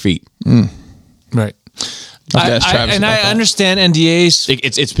come on her feet. Mm. Right. I understand NDAs.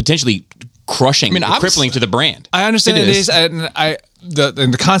 It's potentially crushing, crippling to the brand. I understand NDAs, and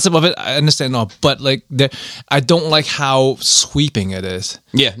the concept of it, I understand all, but like I don't like how sweeping it is.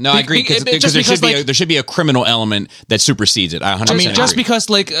 Yeah, no, I agree because there should be a criminal element that supersedes it. I 100% agree. Just because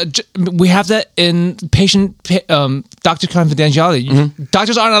like we have that in doctor confidentiality.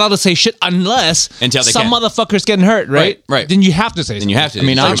 Doctors aren't allowed to say shit unless some motherfucker's getting hurt, right? Right. Then you have to say. Then you have to. I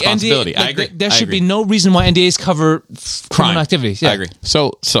mean, like responsibility. NDA, I agree. There should be no reason why NDAs cover criminal activities. Yeah. I agree.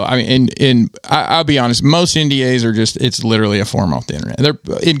 So I mean, I'll be honest. Most NDAs are it's literally a form off the internet. They're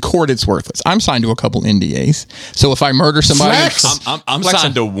in court. It's worthless. I'm signed to a couple NDAs. So if I murder somebody, I'm signed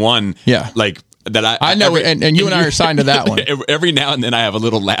to one. Yeah, like that. I know, and you and I are signed to that one. Every now and then, I have a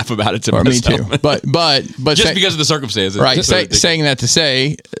little laugh about it to myself. Me too. But just because of the circumstances, right? Saying that to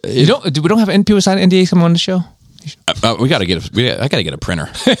say, we don't have people sign NDAs come on the show. We got to I got to get a printer.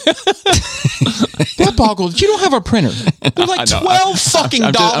 That boggles. You don't have a printer. There's like 12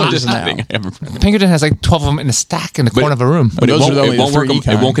 fucking dollars now. Pinkerton has like 12 of them in a stack in the corner of a room. But it won't work.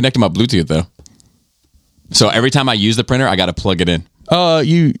 It won't connect to my Bluetooth though. So every time I use the printer, I got to plug it in.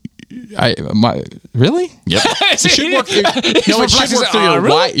 Really? Yep. It should work. It should work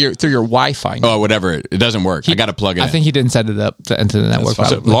through your Wi-Fi. Oh, whatever. It doesn't work. I got to plug it in. I think he didn't set it up to enter the network.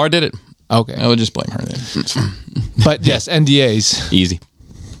 So Laura did it. Okay. I will just blame her then. It's fine. But yes, NDAs. Easy.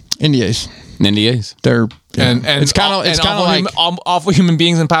 NDAs. They're and it's kind of like awful human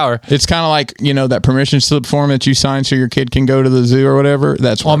beings in power. It's kind of like that permission slip form that you sign so your kid can go to the zoo or whatever.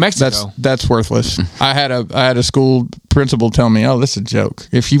 That's Mexico. That's worthless. I had a school principal tell me, "Oh, this is a joke.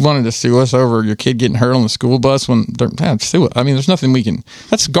 If you wanted to sue us over your kid getting hurt on the school bus, sue it. I mean, there's nothing we can.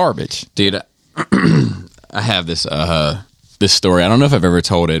 That's garbage, dude." I have this story. I don't know if I've ever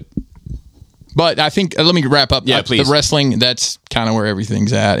told it. But I think let me wrap up. Yeah, please. The wrestling, that's kind of where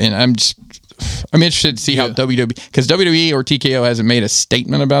everything's at, and I'm interested to see how WWE, because WWE or TKO hasn't made a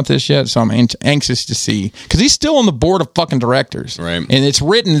statement about this yet, so I'm anxious to see, because he's still on the board of fucking directors, right? And it's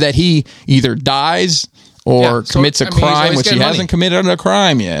written that he either dies or commits a crime, which he hasn't committed a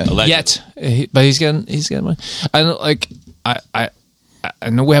crime yet. But he's getting money. I know, like I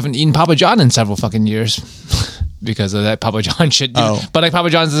know we haven't eaten Papa John in several fucking years. Because of that Papa John shit. But like Papa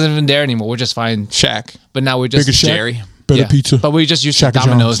John's isn't even there anymore. We're just fine. Shaq. But now we're just Jerry. Better pizza. But we just used to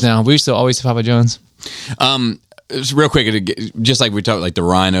Domino's now. We used to always have Papa John's. Real quick, just like we talked, like the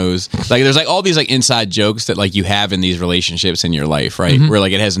rhinos, like there's like all these like inside jokes that like you have in these relationships in your life, right? Where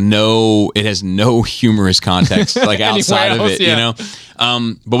like it has no humorous context like outside of it, you know.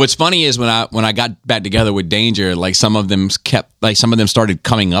 But what's funny is when I got back together with Danger, like some of them started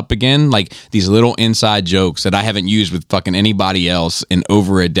coming up again, like these little inside jokes that I haven't used with fucking anybody else in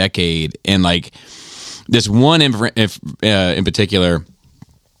over a decade, and like this one in particular.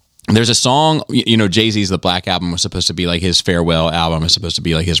 There's a song, Jay-Z's The Black Album was supposed to be like his farewell album. It's supposed to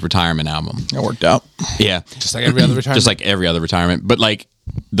be like his retirement album. It worked out. Yeah. Just like every other retirement. Just like every other retirement. But like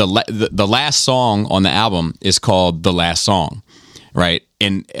the last song on the album is called The Last Song, right?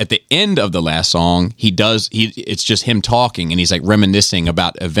 And at the end of the last song, it's just him talking, and he's like reminiscing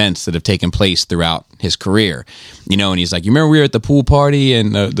about events that have taken place throughout his career, and he's like, you remember we were at the pool party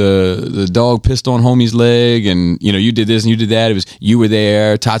and the dog pissed on homie's leg, and you did this and you did that. It was, you were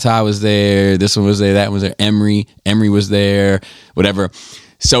there, Tata was there, this one was there, that one was there, Emery was there, whatever.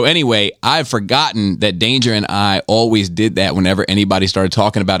 So anyway, I've forgotten that Danger and I always did that whenever anybody started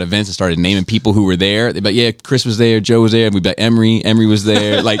talking about events and started naming people who were there. They'd be like, yeah, Chris was there, Joe was there, and we'd be like, Emery was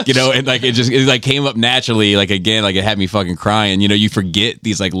there. Like, and like it like came up naturally, like again, like it had me fucking crying. You forget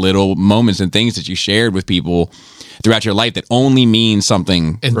these like little moments and things that you shared with people throughout your life that only mean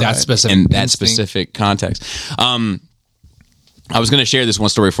something in that specific context. I was going to share this one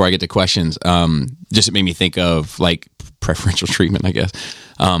story before I get to questions. Just it made me think of like preferential treatment, I guess.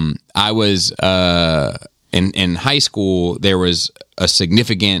 I was in high school. There was a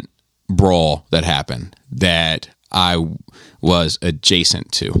significant brawl that happened that I was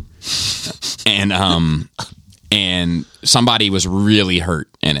adjacent to, and somebody was really hurt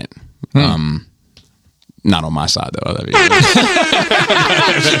in it. Not on my side though.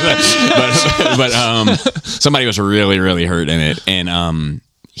 but somebody was really, really hurt in it, and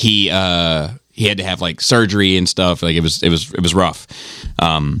he had to have like surgery and stuff. Like it was rough.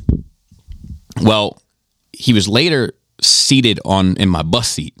 Well, he was later seated in my bus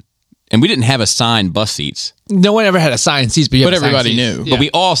seat, and we didn't have assigned bus seats. No one ever had assigned seats, but everybody knew. Yeah. But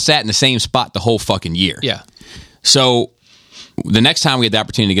we all sat in the same spot the whole fucking year. Yeah. So the next time we had the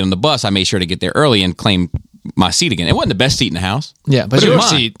opportunity to get on the bus, I made sure to get there early and claim my seat again. It wasn't the best seat in the house. Yeah, but it your was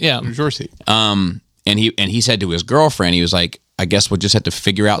seat. Yeah, it was your seat. And he said to his girlfriend, he was like, I guess we'll just have to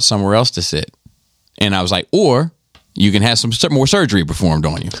figure out somewhere else to sit. And I was like, or you can have some more surgery performed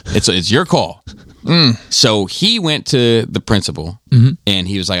on you. It's your call. So he went to the principal and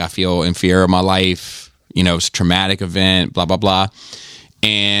he was like, I feel in fear of my life. You know, it's a traumatic event, blah, blah, blah.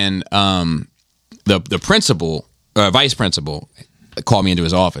 And the principal, vice principal, called me into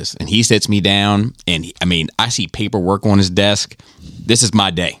his office and he sits me down and I see paperwork on his desk. This is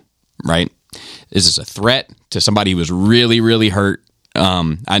my day, right? This is a threat to somebody who was really, really hurt.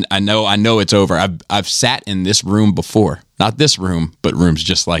 I know it's over. I've sat in this room before, not this room, but rooms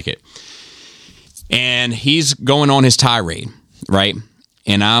just like it. And he's going on his tirade, right?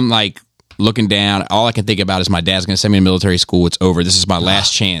 And I'm like looking down. All I can think about is my dad's going to send me to military school. It's over. This is my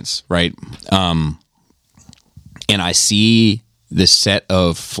last chance, right? And I see this set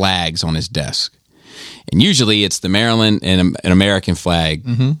of flags on his desk. And usually it's the Maryland and an American flag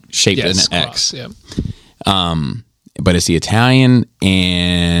shaped in an X. Yeah. But it's the Italian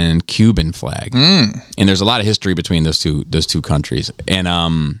and Cuban flag. And there's a lot of history between those two countries.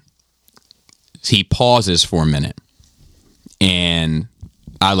 And he pauses for a minute. And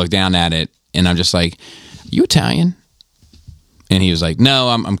I look down at it and I'm just like, you Italian? And he was like, no,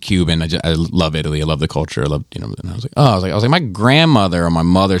 I'm Cuban. I love Italy. I love the culture. I love, and I was like, my grandmother on my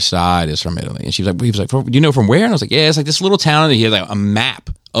mother's side is from Italy. And he was like, do you know from where? And I was like, yeah, it's like this little town. And he had like a map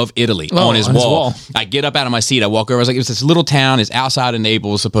of Italy on his wall. I get up out of my seat. I walk over. I was like, it's this little town. It's outside of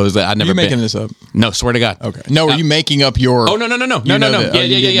Naples, supposedly. I'd never You're been. making this up. No, swear to God. Okay. No, are you making up your... Oh, no. You know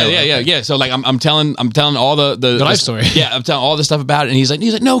that- Yeah. So like I'm telling all the life story. Yeah, I'm telling all the stuff about it. And he's like,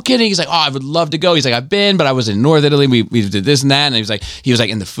 no kidding. He's like, oh, I would love to go. He's like, I've been, but I was in North Italy. We did this and that. And he was like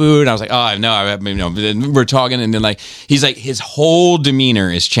in the food. And I was like, oh, no, we're talking. And then like, he's like, his whole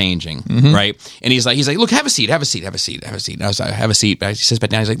demeanor is changing. Right. And he's like, look, have a seat. And I was like, have a seat. But he sits back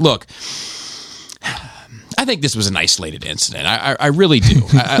down. He's like, look, I think this was an isolated incident. I really do.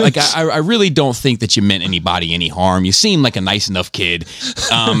 I really don't think that you meant anybody any harm. You seem like a nice enough kid.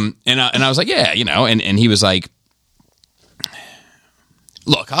 And I was like, yeah, and he was like,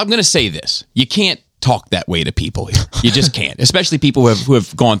 look, I'm going to say this. You can't talk that way to people here. You just can't, especially people who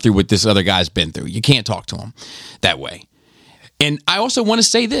have gone through what this other guy's been through. You can't talk to them that way. And I also want to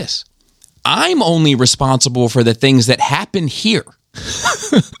say this. I'm only responsible for the things that happen here.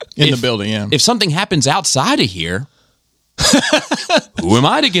 in the building, yeah. If something happens outside of here, who am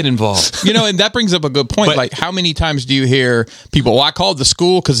I to get involved? And that brings up a good point. But- like, how many times do you hear people, well, I called the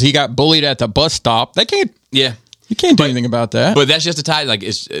school because he got bullied at the bus stop. They can't... Yeah. You can't do anything about that. But that's just a tie. Like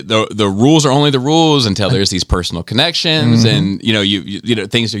it's the rules are only the rules until there's these personal connections, and you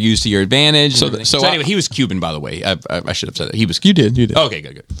things are used to your advantage. So anyway, he was Cuban, by the way. I should have said that he was. You did. Okay,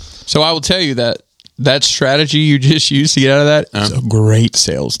 good. So I will tell you that strategy you just used to get out of that is a great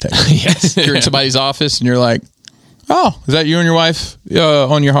sales technique. Yes. You're in somebody's office and you're like, oh, is that you and your wife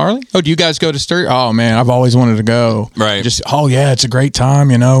on your Harley? Oh, do you guys go to Sturgis? Oh, man, I've always wanted to go. Right. Just, oh, yeah, it's a great time,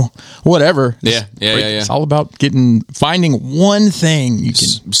 whatever. Yeah. It's all about finding one thing you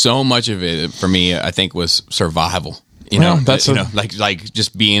can. So much of it for me, I think, was survival. That's like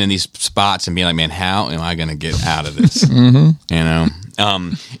just being in these spots and being like, man, how am I going to get out of this?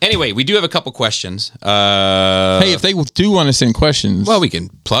 Anyway, we do have a couple questions. Hey, if they do want to send questions. Well, we can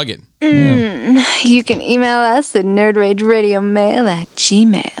plug it. You can email us at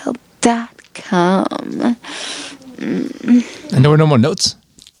nerdrageradiomail@gmail.com. And there were no more notes?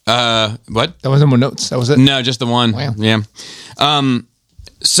 What? There was no more notes. That was it? No, just the one. Wow. Yeah.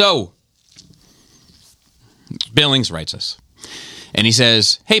 So Billings writes us, and he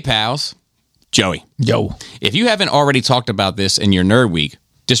says, "Hey pals, Joey. Yo. If you haven't already talked about this in your Nerd Week,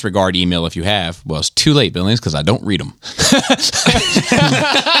 disregard email if you have. Well, it's too late, Billings, because I don't read them.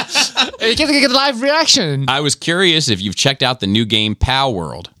 You get to get a live reaction. I was curious if you've checked out the new game Pal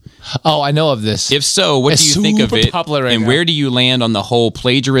World. Oh, I know of this. If so, what It's do you think of super it? popular right and now. where do you land on the whole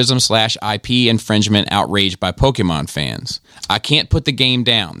plagiarism/IP infringement outrage by Pokemon fans? I can't put the game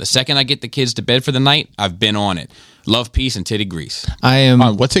down. The second I get the kids to bed for the night, I've been on it. Love, peace, and titty grease." I am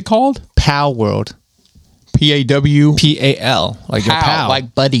What's it called? Pal World. PAW. PAL. Like your pal.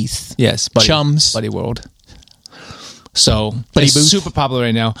 Like buddies. Yes. Buddy, Chums. Buddy World. So, Buddy it's Booth. super popular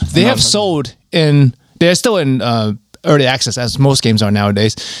right now. They have sold in... They're still in early access, as most games are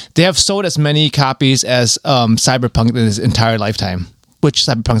nowadays. They have sold as many copies as Cyberpunk in his entire lifetime. Which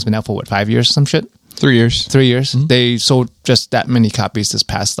Cyberpunk's been out for, 5 years or some shit? 3 years. 3 years. They sold just that many copies this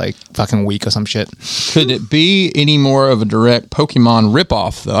past fucking week or some shit. Could it be any more of a direct Pokemon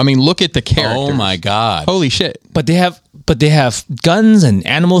ripoff, though? I mean, look at the characters. Oh my God. Holy shit. But they have guns and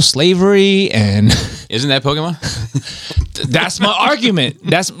animal slavery and Isn't that Pokemon? that's my argument.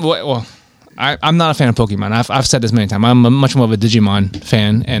 That's well, I'm not a fan of Pokemon. I've said this many times. I'm much more of a Digimon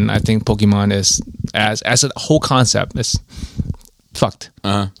fan, and I think Pokemon is as a whole concept is fucked.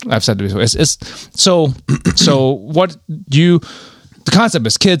 I've said it before. It's so what the concept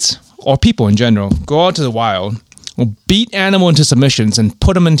is kids or people in general go out to the wild, will beat animal into submissions and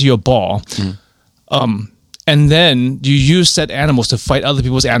put them into your ball. And then you use said animals to fight other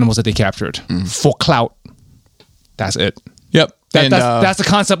people's animals that they captured for clout. That's it. Yep. That's the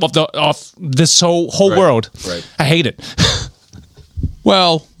concept of this whole world. Right. I hate it.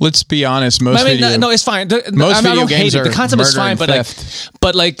 Well, let's be honest. Most video, no, it's fine. most video I don't games hate it. The are concept is murder fine, and but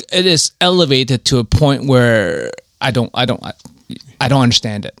theft. like it is elevated to a point where I don't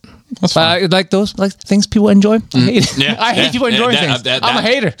understand it. That's But fine. I like those things people enjoy. I hate it. Yeah, I hate people enjoying things. I'm a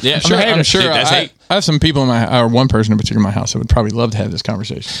hater. Yeah, I'm a hater. I'm sure. That's hate. I have some people in or one person in particular in my house that would probably love to have this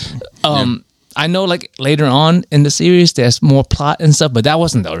conversation. I know, like later on in the series, there's more plot and stuff, but that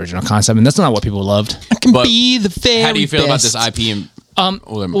wasn't the original concept, and that's not what people loved. I can But be the very How do you feel about best. this IP?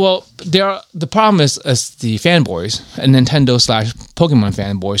 Well, the problem is the fanboys and Nintendo / Pokemon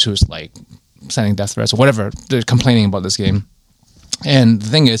fanboys who's like sending death threats or whatever. They're complaining about this game. And the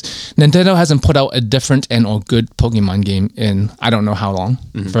thing is, Nintendo hasn't put out a different and or good Pokemon game in I don't know how long,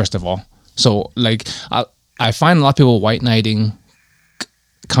 first of all. So, like, I find a lot of people white knighting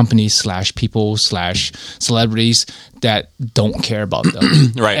companies / people / celebrities that don't care about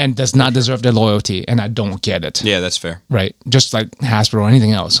them. Right. And does not deserve their loyalty. And I don't get it. Yeah, that's fair. Right. Just like Hasbro or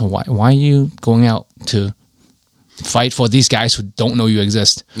anything else. So why are you going out to fight for these guys who don't know you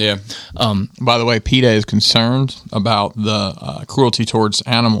exist? Yeah. By the way, PETA is concerned about the cruelty towards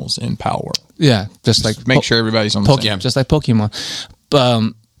animals in Power. Yeah. Just like Make sure everybody's on the same. Yeah. just like Pokemon.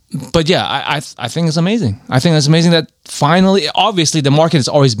 But yeah, I think it's amazing. I think it's amazing that finally, obviously, the market has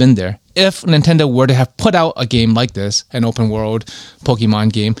always been there. If Nintendo were to have put out a game like this, an open world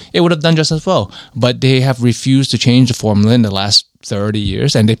Pokemon game, it would have done just as well. But they have refused to change the formula in the last 30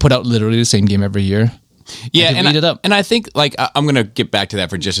 years, and they put out literally the same game every year. Yeah, and beat it up. And I think like I'm going to get back to that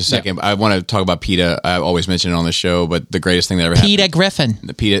for just a second. I want to talk about PETA. I always mention it on the show, but the greatest thing that ever happened. PETA Griffin.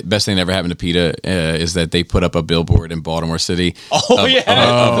 The PETA, best thing that ever happened to PETA is that they put up a billboard in Baltimore City of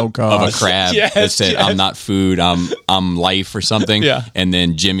a crab Yes, that said, yes. "I'm not food, I'm life" or something. Yeah. And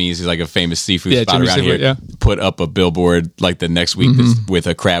then Jimmy's is like a famous seafood spot Jimmy's around Seafood, here. yeah. Put up a billboard like the next week with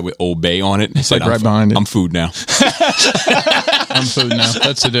a crab with Old Bay on it. It said, like right behind it. I'm food now. I'm food now.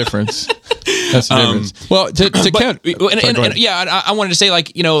 That's the difference. That's the difference. Well, to count. And I wanted to say,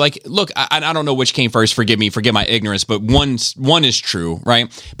 like, you know, like, look, I don't know which came first. Forgive my ignorance, but one is true,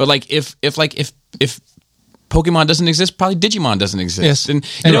 right? But like, if Pokemon doesn't exist, probably Digimon doesn't exist. Yes. And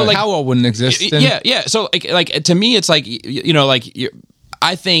you know, like, Power wouldn't exist. then. yeah. So like to me, it's like, you know, like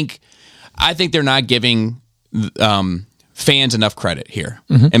I think they're not giving fans enough credit here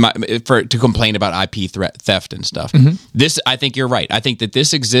to complain about IP theft and stuff. This, I think you're right. I think that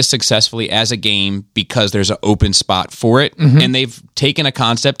this exists successfully as a game because there's an open spot for it, and they've taken a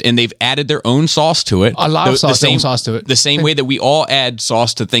concept and they've added their own sauce to it. A lot of sauce, their own sauce to it. The same way that we all add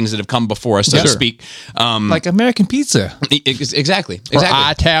sauce to things that have come before us, so to speak. Like American pizza. Exactly. Or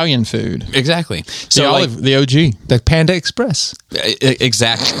Italian food. Exactly. So The like, olive, the OG. The Panda Express.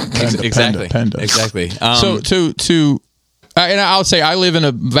 exactly. Panda. Exactly. So and I'll say I live in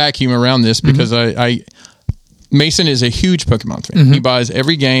a vacuum around this because I Mason is a huge Pokemon fan. He buys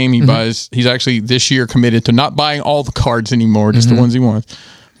every game. He's actually this year committed to not buying all the cards anymore, just the ones he wants.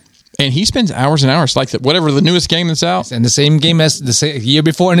 And he spends hours and hours, like whatever the newest game that's out. And the same game as the same year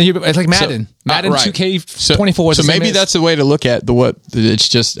before and the year before. It's like Madden. Madden right. 2K24. So maybe that's the way to look at it's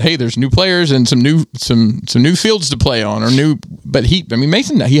just, hey, there's new players and some new fields to play on but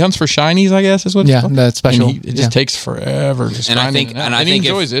Mason, he hunts for shinies, I guess is what it's called. That's special. And it just takes forever. And I think he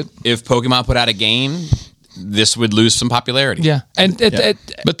enjoys it. If Pokemon put out a game, this would lose some popularity. Yeah.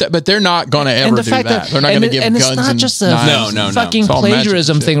 But they're not going to ever the do fact that. They're not going to give and guns it's not and just a knives. No. fucking It's all magic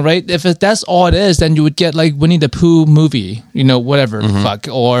plagiarism and shit. thing, right? If that's all it is, then you would get like Winnie the Pooh movie, whatever, fuck,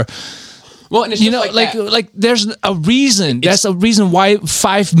 or Well, and it's just like there's a reason. That's a reason why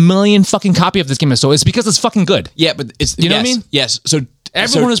 5 million fucking copy of this game is sold. It's because it's fucking good. yeah, but it's You know what I mean? Yes. So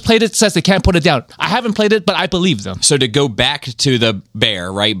Everyone who's played it says they can't put it down. I haven't played it, but I believe them. So to go back to the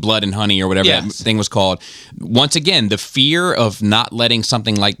bear, right? Blood and Honey or whatever that thing was called. Once again, the fear of not letting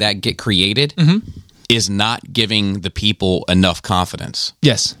something like that get created is not giving the people enough confidence.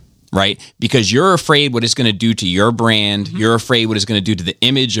 Yes. Right? Because you're afraid what it's going to do to your brand. You're afraid what it's going to do to the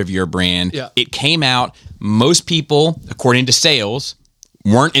image of your brand. Yeah. It came out. Most people, according to sales,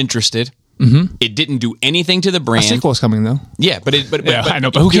 weren't interested. It didn't do anything to the brand. A sequel's coming though. Yeah, but I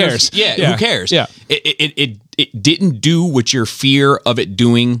know, but who cares? Yeah, who cares? Yeah. It didn't do what your fear of it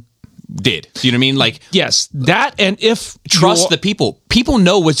doing did. Do you know what I mean? Like, Yes, that, and if trust you're- the people. People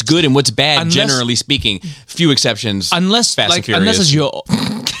know what's good and what's bad. Unless- generally speaking, few exceptions. unless Fast and like Furious. unless it's your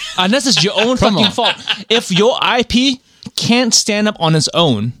unless it's your own fucking fault. If your IP can't stand up on its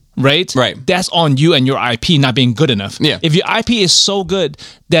own, right? Right. That's on you and your IP not being good enough. Yeah. If your IP is so good,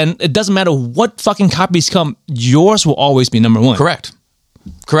 then it doesn't matter what fucking copies come, yours will always be number one. Correct.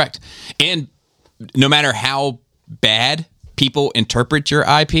 And no matter how bad people interpret your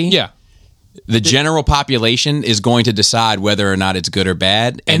IP, Yeah. the general population is going to decide whether or not it's good or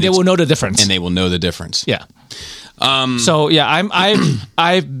bad, And they it's- will know the difference. and they will know the difference. Yeah. So yeah,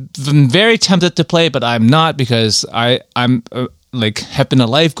 I've been very tempted to play, but I'm not because I'm like have been a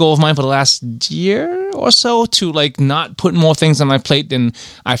life goal of mine for the last year or so to like not put more things on my plate than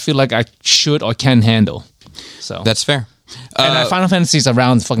I feel like I should or can handle. So That's fair. and Final Fantasy's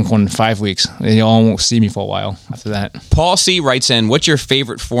around the fucking corner in 5 weeks. And you all won't see me for a while after that. Paul C writes in, "What's your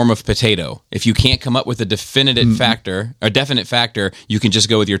favorite form of potato? If you can't come up with a definite factor, you can just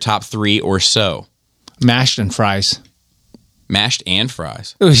go with your top 3 or so. Mashed and fries. Mashed and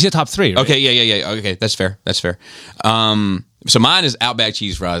fries. Oh, he's your top 3. Right? Okay, yeah. Okay, that's fair. So mine is Outback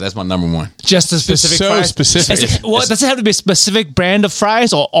cheese fries. That's my number one. Just a specific so fries. specific. Well, does it have to be a specific brand of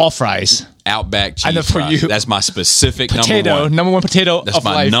fries or all fries? Outback cheese know for fries. you. That's my specific Potato, number one. potato That's of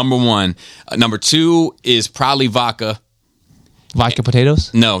my life. number one. Number 2 is probably vodka. Vodka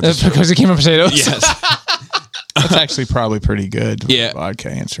potatoes? No, just- because it came from potatoes. Yes. That's actually probably pretty good. Yeah. Vodka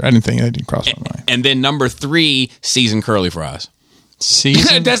answer. I didn't think that didn't cross my mind. And then number 3, seasoned curly fries.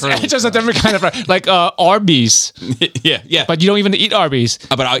 Seasoned That's curly. just a different kind of fry. Like Arby's. yeah. But you don't even eat Arby's.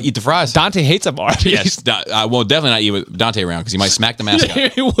 But I'll eat the fries. Dante hates up Arby's. Yes, I will definitely not eat with Dante around because he might smack the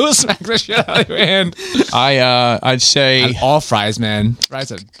mascot. He will smack the shit out of your hand. I'd say All fries, man.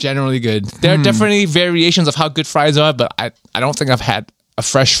 Fries are generally good. There are definitely variations of how good fries are, but I don't think I've had a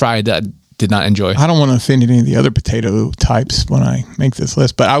fresh fry that I did not enjoy. I don't want to offend any of the other potato types when I make this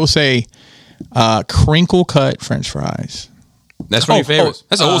list, but I will say crinkle cut French fries. That's one of your favorites.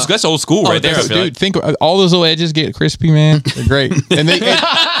 That's old school right there. I feel Dude, like. think all those little edges get crispy, man. They're great, and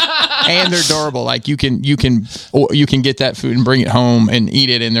they're durable. Like you can get that food and bring it home and eat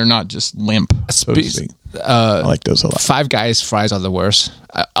it, and they're not just limp. So to speak. I like those a lot. Five Guys fries are the worst.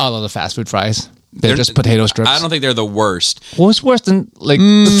 All of the fast food fries. They're just potato strips. I don't think they're the worst. What's worse than like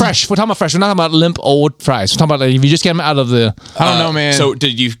the fresh? We're talking about fresh. We're not talking about limp old fries. We're talking about like, if you just get them out of the. I don't know, man. So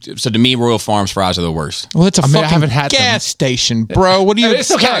to me, Royal Farms fries are the worst. well, it's a mean, I fucking haven't had gas station, bro. What do you? It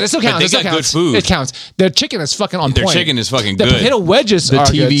still counts. It still counts. they It still got good counts. food. It counts. Their chicken is fucking on Their point. chicken is fucking The good. potato wedges The are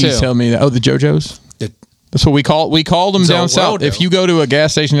good TVs too. tell me that. Oh, the JoJo's. That's what we call them down south. World, If you go to a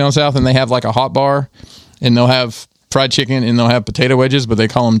gas station down south and they have like a hot bar, and they'll have fried chicken and they'll have potato wedges, but they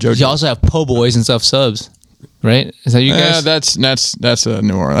call them JoJo's. You also have po' boys and stuff subs, right? Is that you guys? That's a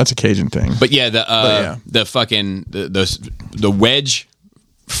New Orleans. That's a Cajun thing. But yeah, the fucking the wedge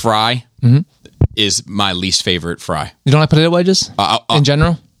fry is my least favorite fry. You don't like potato wedges in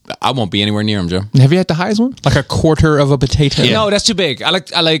general? I won't be anywhere near them, Joe. Have you had the highest one? Like a quarter of a potato. Yeah. No, that's too big. I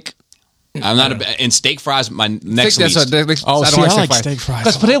like. I'm not and steak fries. My next That's least. Oh, I see, don't I like like steak fries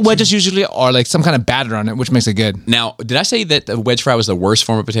because a potato lot, wedges usually are like some kind of batter on it, which makes it good. Now, did I say that the wedge fry was the worst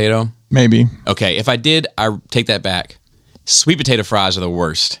form of potato? Maybe. Okay, if I did, I take that back. Sweet potato fries are the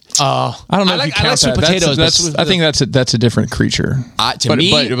worst. I don't know I if like- you count I like sweet that. potatoes, but That's, I think that's a different creature. To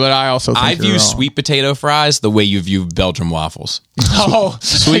me, but I also think I you're view wrong. sweet potato fries the way you view Belgian waffles. Oh,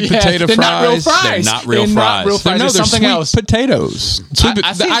 Sweet potato they're not real fries. fries. They're not real They're fries. Not real fries. No, They're they're something sweet else. potatoes.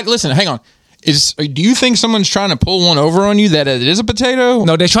 I think- Listen, hang on. Do you think someone's trying to pull one over on you that it is a potato?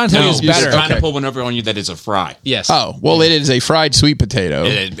 No, they're trying to tell you it's they're better. trying to Okay. pull one over on you that it's a fry. Yes. Oh, well, it is a fried sweet potato.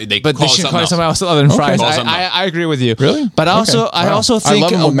 They But call they it should something call it else. something else other than fries. Call it something else. I agree with you. Really? But I Okay. also I Wow. also I think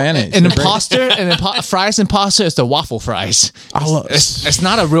love them with mayonnaise. an They're great. imposter fries imposter is the waffle fries. It's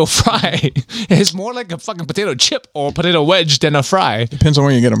not a real fry. It's more like a fucking potato chip or potato wedge than a fry. Depends on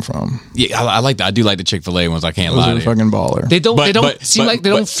where you get them from. Yeah, I like that. I do like the Chick-fil-A ones. I can't Those lie are to you. fucking baller. They don't But- seem but- like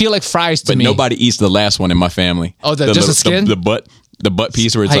they but- don't feel like fries to But me. nobody eats the last one in my family. Oh, just the skin? The butt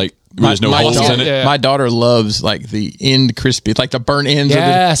piece where it's like where my- there's no my holes daughter- in it. Yeah. My daughter loves like the end crispy, like the burnt ends.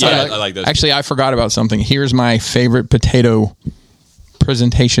 Yes, of the, Yeah, I like those. Actually, I forgot about something. Here's my favorite potato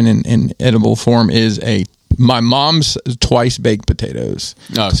presentation in edible form is my mom's twice baked potatoes.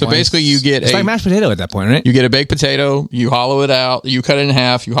 Oh, So twice. basically, you get It's like mashed potato at that point, right? You get a baked potato, you hollow it out, you cut it in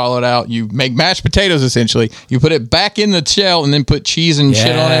half, you hollow it out, you make mashed potatoes essentially. You put it back in the shell and then put cheese and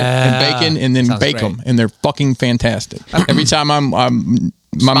shit on it and Yeah. bacon and then Sounds bake great. them. And they're fucking fantastic. Every time my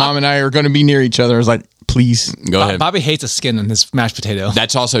mom and I are going to be near each other, I was like, please. Go ahead. Bobby hates the skin in his mashed potato.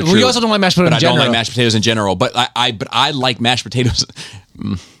 That's also We true. also don't like mashed potatoes but in I don't general. like mashed potatoes in general. But I like mashed potatoes.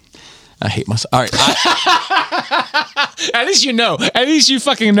 I hate myself. All right. At least you know. At least you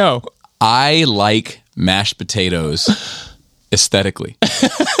fucking know. I like mashed potatoes aesthetically.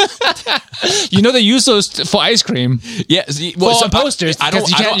 You know they use those for ice cream. Yeah. Well, on posters. I don't.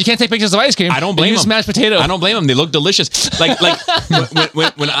 You can't take pictures of ice cream. I don't blame They use them. mashed potato. I don't blame them. They look delicious. Like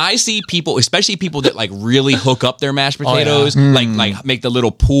when I see people, especially people that like really hook up their mashed potatoes, like make the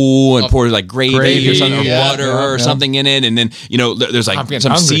little pool and pour like gravy or something, or butter or something in it, and then there's like getting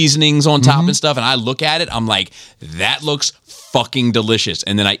some hungry. seasonings on top and stuff. And I look at it, I'm like, that looks fucking delicious.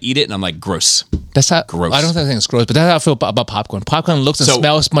 And then I eat it, and I'm like, gross. That's how Gross. I don't think it's gross, but that's how I feel about popcorn. Popcorn looks and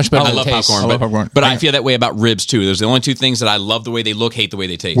smells much better I than love it tastes. popcorn, I love popcorn. but I feel that way about ribs too. Those are the only two things that I love the way they look, hate the way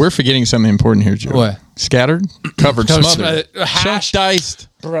they taste. We're forgetting something important here, Joe. What? Scattered, covered, smothered, Hashed. diced.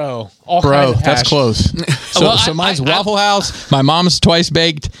 Bro. All Bro, kinds of that's hash. close. So, Well, so mine's I- Waffle House. My mom's twice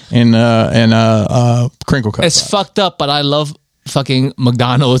baked and crinkle cut. It's fucked up, but I love fucking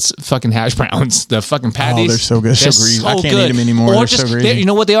McDonald's fucking hash browns. The fucking patties. they're so good. So They're greasy. I can't good. eat them anymore. Or They're just, so greasy. you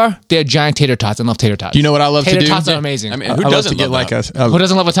know what they are? They're giant tater tots. I love tater tots. You know what I love to tater do? tots are amazing. I mean, I who love doesn't to get love like that? a who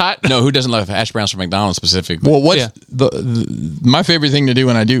doesn't love a tot? No, who doesn't love hash browns from McDonald's specifically? Well, what's Yeah. my favorite thing to do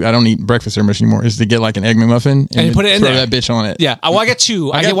when I don't eat breakfast very much anymore is to get like an egg McMuffin and you put it in throw there. that bitch on it. Yeah. I get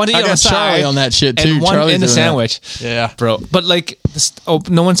two. I get one to eat I on the got Charlie side on that shit and too. one Charlie's in the doing that. sandwich. Yeah. Bro. But like,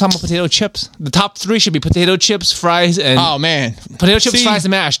 no one's talking about potato chips. The top three should be potato chips, fries, and Oh man, potato chips, See, fries,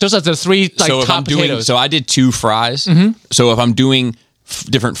 and mash. Those are the three like So if top I'm doing, potatoes. so I did 2 fries. Mm-hmm. So if I'm doing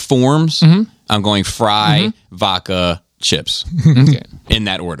different forms, I'm going fry, vodka, chips Okay. in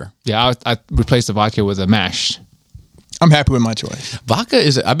that order. Yeah, I replaced the vodka with a mash. I'm happy with my choice. Vodka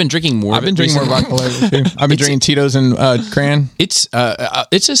is. I've been drinking more. I've been drinking more vodka lately too. I've been drinking Tito's and Cran. It's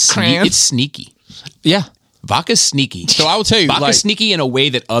Cran. it's sneaky. Yeah. Vodka's sneaky. So I will tell you, Vodka's like, sneaky in a way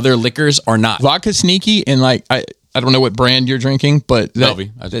that other liquors are not. vodka's sneaky and like I don't know what brand you're drinking, but that,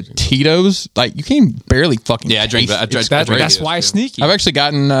 Velvy. I that drink Tito's, like you can barely fucking. Yeah, I drink taste that. I it. drink- It's I drink great. That's why it's sneaky. I've actually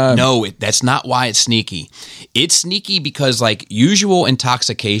gotten No, that's not why it's sneaky. It's sneaky because like usual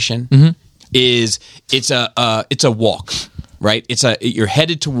intoxication is it's a walk, right? You're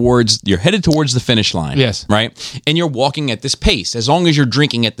headed towards the finish line. Yes. Right? And you're walking at this pace as long as you're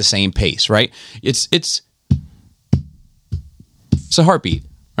drinking at the same pace, right? It's a heartbeat,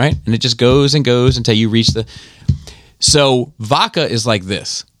 right? And it just goes and goes until you reach the. So vodka is like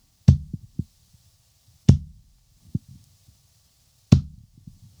this.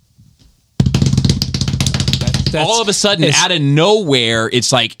 All of a sudden, out of nowhere,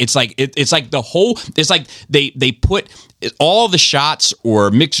 it's like the whole. It's like they put all the shots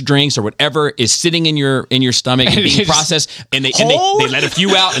or mixed drinks or whatever is sitting in your stomach and And being you just- processed, and they Hold. let a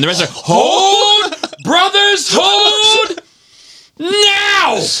few out, and the rest are hold, brothers, hold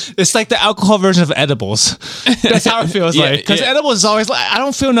now. It's like the alcohol version of edibles. That's how it feels Yeah, like. Because yeah. edibles is always like, I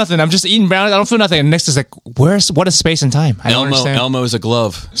don't feel nothing. I'm just eating brownies. I don't feel nothing. And next is like, what is space and time? I don't understand. Elmo is a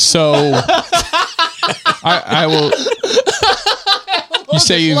glove. So I will. You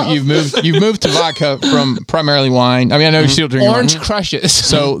say you've moved to vodka from primarily wine. I mean, I know you're still drinking Orange wine. crushes.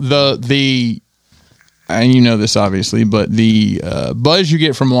 So the and you know this obviously, but the buzz you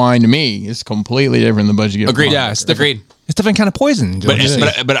get from wine to me is completely different than the buzz you get. Agreed. From Yeah, wine. it's different. Agreed. It's different kind of poison. But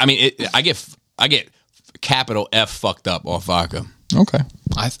Joe. but I mean, I get capital F fucked up off vodka. Okay.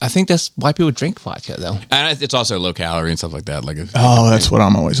 I think that's why people drink vodka, though. And it's also low calorie and stuff like that. Like, Oh, that's what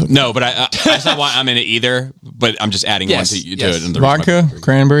I'm always looking. no, but that's not why I'm in it either. But I'm just adding Yes, one to yes. it. And the Vodka,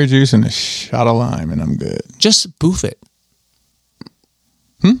 cranberry juice, and a shot of lime, and I'm good. Just boof it.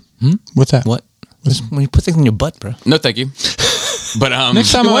 What's that? What? Just when you put things in your butt, bro. No, thank you. But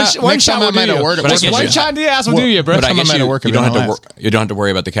Next time One next time I'm at a work, But I get One you. shot in the ass will do you, bro. but I I'm guess at a work you don't event, have to I'll work. You don't have to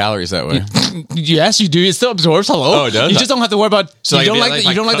worry about the calories that way. Yes, you do. It still absorbs. Hello. Oh, it does? You just don't have to worry about. So you don't like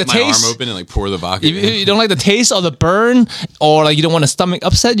the cut taste. my arm open and like pour the vodka. You don't like the taste or the burn, or like you don't want a stomach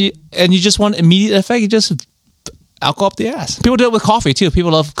upset, and you just want immediate effect. You just alcohol up the ass. People do it with coffee too.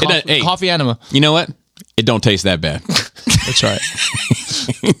 People love coffee, Hey. coffee enema. You know what? It don't taste that bad. That's right.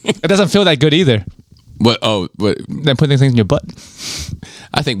 It doesn't feel that good either. What? Oh, what? Than putting things in your butt.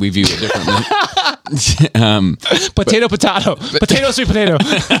 I think we view it differently. Potato, potato, sweet potato.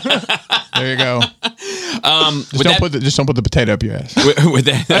 There you go. With that, Just don't put the potato up your ass. with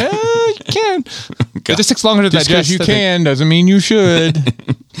that, You can. It just takes longer to Just digest. because you I think. can doesn't mean you should.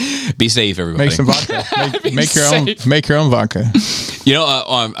 be safe, everybody. Make some vodka. Make your own. safe. Make your own vodka. You know,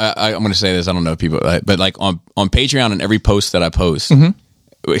 I'm going to say this. I don't know if people, but like on Patreon and every post that I post,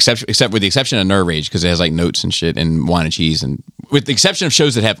 except with the exception of Nerve Rage because it has like notes and shit and wine and cheese, and with the exception of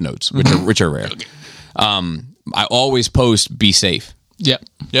shows that have notes, which are rare. I always post "Be safe." Yep.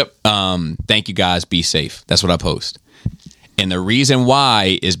 Yep. Thank you guys. Be safe. That's what I post. And the reason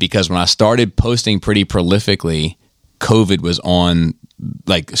why is because when I started posting pretty prolifically, COVID was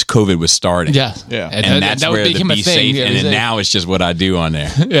starting. Yeah. And that's where the be safe. And then now it's just what I do on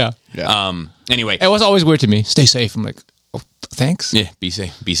there. Yeah. Anyway. It was always weird to me. Stay safe. I'm like, oh, thanks. Yeah, be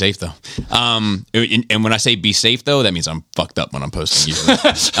safe. Be safe, though. And when I say be safe, though, that means I'm fucked up when I'm posting usually.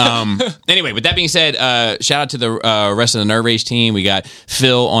 Anyway, with that being said, shout out to the rest of the Nerd Rage team. We got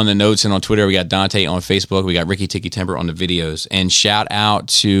Phil on the notes and on Twitter. We got Dante on Facebook. We got Ricky Tiki Timber on the videos. And shout out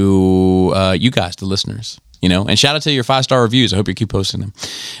to you guys, the listeners. And shout out to your 5-star reviews. I hope you keep posting them.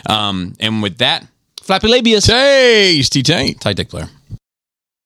 And with that, Flappy labius. Tasty taint. tight dick player.